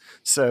numbers.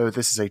 So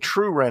this is a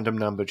true random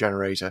number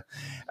generator.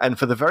 And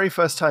for the very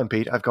first time,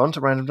 Pete, I've gone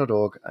to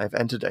random.org. I've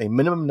entered a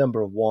minimum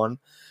number of 1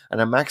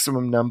 and a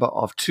maximum number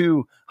of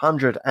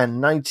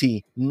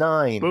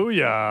 299.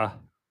 Booyah.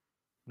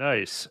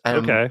 Nice.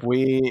 And okay.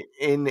 We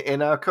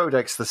in our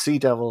Codex, the Sea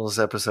Devils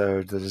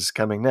episode that is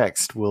coming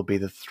next will be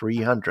the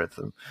 300th.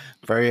 I'm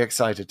very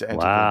excited to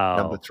enter the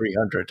number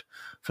 300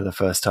 for the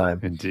first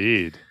time.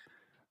 Indeed.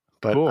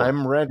 But cool.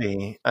 I'm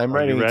ready. I'm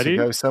ready to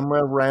go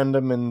somewhere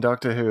random in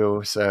Doctor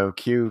Who. So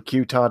cue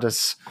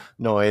TARDIS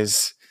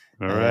noise.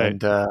 All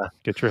right. And,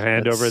 get your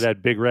hand over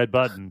that big red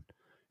button.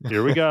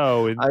 Here we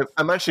go.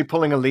 I'm actually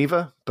pulling a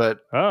lever, but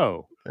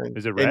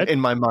is it red?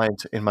 In my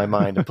mind, I'm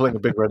pulling a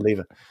big red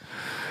lever.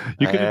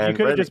 You could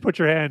have just put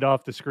your hand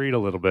off the screen a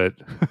little bit.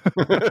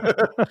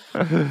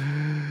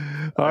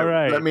 All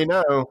right. Let me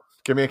know.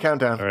 Give me a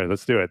countdown. All right,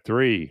 let's do it.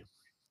 3,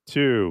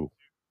 2,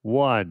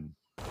 1.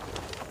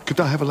 Could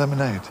I have a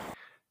lemonade?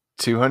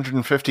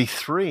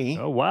 253.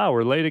 Oh wow,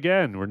 we're late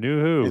again. We're New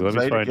Who. Let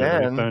me find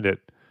it.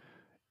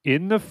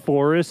 In the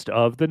Forest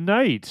of the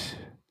Night.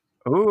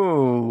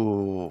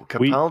 Ooh,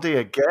 Capaldi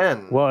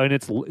again. Well, and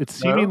it's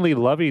seemingly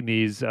loving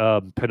these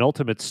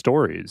penultimate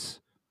stories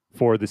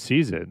for the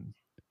season.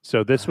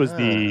 So this was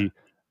the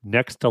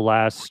next to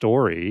last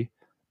story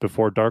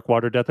before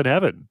Darkwater, Death in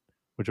Heaven,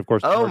 which of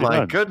course. Oh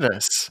my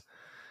goodness,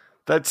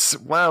 that's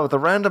wow! The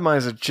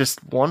randomizer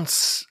just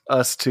wants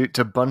us to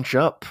bunch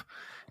up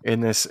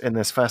in this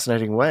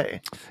fascinating way.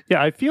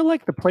 Yeah, I feel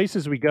like the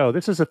places we go.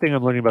 This is the thing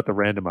I'm learning about the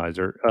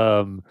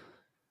randomizer.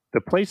 The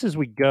places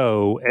we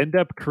go end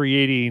up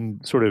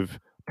creating sort of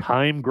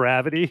time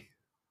gravity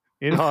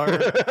in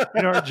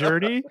our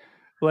journey.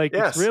 Like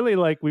It's really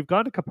like we've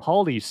gone to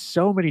Capaldi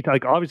so many times.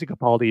 Like obviously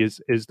Capaldi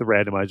is the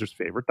randomizer's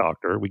favorite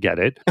doctor. We get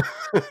it.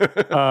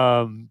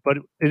 But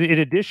in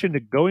addition to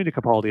going to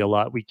Capaldi a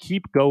lot, we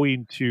keep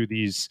going to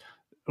these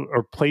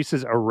or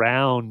places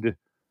around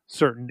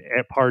certain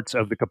parts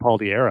of the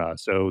Capaldi era.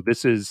 So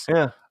this is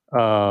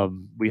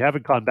we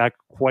haven't gone back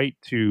quite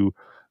to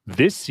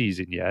this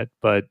season yet,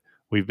 but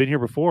we've been here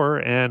before,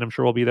 and I'm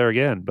sure we'll be there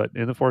again. But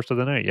in the Forest of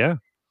the Night,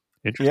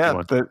 interesting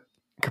one.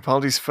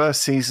 Capaldi's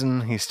first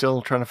season, he's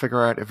still trying to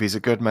figure out if he's a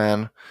good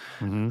man.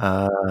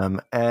 Mm-hmm.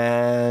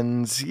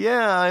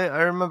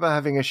 I remember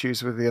having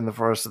issues with the In the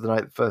Forest of the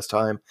Night the first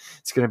time.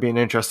 It's going to be an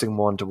interesting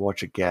one to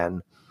watch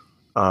again.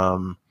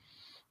 My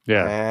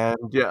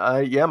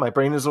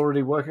brain is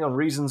already working on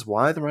reasons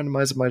why the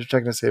randomizer might have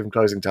taken a saving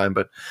closing time,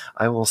 but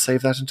I will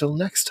save that until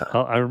next time.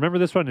 I remember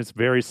this one. It's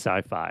very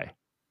sci-fi.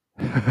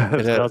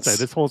 That's what I'll say.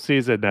 This whole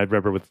season, I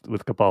remember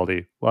with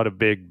Capaldi, a lot of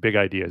big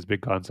ideas,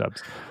 big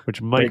concepts,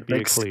 which might be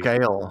big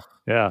scale.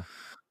 Yeah.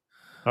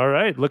 All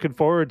right. Looking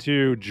forward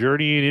to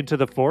journeying into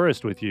the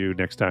forest with you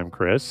next time,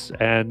 Chris,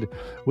 and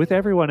with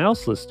everyone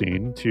else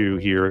listening to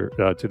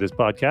this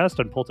podcast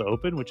on Pull to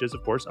Open, which is,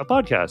 of course, a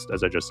podcast,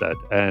 as I just said.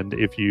 And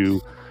if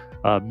you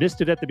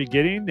missed it at the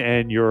beginning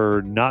and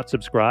you're not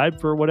subscribed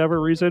for whatever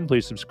reason,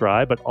 please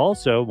subscribe. But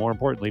also, more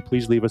importantly,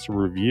 please leave us a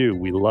review.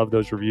 We love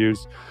those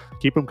reviews.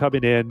 Keep them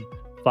coming in.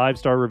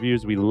 5-star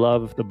reviews we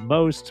love the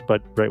most,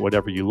 but write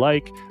whatever you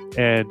like,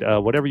 and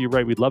whatever you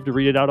write, we'd love to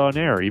read it out on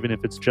air, even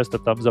if it's just a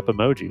thumbs up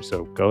emoji.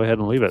 So go ahead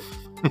and leave it.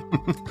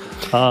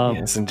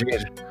 Yes, indeed.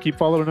 Keep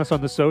following us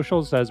on the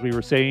socials. As we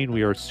were saying,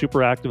 we are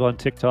super active on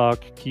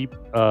TikTok. Keep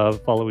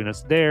following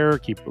us there.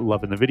 Keep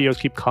loving the videos.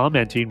 Keep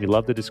commenting. We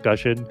love the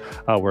discussion.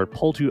 We're at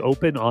Pull to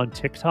Open on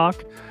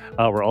TikTok.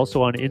 We're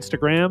also on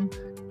Instagram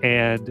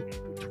and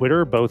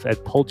Twitter, both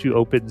at Pull to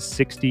Open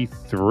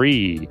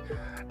 63.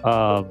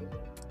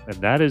 And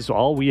that is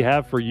all we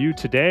have for you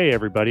today,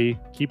 everybody.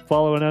 Keep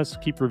following us,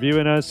 keep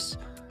reviewing us,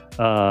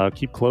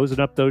 keep closing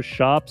up those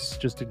shops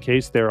just in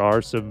case there are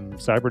some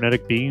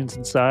cybernetic beings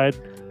inside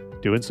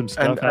doing some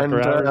stuff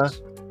after hours.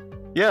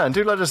 Yeah, and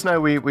do let us know.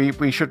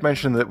 We should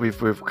mention that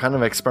we're kind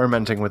of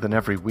experimenting with an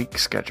every week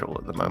schedule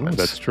at the moment.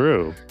 That's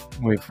true.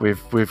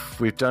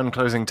 We've done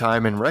closing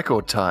time in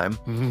record time,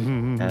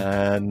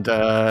 and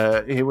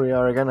here we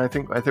are again. I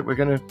think we're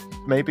going to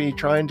maybe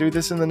try and do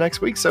this in the next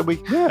week. So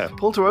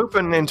Pull to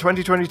Open in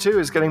 2022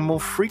 is getting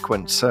more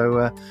frequent.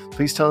 So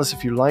please tell us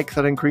if you like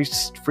that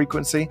increased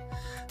frequency,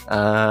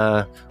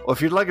 or if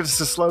you'd like us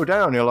to slow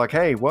down. You're like,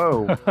 hey,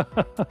 whoa,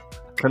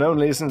 can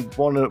only listen to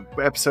one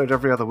episode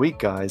every other week,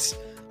 guys.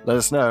 Let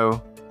us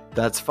know.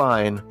 That's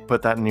fine.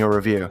 Put that in your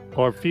review.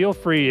 Or feel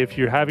free, if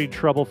you're having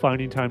trouble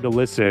finding time to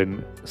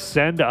listen,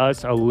 send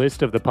us a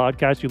list of the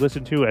podcasts you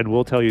listen to, and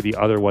we'll tell you the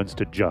other ones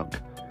to junk.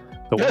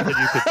 The ones that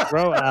you could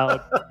throw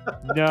out.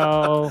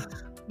 No,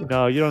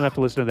 you don't have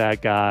to listen to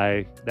that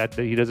guy. That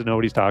he doesn't know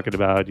what he's talking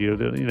about. You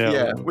know.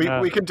 Yeah,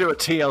 we can do a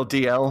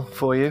TLDL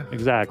for you.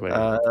 Exactly.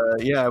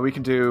 Yeah, we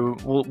can do.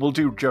 We'll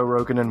do Joe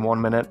Rogan in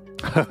 1 minute.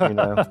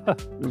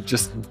 We'll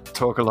just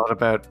talk a lot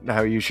about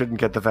how you shouldn't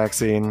get the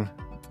vaccine.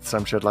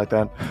 Some shit like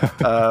that.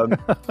 Tell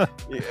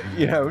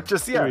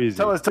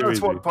us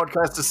what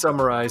podcast to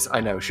summarize. I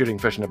know, shooting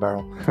fish in a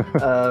barrel.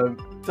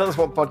 Tell us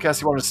what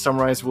podcast you want us to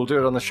summarize. We'll do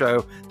it on the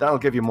show. That'll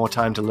give you more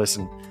time to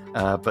listen.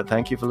 But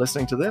thank you for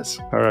listening to this.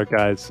 All right,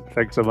 guys.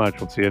 Thanks so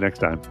much. We'll see you next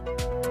time.